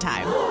lost track of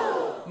time.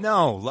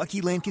 No,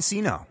 Lucky Land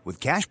Casino, with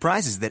cash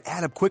prizes that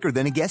add up quicker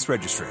than a guest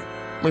registry.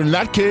 In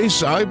that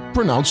case, I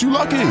pronounce you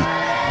lucky.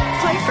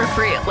 Play for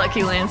free at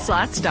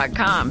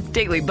LuckyLandSlots.com.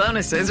 Daily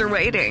bonuses are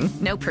waiting.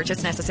 No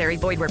purchase necessary.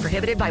 Void where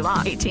prohibited by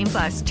law.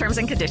 18+. Terms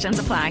and conditions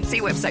apply.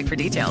 See website for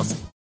details.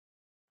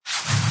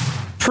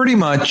 pretty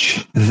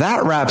much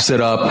that wraps it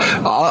up.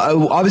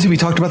 Obviously, we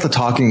talked about the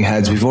talking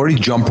heads. We've already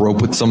jumped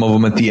rope with some of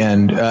them at the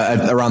end,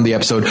 around the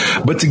episode.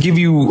 But to give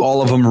you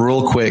all of them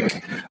real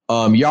quick,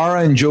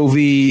 Yara and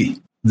Jovi,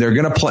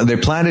 they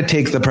plan to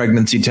take the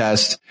pregnancy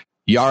test.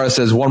 Yara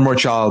says, one more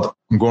child,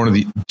 I'm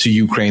going to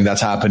Ukraine.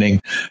 That's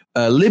happening.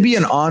 Libby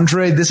and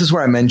Andre, this is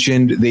where I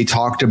mentioned they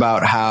talked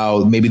about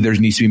how maybe there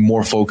needs to be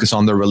more focus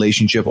on their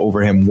relationship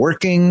over him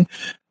working.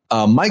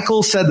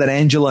 Michael said that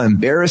Angela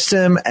embarrassed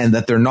him and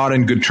that they're not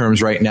in good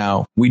terms right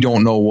now. We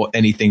don't know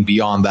anything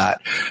beyond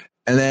that.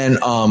 And then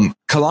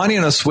Kalani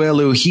and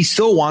Asuelu, he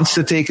still wants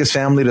to take his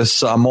family to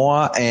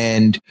Samoa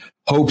and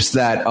hopes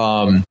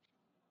that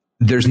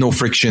there's no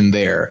friction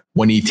there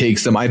when he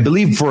takes them. I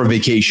believe for a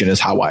vacation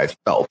is how I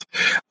felt.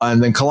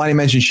 And then Kalani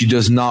mentioned she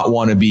does not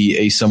want to be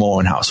a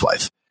Samoan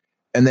housewife.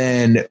 And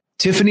then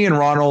Tiffany and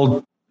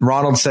Ronald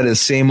said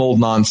his same old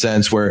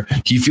nonsense where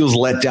he feels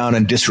let down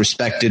and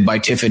disrespected by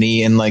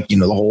Tiffany and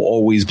the whole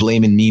always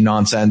blaming me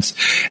nonsense.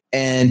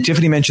 And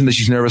Tiffany mentioned that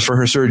she's nervous for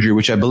her surgery,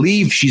 which I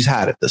believe she's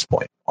had at this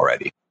point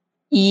already.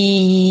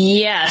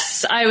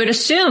 Yes, I would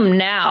assume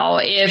now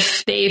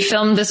if they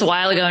filmed this a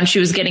while ago and she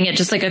was getting it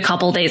just like a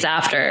couple days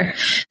after.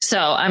 So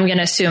I'm going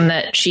to assume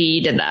that she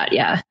did that.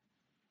 Yeah.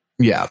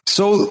 Yeah.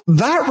 So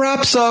that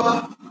wraps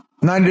up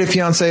 90 Day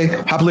Fiance,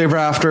 Happily Ever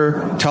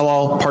After, Tell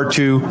All, Part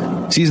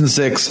 2, Season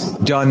 6,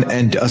 done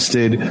and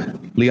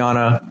dusted.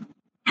 Liana,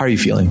 how are you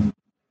feeling?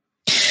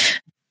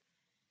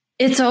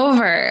 It's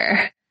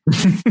over.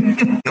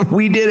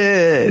 We did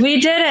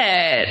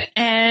it.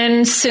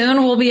 And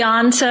soon we'll be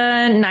on to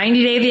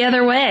 90 Day the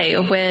Other Way,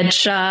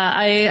 which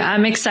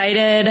I'm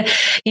excited.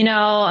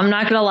 I'm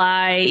not going to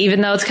lie,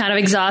 even though it's kind of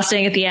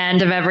exhausting at the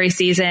end of every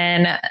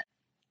season,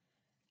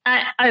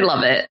 I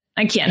love it.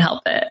 I can't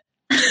help it.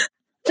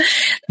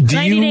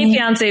 90 Day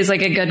Fiance is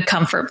like a good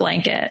comfort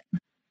blanket.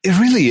 It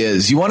really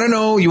is. You want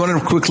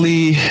to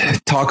quickly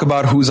talk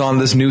about who's on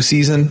this new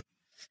season?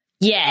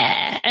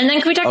 Yeah. And then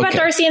can we talk about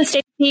Darcy and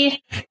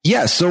Stacey?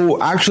 Yeah.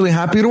 So actually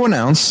happy to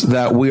announce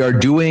that we are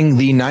doing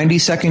the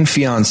 90-second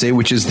Fiance,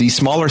 which is the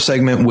smaller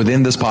segment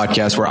within this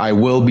podcast where I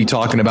will be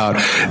talking about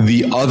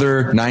the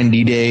other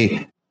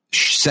 90-day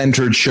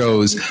centered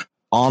shows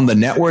on the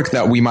network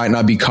that we might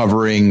not be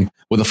covering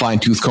with a fine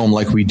tooth comb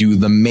like we do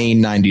the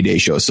main 90-day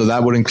show. So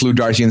that would include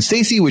Darcy and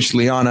Stacey, which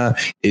Liana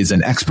is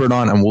an expert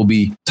on and we'll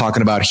be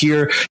talking about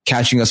here,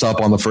 catching us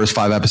up on the first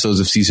 5 episodes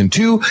of season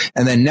 2.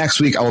 And then next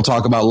week, I will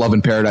talk about Love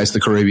in Paradise, the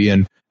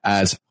Caribbean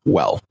as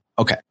well.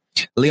 Okay.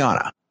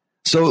 Liana.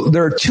 So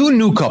there are 2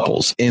 new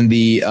couples in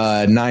the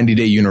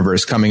 90-day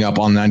universe coming up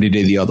on 90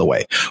 Day the Other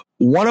Way.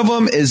 One of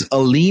them is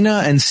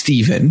Alina and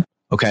Steven.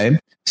 Okay.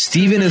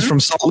 Steven is from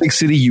Salt Lake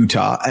City,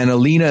 Utah, and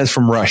Alina is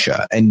from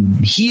Russia,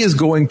 and he is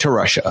going to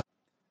Russia.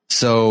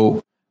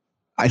 So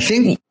I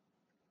think.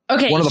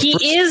 Okay,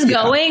 he is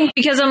going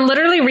because I'm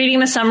literally reading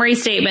the summary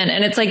statement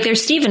and it's like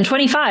there's Steven,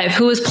 25,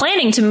 who was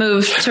planning to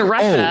move to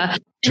Russia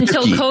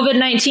until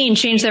COVID-19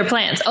 changed their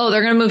plans. Oh,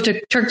 they're going to move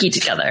to Turkey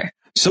together.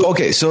 So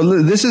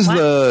this is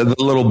the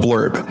little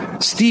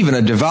blurb. Steven,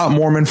 a devout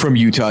Mormon from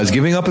Utah, is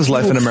giving up his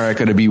life in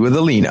America to be with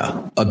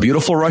Alina, a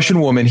beautiful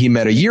Russian woman he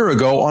met a year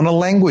ago on a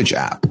language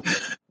app.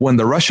 When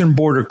the Russian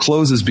border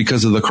closes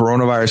because of the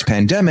coronavirus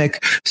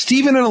pandemic,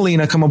 Steven and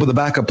Alina come up with a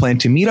backup plan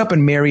to meet up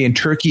and marry in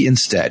Turkey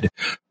instead.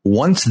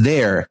 Once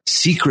there,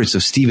 secrets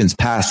of Steven's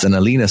past and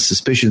Alina's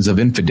suspicions of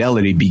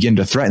infidelity begin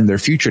to threaten their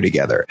future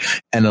together.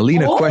 And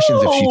Alina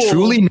questions if she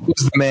truly knows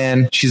the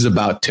man she's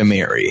about to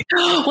marry.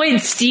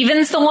 Wait,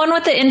 Steven's the one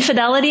with the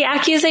infidelity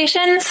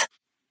accusations?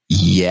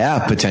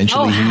 Yeah,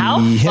 potentially. Oh, how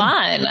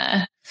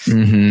fun.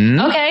 Mm-hmm.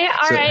 Okay,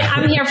 all right.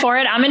 I'm here for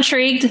it. I'm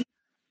intrigued.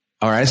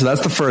 All right, so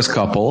that's the first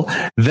couple.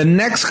 The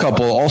next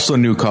couple, also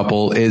new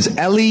couple, is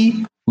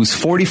Ellie, who's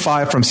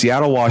 45 from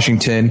Seattle,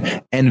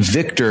 Washington, and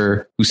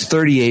Victor, who's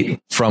 38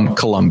 from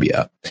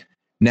Colombia.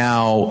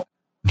 Now,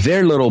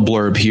 their little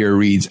blurb here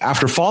reads,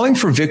 after falling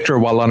for Victor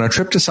while on a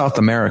trip to South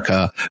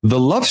America, the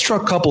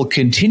love-struck couple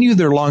continue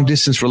their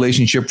long-distance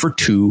relationship for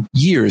 2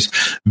 years.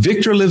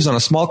 Victor lives on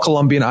a small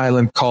Colombian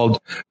island called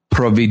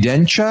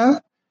Providencia,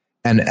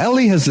 and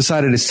Ellie has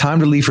decided it's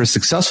time to leave her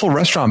successful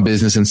restaurant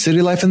business and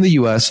city life in the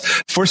U.S.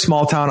 for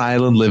small-town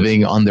island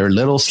living on their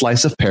little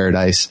slice of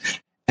paradise.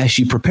 As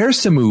she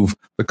prepares to move,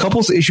 the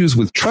couple's issues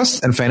with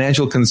trust and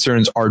financial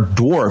concerns are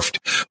dwarfed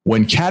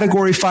when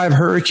Category 5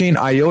 Hurricane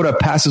Iota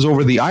passes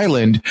over the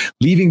island,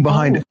 leaving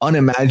behind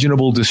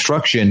unimaginable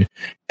destruction.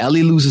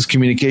 Ellie loses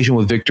communication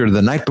with Victor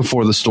the night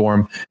before the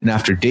storm, and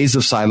after days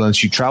of silence,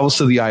 she travels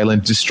to the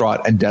island,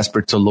 distraught and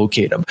desperate to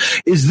locate him.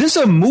 Is this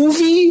a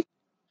movie?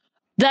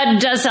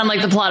 That does sound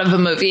like the plot of a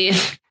movie.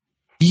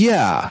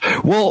 Yeah.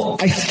 Well,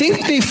 I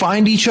think they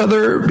find each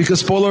other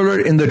because, spoiler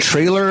alert, in the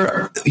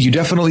trailer, you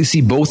definitely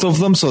see both of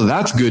them. So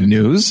that's good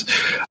news.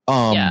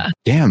 Yeah.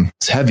 Damn,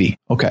 it's heavy.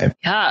 Okay.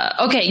 Yeah.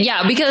 Okay.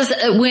 Yeah. Because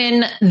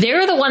when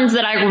they're the ones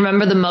that I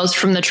remember the most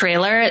from the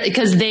trailer,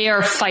 because they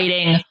are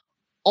fighting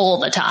all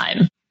the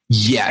time.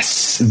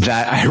 Yes,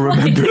 that I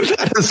remember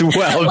that as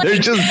well. They're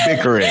just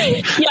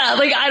bickering. Yeah.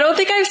 Like, I don't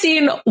think I've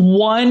seen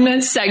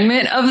one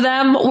segment of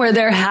them where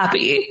they're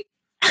happy.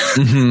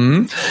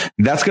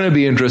 That's going to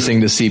be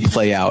interesting to see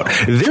play out.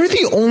 They're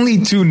the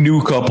only two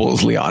new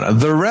couples, Liana.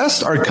 The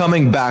rest are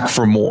coming back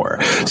for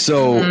more.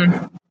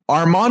 So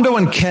Armando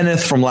and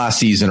Kenneth from last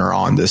season are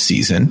on this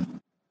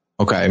season.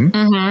 Okay.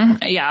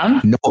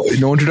 Yeah.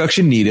 No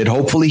introduction needed.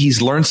 Hopefully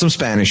he's learned some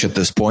Spanish at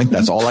this point.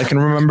 That's all I can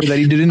remember that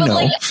he didn't know.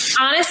 Like,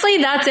 honestly,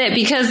 that's it,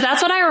 because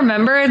that's what I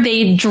remember.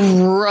 They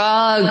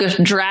dragged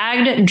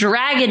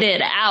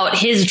it out,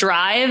 his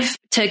drive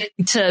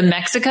to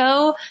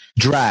Mexico.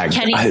 Dragged.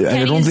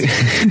 I don't think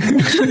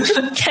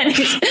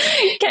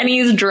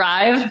Kenny's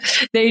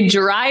drive. They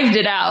drived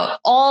it out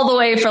all the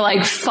way for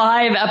like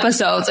 5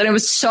 episodes, and it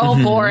was so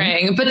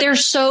boring. But they're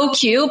so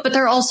cute, but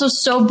they're also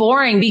so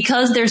boring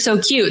because they're so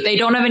cute. They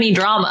don't have any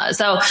drama.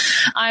 So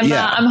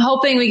I'm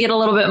hoping we get a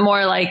little bit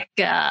more like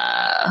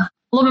a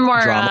little bit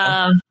more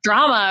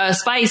drama,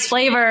 spice,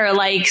 flavor,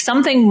 like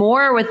something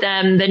more with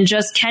them than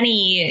just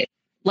Kenny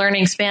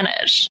learning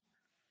Spanish.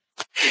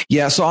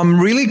 Yeah, so I'm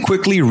really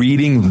quickly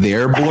reading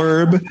their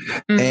blurb,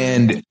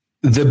 and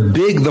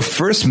the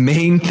first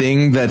main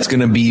thing that's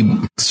going to be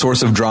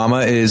source of drama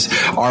is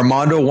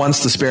Armando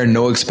wants to spare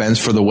no expense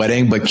for the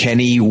wedding, but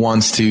Kenny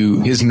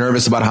he's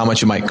nervous about how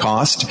much it might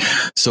cost.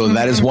 So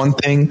that is one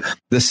thing.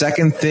 The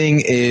second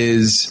thing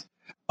is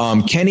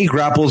Kenny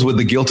grapples with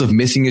the guilt of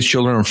missing his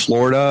children in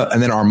Florida,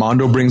 and then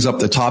Armando brings up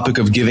the topic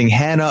of giving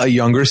Hannah a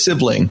younger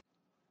sibling.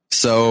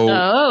 So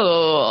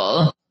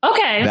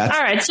okay. All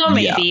right. So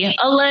maybe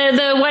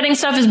the wedding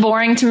stuff is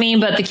boring to me,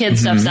 but the kid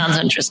stuff sounds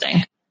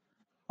interesting.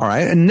 All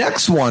right. And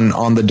next one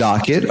on the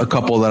docket, a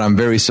couple that I'm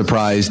very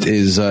surprised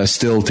is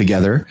still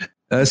together.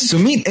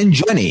 Sumit and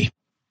Jenny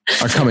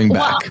are coming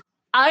back. Well,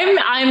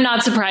 I'm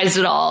not surprised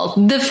at all.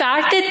 The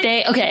fact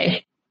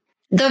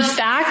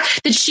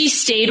that she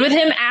stayed with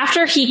him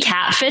after he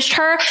catfished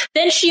her,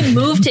 then she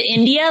moved to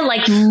India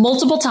like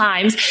multiple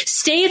times,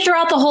 stayed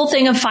throughout the whole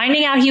thing of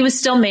finding out he was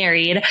still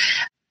married.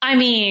 I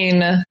mean,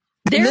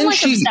 they're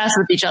like obsessed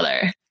with each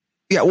other.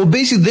 Yeah, well,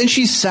 basically, then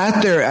she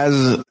sat there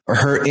as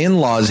her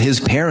in-laws, his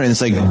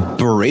parents, like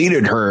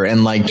berated her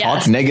and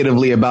talked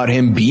negatively about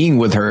him being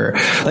with her.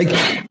 Like,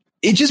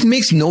 it just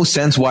makes no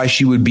sense why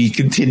she would be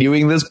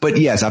continuing this. But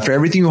yes, after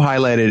everything you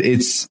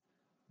highlighted,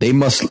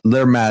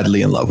 they're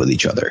madly in love with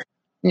each other.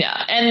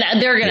 Yeah,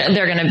 and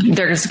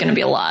there's gonna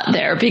be a lot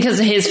there because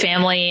of his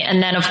family,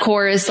 and then of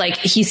course, like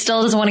he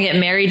still doesn't want to get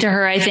married to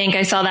her. I think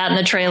I saw that in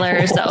the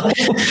trailer. So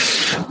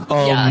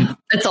yeah,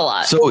 it's a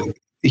lot. So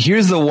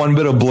here's the one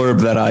bit of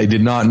blurb that I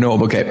did not know.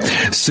 Okay,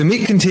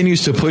 Sumit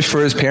continues to push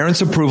for his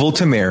parents' approval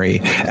to marry,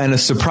 and a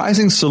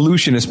surprising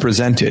solution is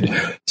presented.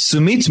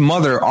 Sumit's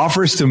mother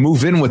offers to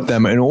move in with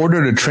them in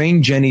order to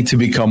train Jenny to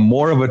become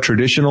more of a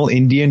traditional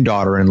Indian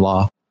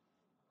daughter-in-law.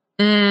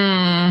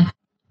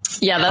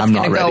 Yeah, that's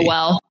going to go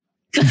well.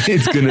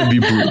 It's going to be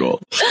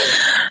brutal.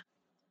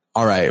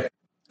 All right.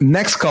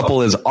 Next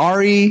couple is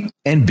Ari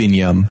and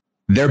Binyam.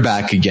 They're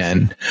back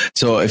again.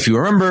 So if you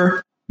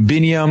remember,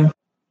 Binyam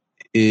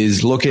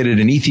is located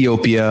in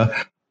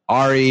Ethiopia.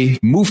 Ari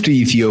moved to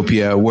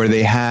Ethiopia where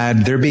they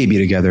had their baby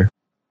together.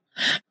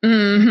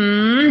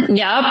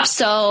 Yep.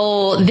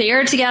 So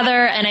they're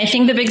together. And I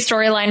think the big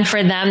storyline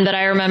for them that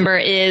I remember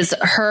is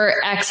her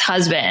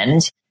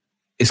ex-husband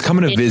is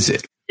coming to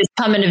visit. Is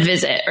coming to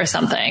visit or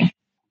something.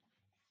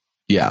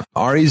 Yeah.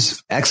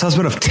 Ari's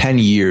ex-husband of 10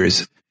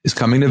 years is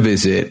coming to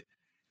visit.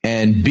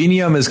 And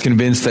Binyam is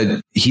convinced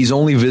that he's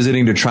only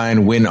visiting to try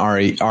and win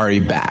Ari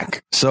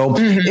back. So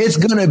there's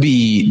going to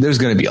be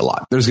a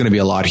lot. There's going to be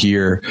a lot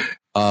here.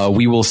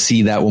 We will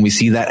see that when we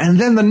see that. And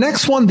then the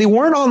next one, they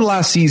weren't on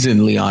last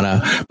season,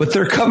 Liana, but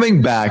they're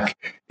coming back.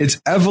 It's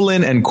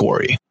Evelyn and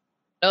Corey.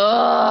 No.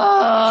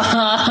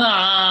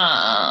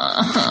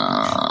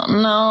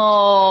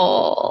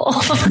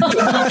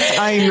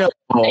 I know.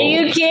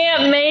 You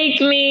can't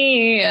make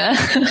me.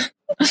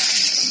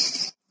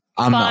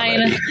 I'm not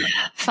ready.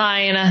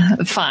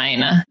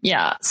 Fine.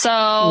 Yeah. So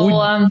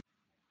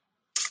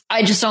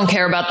I just don't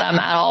care about them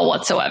at all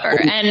whatsoever.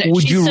 And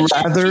would you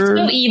rather?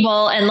 She's so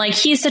evil, and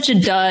he's such a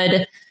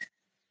dud.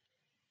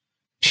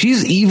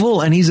 She's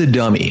evil, and he's a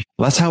dummy.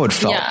 That's how it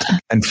felt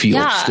and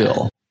feels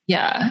still.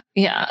 Yeah.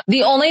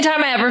 The only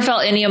time I ever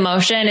felt any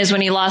emotion is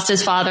when he lost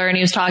his father and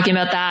he was talking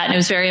about that, and it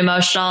was very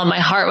emotional, and my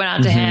heart went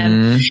out to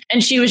him,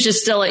 and she was just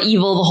still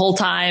evil the whole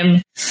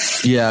time.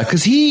 Yeah,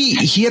 because he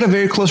had a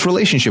very close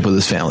relationship with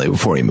his family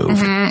before he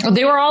moved.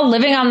 They were all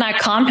living on that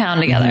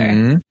compound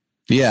together.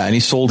 Yeah, and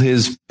he sold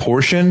his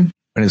Porsche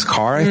and his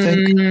car, I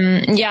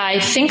think. Yeah, I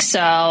think so.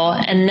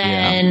 And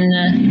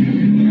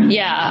then,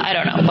 I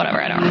don't know.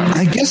 Whatever, I don't remember.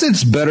 I guess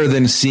it's better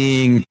than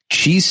seeing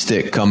Cheese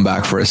Stick come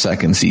back for a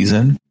second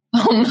season.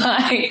 Oh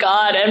my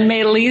God. And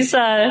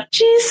Melissa,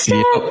 Cheese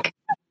Stick. Yep.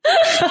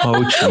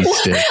 Oh, Cheese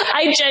Stick.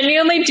 I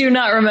genuinely do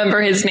not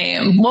remember his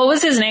name. What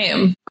was his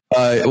name?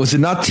 Was it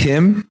not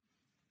Tim?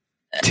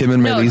 Tim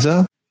and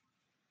Melissa?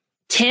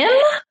 Tim?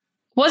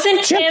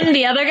 Wasn't Tim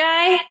the other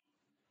guy?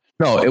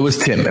 No, it was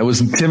Tim. It was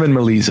Tim and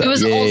Melissa. It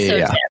was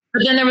Tim.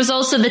 But then there was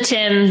also the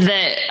Tim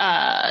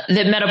that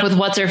met up with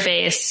what's her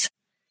face.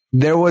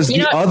 There was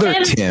the other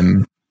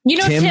Tim. You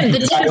know Tim. The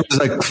Tim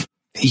was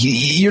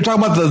You're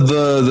talking about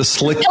the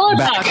slick Pillow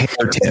back Talk.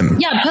 hair Tim.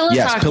 Yeah, Pillow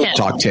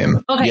Talk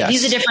Tim. Okay, yes.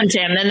 He's a different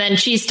Tim. And then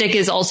Cheese Stick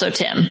is also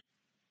Tim.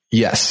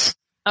 Yes.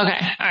 Okay,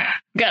 all right.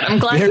 Good. I'm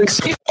glad. Very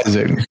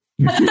surprising.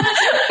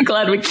 I'm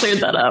glad we cleared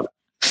that up.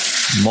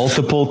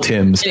 Multiple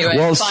Tims.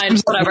 Anyway, fine,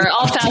 whatever.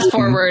 I'll fast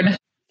forward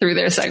through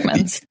their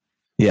segments.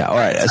 Yeah, all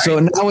right. So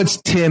now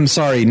it's Tim.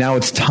 Sorry, now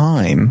it's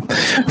time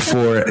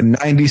for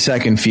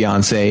 90-second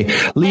fiance.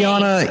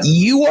 Liana,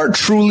 you are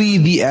truly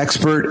the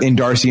expert in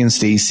Darcy and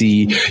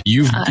Stacey.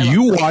 You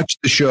watched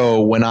the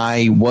show when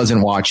I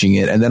wasn't watching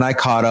it, and then I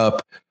caught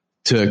up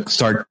to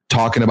start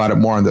talking about it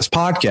more on this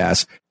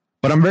podcast.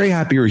 But I'm very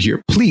happy you're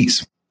here.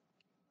 Please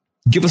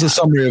give us a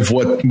summary of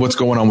what's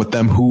going on with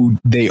them, who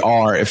they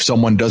are, if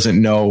someone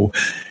doesn't know,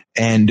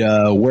 and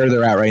where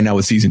they're at right now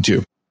with season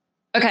 2.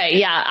 Okay,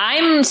 yeah,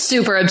 I'm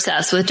super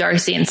obsessed with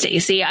Darcy and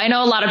Stacey. I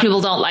know a lot of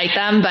people don't like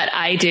them, but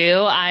I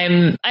do.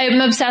 I'm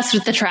obsessed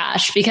with the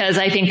trash because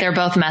I think they're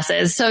both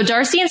messes. So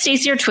Darcy and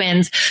Stacey are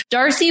twins.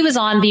 Darcy was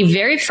on the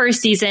very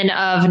first season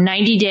of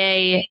 90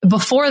 Day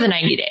before the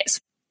 90 Days.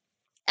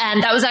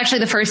 And that was actually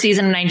the first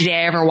season of 90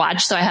 Day I ever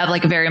watched. So I have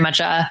like very much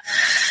a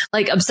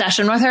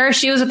obsession with her.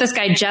 She was with this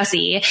guy,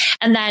 Jesse.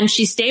 And then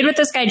she stayed with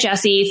this guy,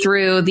 Jesse,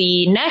 through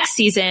the next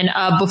season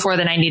of Before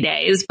the 90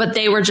 Days. But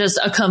they were just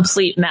a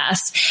complete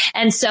mess.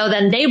 And so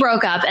then they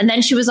broke up. And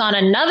then she was on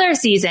another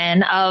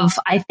season of,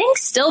 I think,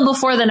 still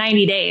Before the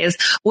 90 Days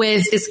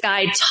with this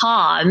guy,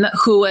 Tom,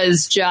 who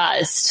was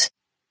just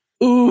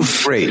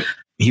oof. Great.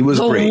 He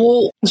was great.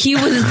 He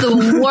was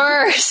the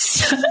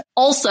worst.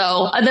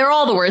 Also, they're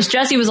all the worst.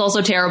 Jesse was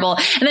also terrible.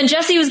 And then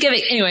Jesse was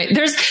giving, anyway,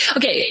 this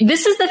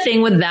is the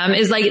thing with them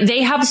is like,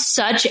 they have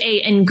such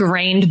a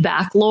ingrained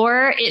back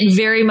lore. It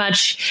very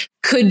much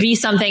could be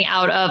something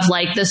out of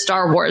like the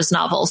Star Wars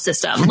novel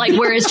system, like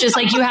where it's just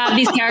like you have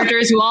these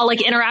characters who all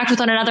like interact with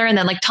one another. And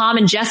then like Tom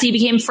and Jesse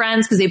became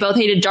friends because they both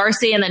hated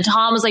Darcy. And then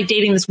Tom was like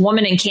dating this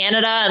woman in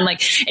Canada. And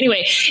like,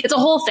 anyway, it's a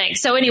whole thing.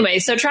 So anyway,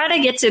 so try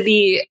to get to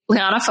the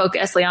Liana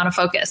focus,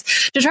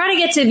 to try to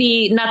get to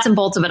the nuts and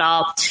bolts of it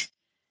all.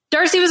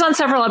 Darcy was on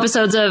several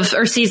episodes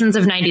or seasons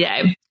of 90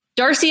 Day.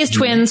 Darcy is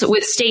twins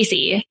with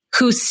Stacey,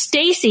 who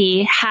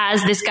Stacey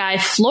has this guy,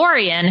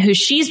 Florian, who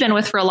she's been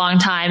with for a long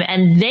time,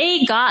 and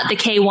they got the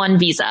K1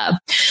 visa.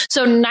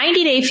 So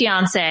 90 Day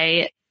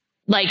Fiancé,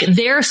 like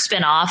their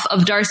spinoff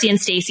of Darcy and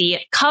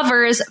Stacey,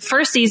 covers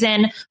first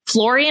season,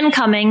 Florian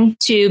coming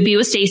to be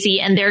with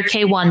Stacey and their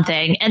K1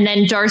 thing, and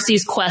then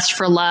Darcy's quest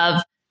for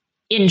love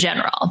in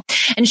general.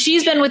 And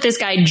she's been with this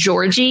guy,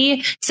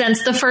 Georgie,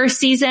 since the first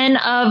season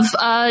of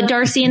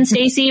Darcy and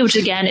Stacey, which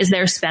again is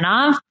their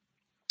spinoff.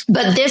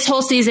 But this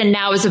whole season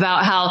now is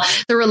about how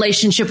the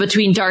relationship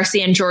between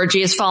Darcy and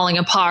Georgie is falling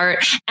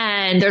apart.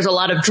 And there's a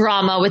lot of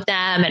drama with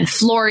them and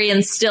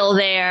Florian's still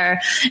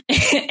there.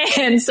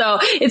 And so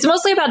it's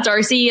mostly about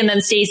Darcy, and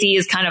then Stacey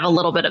is kind of a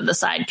little bit of the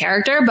side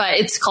character, but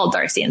it's called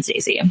Darcy and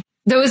Stacey.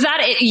 Though, is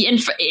that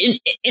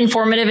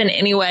informative in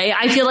any way?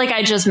 I feel like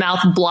I just mouth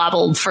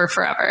blobbled for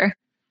forever.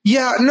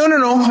 Yeah, no.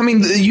 I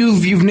mean,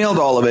 you've nailed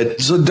all of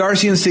it. So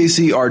Darcy and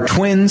Stacey are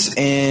twins,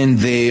 and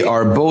they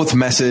are both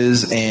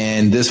messes,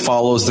 and this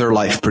follows their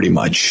life pretty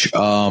much.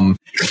 And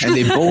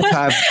they both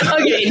have.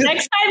 Okay,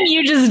 next time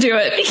you just do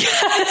it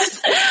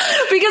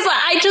because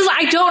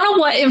I don't know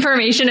what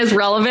information is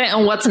relevant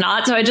and what's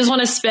not. So I just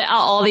want to spit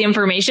out all the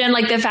information.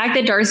 Like the fact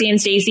that Darcy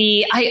and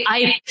Stacey,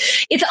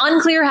 it's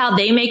unclear how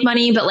they make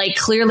money, but like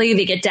clearly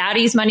they get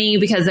daddy's money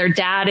because their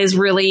dad is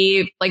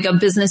really like a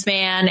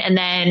businessman, and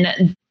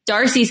then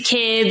Darcy's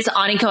kids,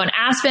 Aniko and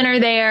Aspen, are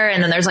there,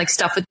 and then there's like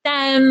stuff with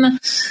them.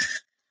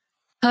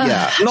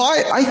 Yeah, no,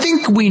 I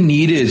think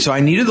I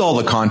needed all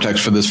the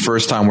context for this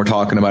first time we're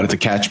talking about it to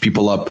catch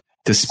people up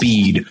to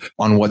speed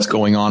on what's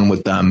going on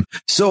with them.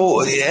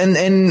 So,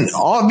 and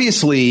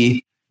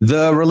obviously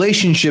the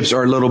relationships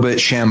are a little bit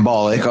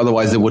shambolic,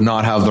 otherwise they would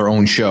not have their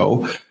own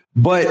show.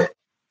 But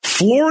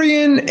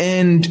Florian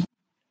and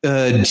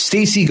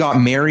Stacey got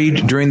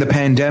married during the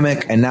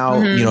pandemic, and now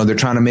they're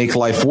trying to make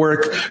life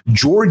work.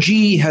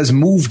 Georgie has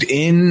moved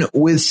in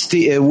with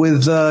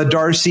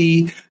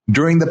Darcy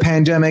during the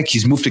pandemic.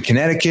 He's moved to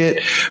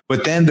Connecticut,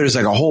 but then there's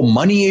like a whole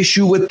money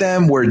issue with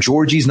them where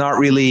Georgie's not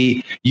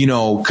really,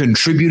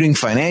 contributing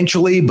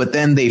financially, but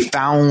then they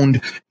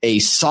found a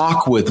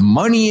sock with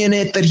money in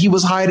it that he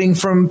was hiding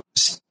from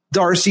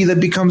Darcy that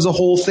becomes a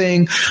whole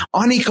thing.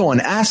 Aniko and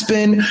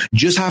Aspen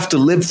just have to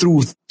live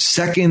through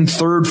second,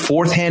 third,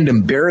 fourth hand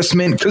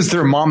embarrassment because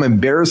their mom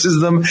embarrasses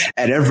them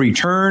at every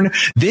turn.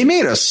 They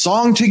made a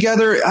song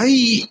together.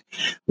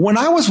 When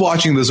I was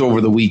watching this over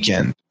the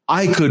weekend,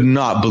 I could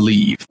not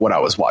believe what I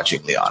was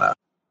watching, Liana.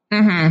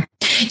 Mm-hmm.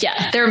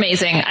 Yeah, they're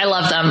amazing. I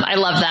love them.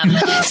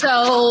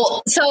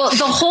 So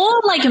the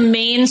whole like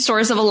main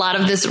source of a lot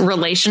of this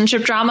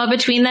relationship drama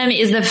between them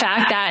is the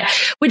fact that,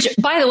 which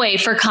by the way,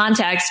 for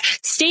context,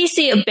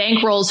 Stacey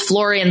bankrolls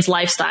Florian's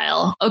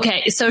lifestyle.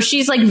 Okay. So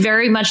she's like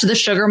very much the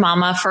sugar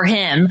mama for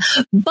him,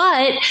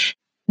 but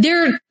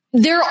they're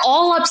they're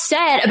all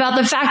upset about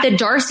the fact that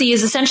Darcy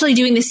is essentially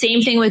doing the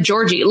same thing with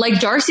Georgie. Like,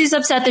 Darcy's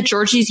upset that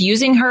Georgie's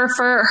using her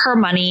for her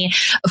money.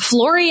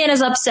 Florian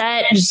is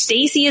upset.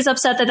 Stacey is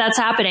upset that that's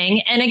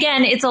happening. And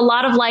again, it's a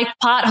lot of like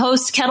pot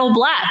host kettle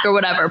black or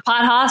whatever.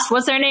 Pot host,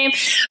 what's their name?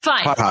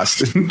 Fine. Pot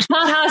host.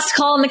 Pot host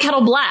calling the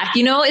kettle black.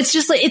 You know, it's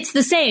just like, it's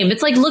the same.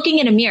 It's like looking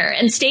in a mirror.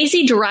 And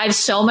Stacey derives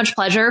so much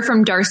pleasure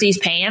from Darcy's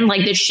pain,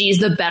 like that she's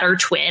the better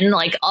twin,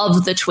 like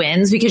of the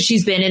twins, because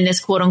she's been in this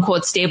quote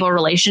unquote stable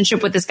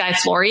relationship with this guy,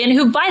 Florian,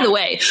 who, by the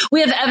way,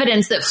 we have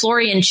evidence that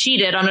Florian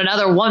cheated on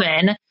another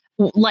woman,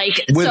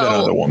 like with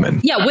another woman.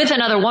 Yeah, with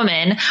another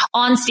woman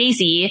on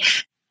Stacey.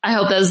 I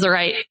hope that is the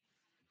right,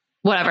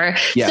 whatever.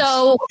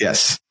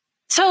 Yes.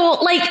 So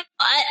like,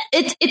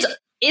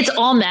 it's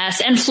all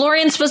mess. And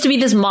Florian's supposed to be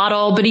this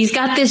model, but he's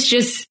got this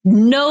just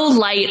no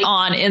light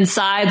on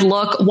inside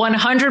look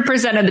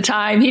 100% of the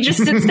time. He just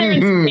sits there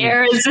and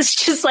stares. It's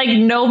just like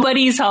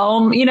nobody's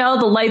home. You know,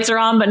 the lights are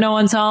on, but no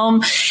one's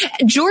home.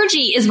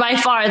 Georgie is by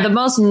far the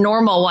most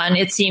normal one,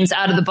 it seems,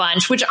 out of the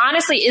bunch, which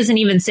honestly isn't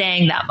even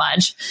saying that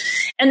much.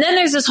 And then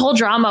there's this whole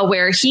drama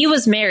where he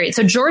was married.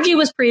 So Georgie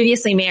was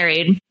previously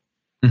married.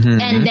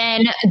 Mm-hmm. And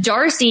then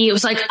Darcy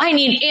was like, I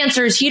need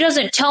answers. He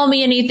doesn't tell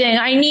me anything.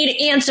 I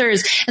need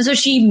answers. And so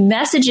she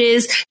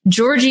messages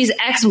Georgie's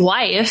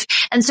ex-wife.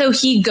 And so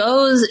she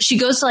goes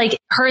to like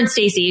her and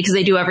Stacey, because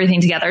they do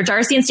everything together.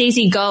 Darcy and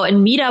Stacey go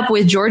and meet up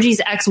with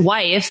Georgie's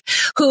ex-wife,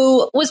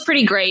 who was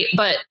pretty great,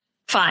 but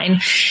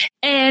fine.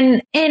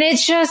 And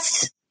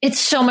it's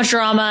so much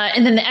drama.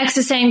 And then the ex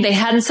is saying they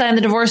hadn't signed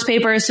the divorce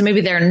papers, so maybe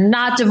they're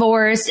not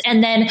divorced.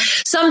 And then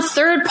some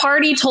third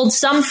party told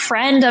some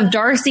friend of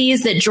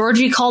Darcy's that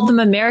Georgie called them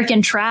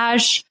American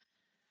trash.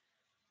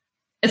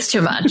 It's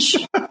too much.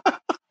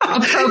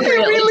 Appropriately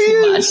really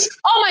too much.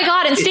 Oh my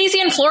God. And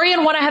Stacey and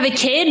Florian want to have a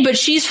kid, but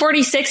she's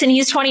 46 and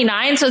he's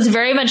 29. So it's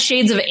very much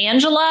shades of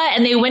Angela.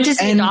 And they went to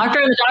see a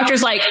doctor, and the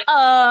doctor's like,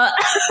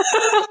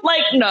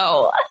 like,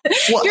 no.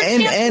 Well, your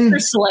chances are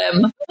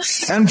slim.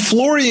 And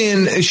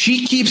Florian,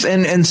 she keeps,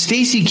 and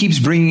Stacey keeps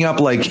bringing up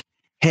like,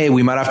 hey,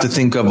 we might have to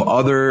think of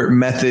other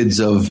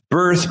methods of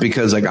birth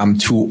because like I'm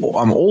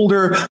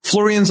older.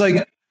 Florian's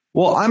like,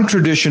 well, I'm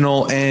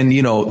traditional and,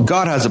 you know,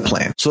 God has a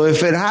plan. So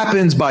if it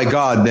happens by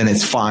God, then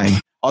it's fine.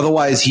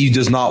 Otherwise, he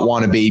does not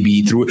want a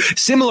baby through.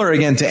 Similar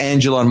again to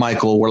Angela and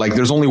Michael, where like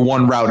there's only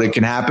one route it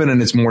can happen and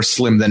it's more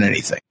slim than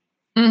anything.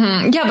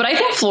 Mm-hmm. Yeah, but I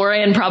think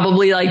Florian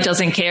probably like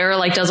doesn't care,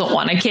 like doesn't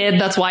want a kid.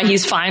 That's why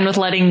he's fine with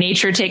letting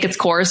nature take its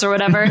course or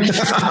whatever. But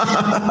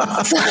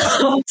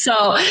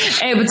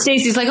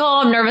Stacey's like,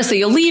 oh, I'm nervous that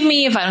you'll leave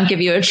me if I don't give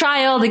you a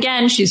child.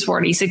 Again, she's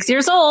 46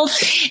 years old.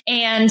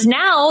 And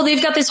now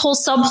they've got this whole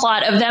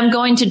subplot of them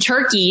going to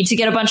Turkey to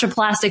get a bunch of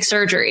plastic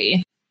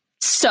surgery.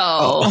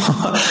 So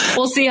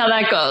we'll see how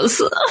that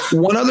goes.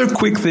 One other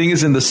quick thing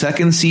is in the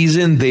second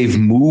season, they've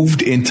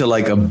moved into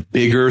like a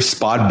bigger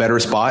spot, better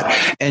spot.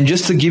 And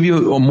just to give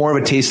you more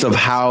of a taste of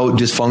how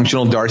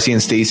dysfunctional Darcy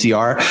and Stacey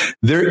are,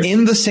 they're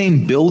in the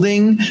same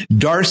building.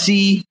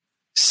 Darcy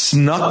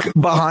snuck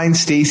behind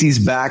Stacey's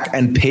back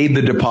and paid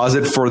the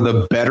deposit for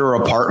the better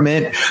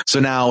apartment.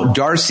 So now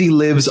Darcy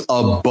lives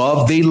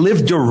above. They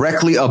live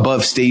directly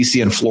above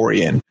Stacey and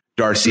Florian.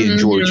 Darcy and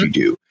Georgie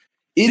do.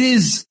 It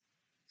is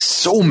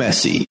so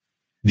messy,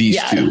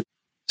 these two.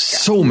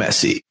 So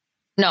messy.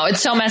 No, it's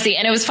so messy.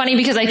 And it was funny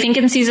because I think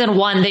in season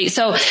one,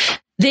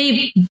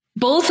 they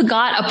both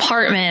got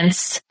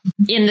apartments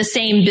in the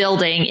same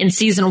building in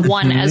season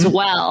one as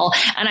well.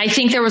 And I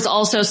think there was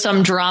also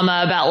some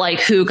drama about like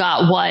who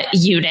got what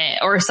unit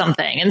or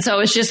something. And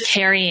so it's just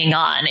carrying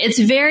on. It's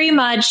very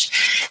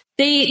much,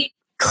 they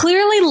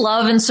clearly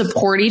love and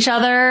support each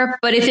other.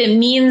 But if it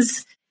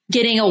means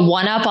getting a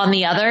one up on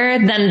the other,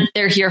 then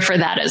they're here for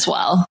that as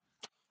well.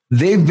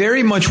 They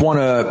very much want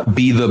to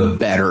be the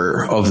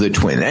better of the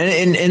twin.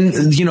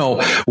 And you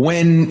know,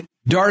 when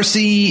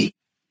Darcy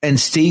and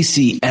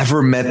Stacey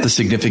ever met the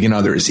significant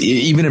others,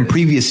 even in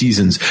previous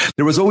seasons,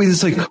 there was always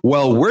this like,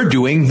 well, we're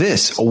doing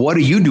this. What are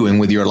you doing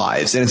with your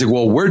lives? And it's like,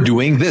 well, we're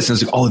doing this. And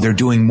it's like, oh, they're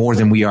doing more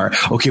than we are.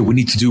 Okay, we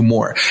need to do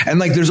more. And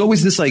like, there's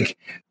always this like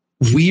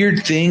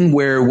weird thing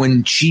where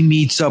when she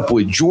meets up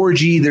with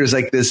Georgie, there's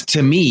like this,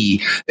 to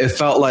me, it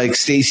felt like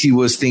Stacey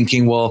was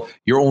thinking, well,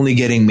 you're only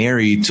getting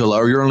married to,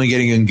 or you're only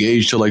getting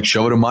engaged to like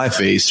show it in my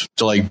face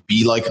to like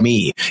be like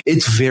me.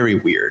 It's very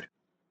weird.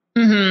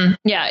 Mm-hmm.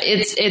 Yeah,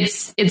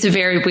 it's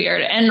very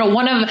weird. And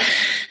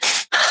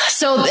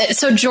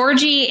so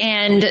Georgie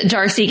and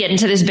Darcy get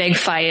into this big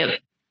fight.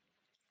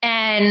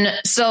 And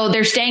so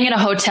they're staying at a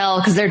hotel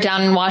because they're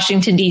down in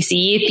Washington,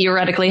 D.C.,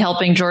 theoretically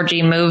helping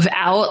Georgie move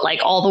out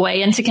like all the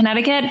way into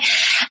Connecticut.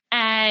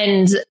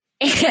 And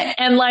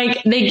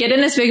like they get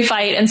in this big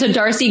fight. And so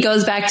Darcy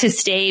goes back to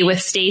stay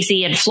with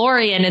Stacey and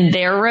Florian in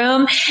their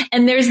room.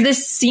 And there's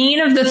this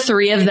scene of the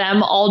three of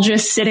them all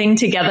just sitting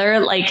together,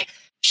 like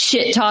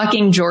shit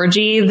talking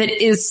Georgie, that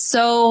is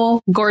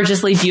so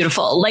gorgeously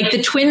beautiful. Like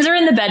the twins are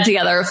in the bed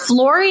together.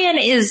 Florian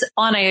is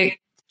on a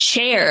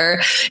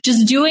chair,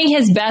 just doing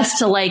his best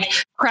to like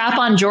crap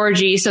on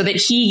Georgie so that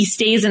he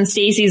stays in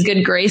Stacey's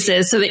good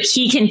graces so that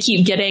he can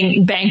keep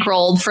getting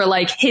bankrolled for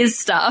like his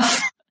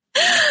stuff.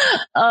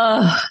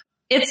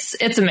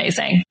 It's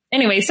amazing.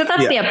 Anyway, so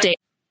that's the update.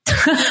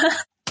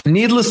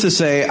 Needless to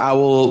say, I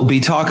will be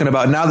talking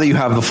about, now that you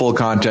have the full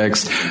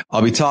context,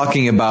 I'll be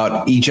talking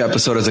about each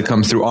episode as it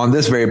comes through on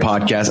this very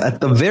podcast. At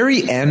the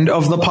very end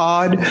of the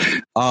pod,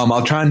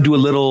 I'll try and do a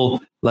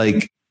little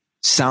like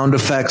sound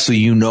effects so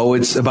you know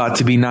it's about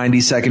to be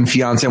 90-second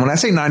fiance. When I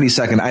say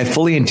 90-second, I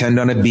fully intend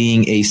on it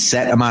being a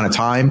set amount of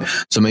time.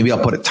 So maybe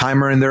I'll put a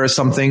timer in there or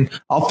something.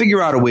 I'll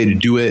figure out a way to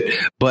do it.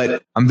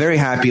 But I'm very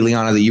happy,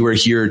 Liana, that you were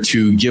here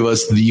to give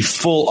us the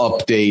full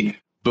update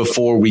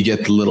before we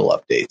get the little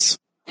updates.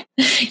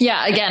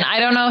 Yeah, again, I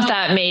don't know if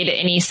that made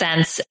any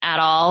sense at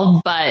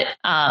all, but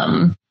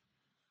I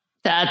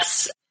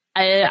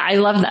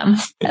love them.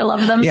 I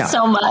love them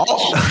so much.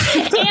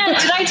 And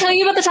did I tell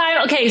you about the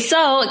time? Okay,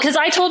 so because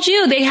I told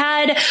you they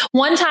had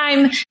one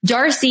time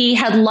Darcy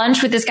had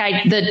lunch with this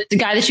guy, the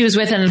guy that she was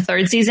with in the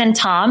third season,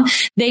 Tom.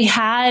 They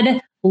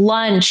had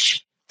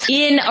lunch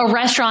in a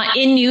restaurant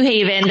in New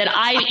Haven that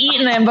I've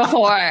eaten in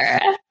before.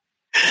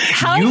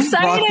 How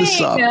exciting! Brought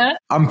this up.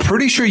 I'm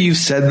pretty sure you've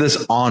said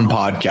this on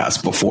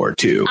podcasts before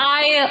too.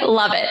 I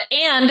love it.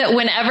 And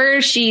whenever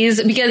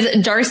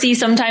because Darcy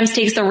sometimes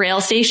takes the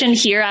rail station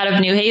here out of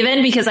New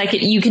Haven because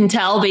you can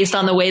tell based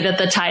on the way that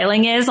the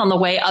tiling is on the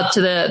way up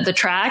to the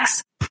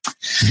tracks.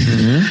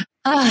 Mm-hmm.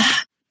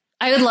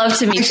 I would love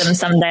to meet them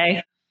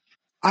someday.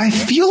 I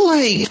feel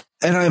like,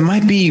 and I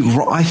might be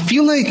wrong, I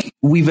feel like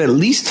we've at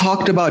least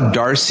talked about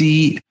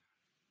Darcy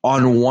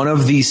on one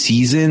of these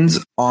seasons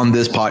on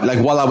this pod, like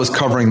while I was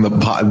covering the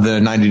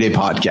 90-day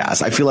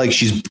podcast. I feel like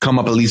she's come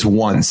up at least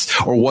once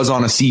or was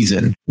on a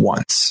season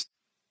once.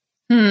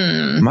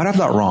 Might have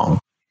that wrong.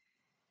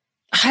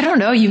 I don't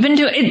know.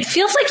 It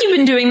feels like you've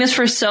been doing this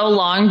for so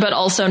long, but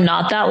also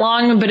not that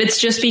long, but it's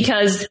just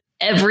because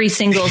every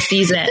single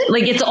season,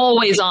 like it's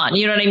always on.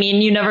 You know what I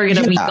mean? You never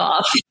get a week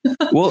off.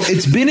 Well,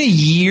 it's been a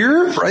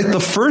year, right? The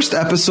first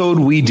episode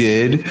we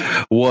did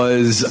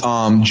was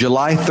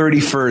July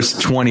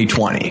 31st,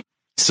 2020.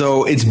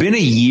 So it's been a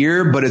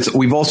year, but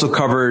we've also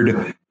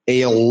covered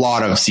a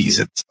lot of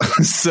seasons.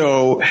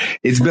 So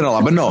it's been a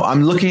lot. But no,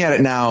 I'm looking at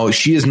it now.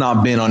 She has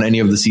not been on any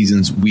of the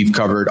seasons we've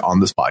covered on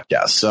this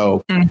podcast.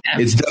 So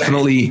It's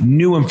definitely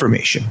new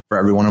information for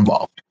everyone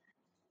involved.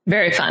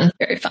 Very fun.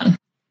 Very fun.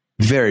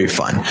 Very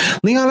fun.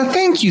 Liana,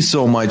 thank you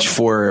so much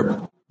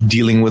for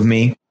dealing with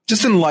me,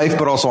 just in life,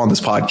 but also on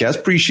this podcast.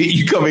 Appreciate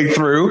you coming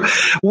through.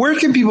 Where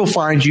can people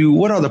find you?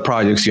 What other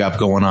projects you have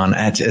going on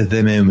at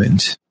the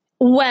moment?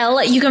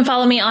 Well, you can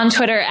follow me on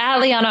Twitter at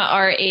Liana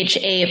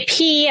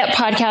RHAP,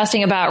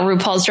 podcasting about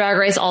RuPaul's Drag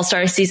Race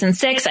All-Star Season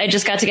 6. I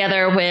just got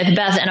together with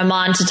Beth and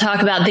Amon to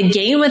talk about the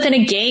Game Within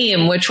a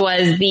Game, which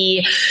was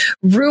the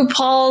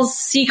RuPaul's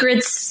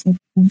Secrets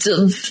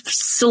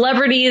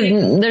celebrity.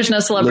 There's no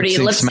celebrity.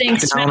 Lip Sync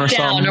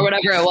Smackdown or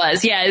whatever it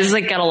was. Yeah, it's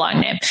like got a long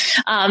name.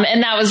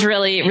 And that was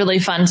really, really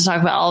fun to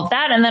talk about all of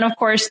that. And then, of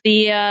course,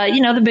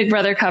 the Big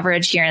Brother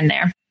coverage here and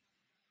there.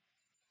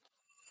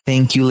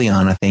 Thank you,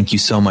 Liana. Thank you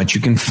so much. You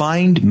can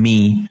find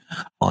me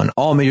on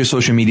all major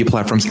social media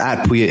platforms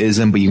at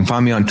Puyaism, but you can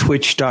find me on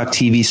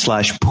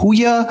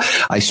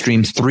twitch.tv/Puya. I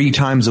stream 3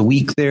 times a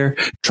week there,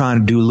 trying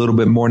to do a little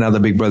bit more now that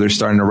Big Brother's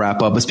starting to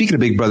wrap up. But speaking of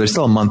Big Brother,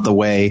 still a month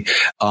away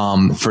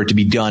for it to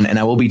be done. And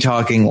I will be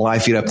talking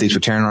live feed updates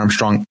with Taryn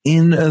Armstrong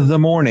in the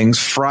mornings,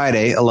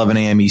 Friday, 11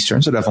 a.m.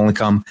 Eastern. So definitely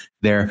come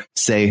there,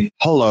 say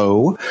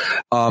hello.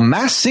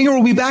 Masked Singer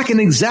will be back in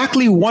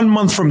exactly 1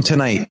 month from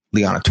tonight,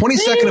 Liana,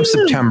 22nd of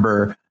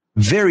September.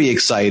 Very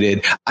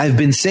excited. I've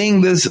been saying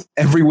this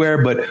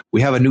everywhere, but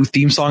we have a new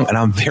theme song and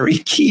I'm very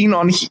keen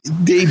on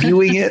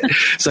debuting it.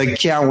 So I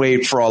can't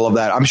wait for all of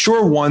that. I'm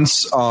sure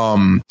once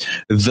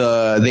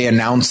they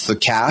announce the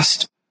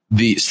cast,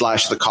 the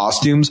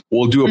costumes,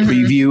 we'll do a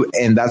preview,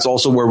 and that's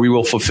also where we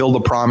will fulfill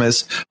the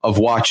promise of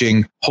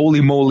watching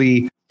Holy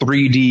Moly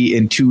 3D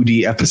and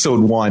 2D episode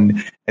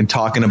 1 and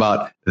talking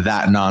about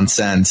that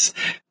nonsense.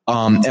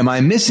 Am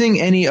I missing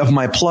any of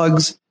my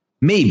plugs?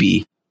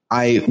 Maybe.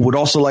 I would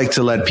also like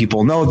to let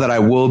people know that I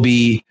will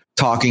be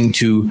talking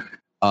to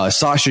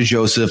Sasha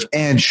Joseph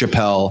and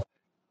Chappelle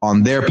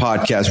on their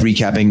podcast,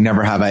 recapping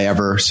Never Have I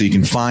Ever. So you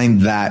can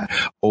find that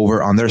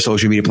over on their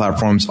social media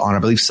platforms on, I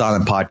believe,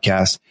 Silent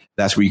Podcast.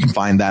 That's where you can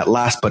find that.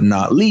 Last but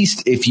not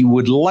least, if you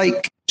would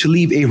like to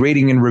leave a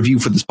rating and review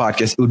for this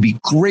podcast, it would be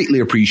greatly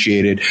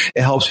appreciated.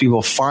 It helps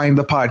people find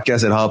the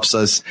podcast. It helps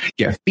us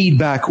get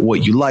feedback,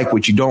 what you like,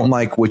 what you don't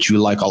like, what you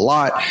like a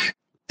lot.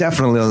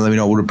 Definitely let me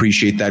know. Would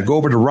appreciate that. Go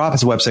over to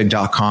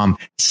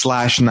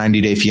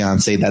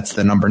robhasawebsite.com/90dayfiance. That's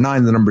the number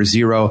 9, the number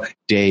 0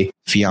 day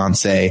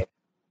fiance.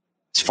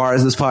 As far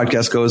as this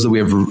podcast goes, we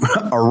have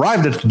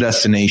arrived at the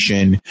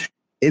destination.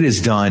 It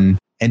is done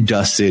and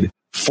dusted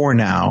for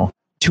now.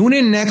 Tune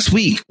in next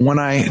week when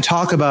I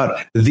talk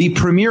about the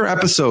premiere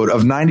episode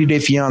of 90 Day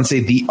Fiance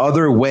The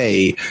Other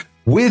Way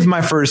with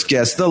my first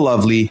guest, the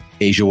lovely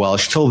Asia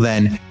Welsh. Till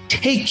then,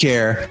 take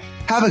care.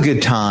 Have a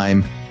good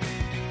time.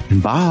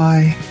 And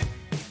bye.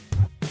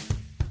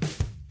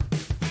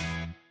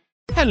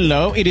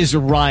 Hello, it is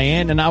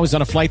Ryan, and I was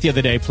on a flight the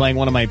other day playing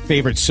one of my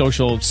favorite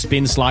social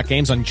spin slot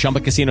games on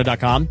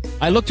ChumbaCasino.com.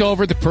 I looked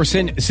over at the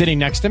person sitting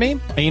next to me,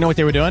 and you know what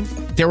they were doing?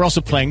 They were also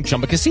playing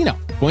Chumba Casino.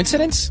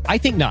 Coincidence? I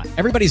think not.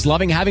 Everybody's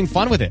loving having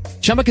fun with it.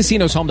 Chumba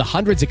Casino is home to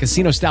hundreds of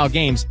casino-style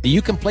games that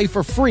you can play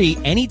for free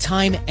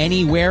anytime,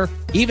 anywhere,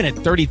 even at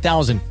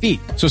 30,000 feet.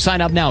 So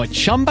sign up now at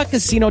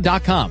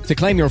ChumbaCasino.com to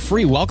claim your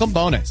free welcome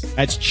bonus.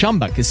 That's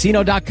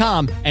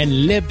ChumbaCasino.com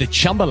and live the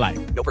Chumba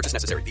life. No purchase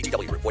necessary.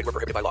 VGW. Void where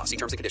prohibited by law. See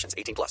terms and conditions.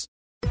 18+.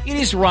 It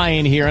is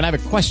Ryan here, and I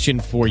have a question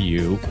for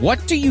you.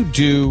 What do you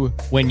do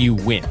when you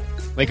win?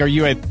 Like, are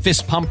you a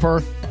fist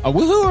pumper, a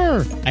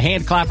woohooer, a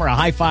hand clapper, a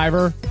high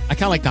fiver? I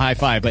kind of like the high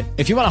five, but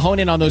if you want to hone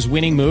in on those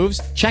winning moves,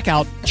 check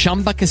out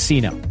Chumba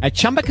Casino. At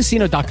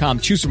ChumbaCasino.com,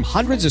 choose from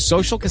hundreds of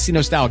social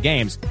casino-style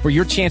games for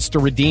your chance to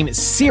redeem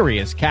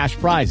serious cash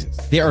prizes.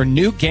 There are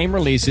new game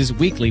releases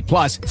weekly,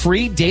 plus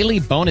free daily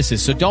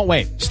bonuses, so don't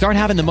wait. Start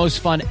having the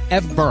most fun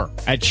ever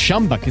at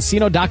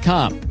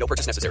ChumbaCasino.com. No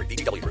purchase necessary.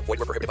 VGW. Void where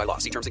prohibited by law.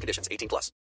 See terms and conditions. 18+.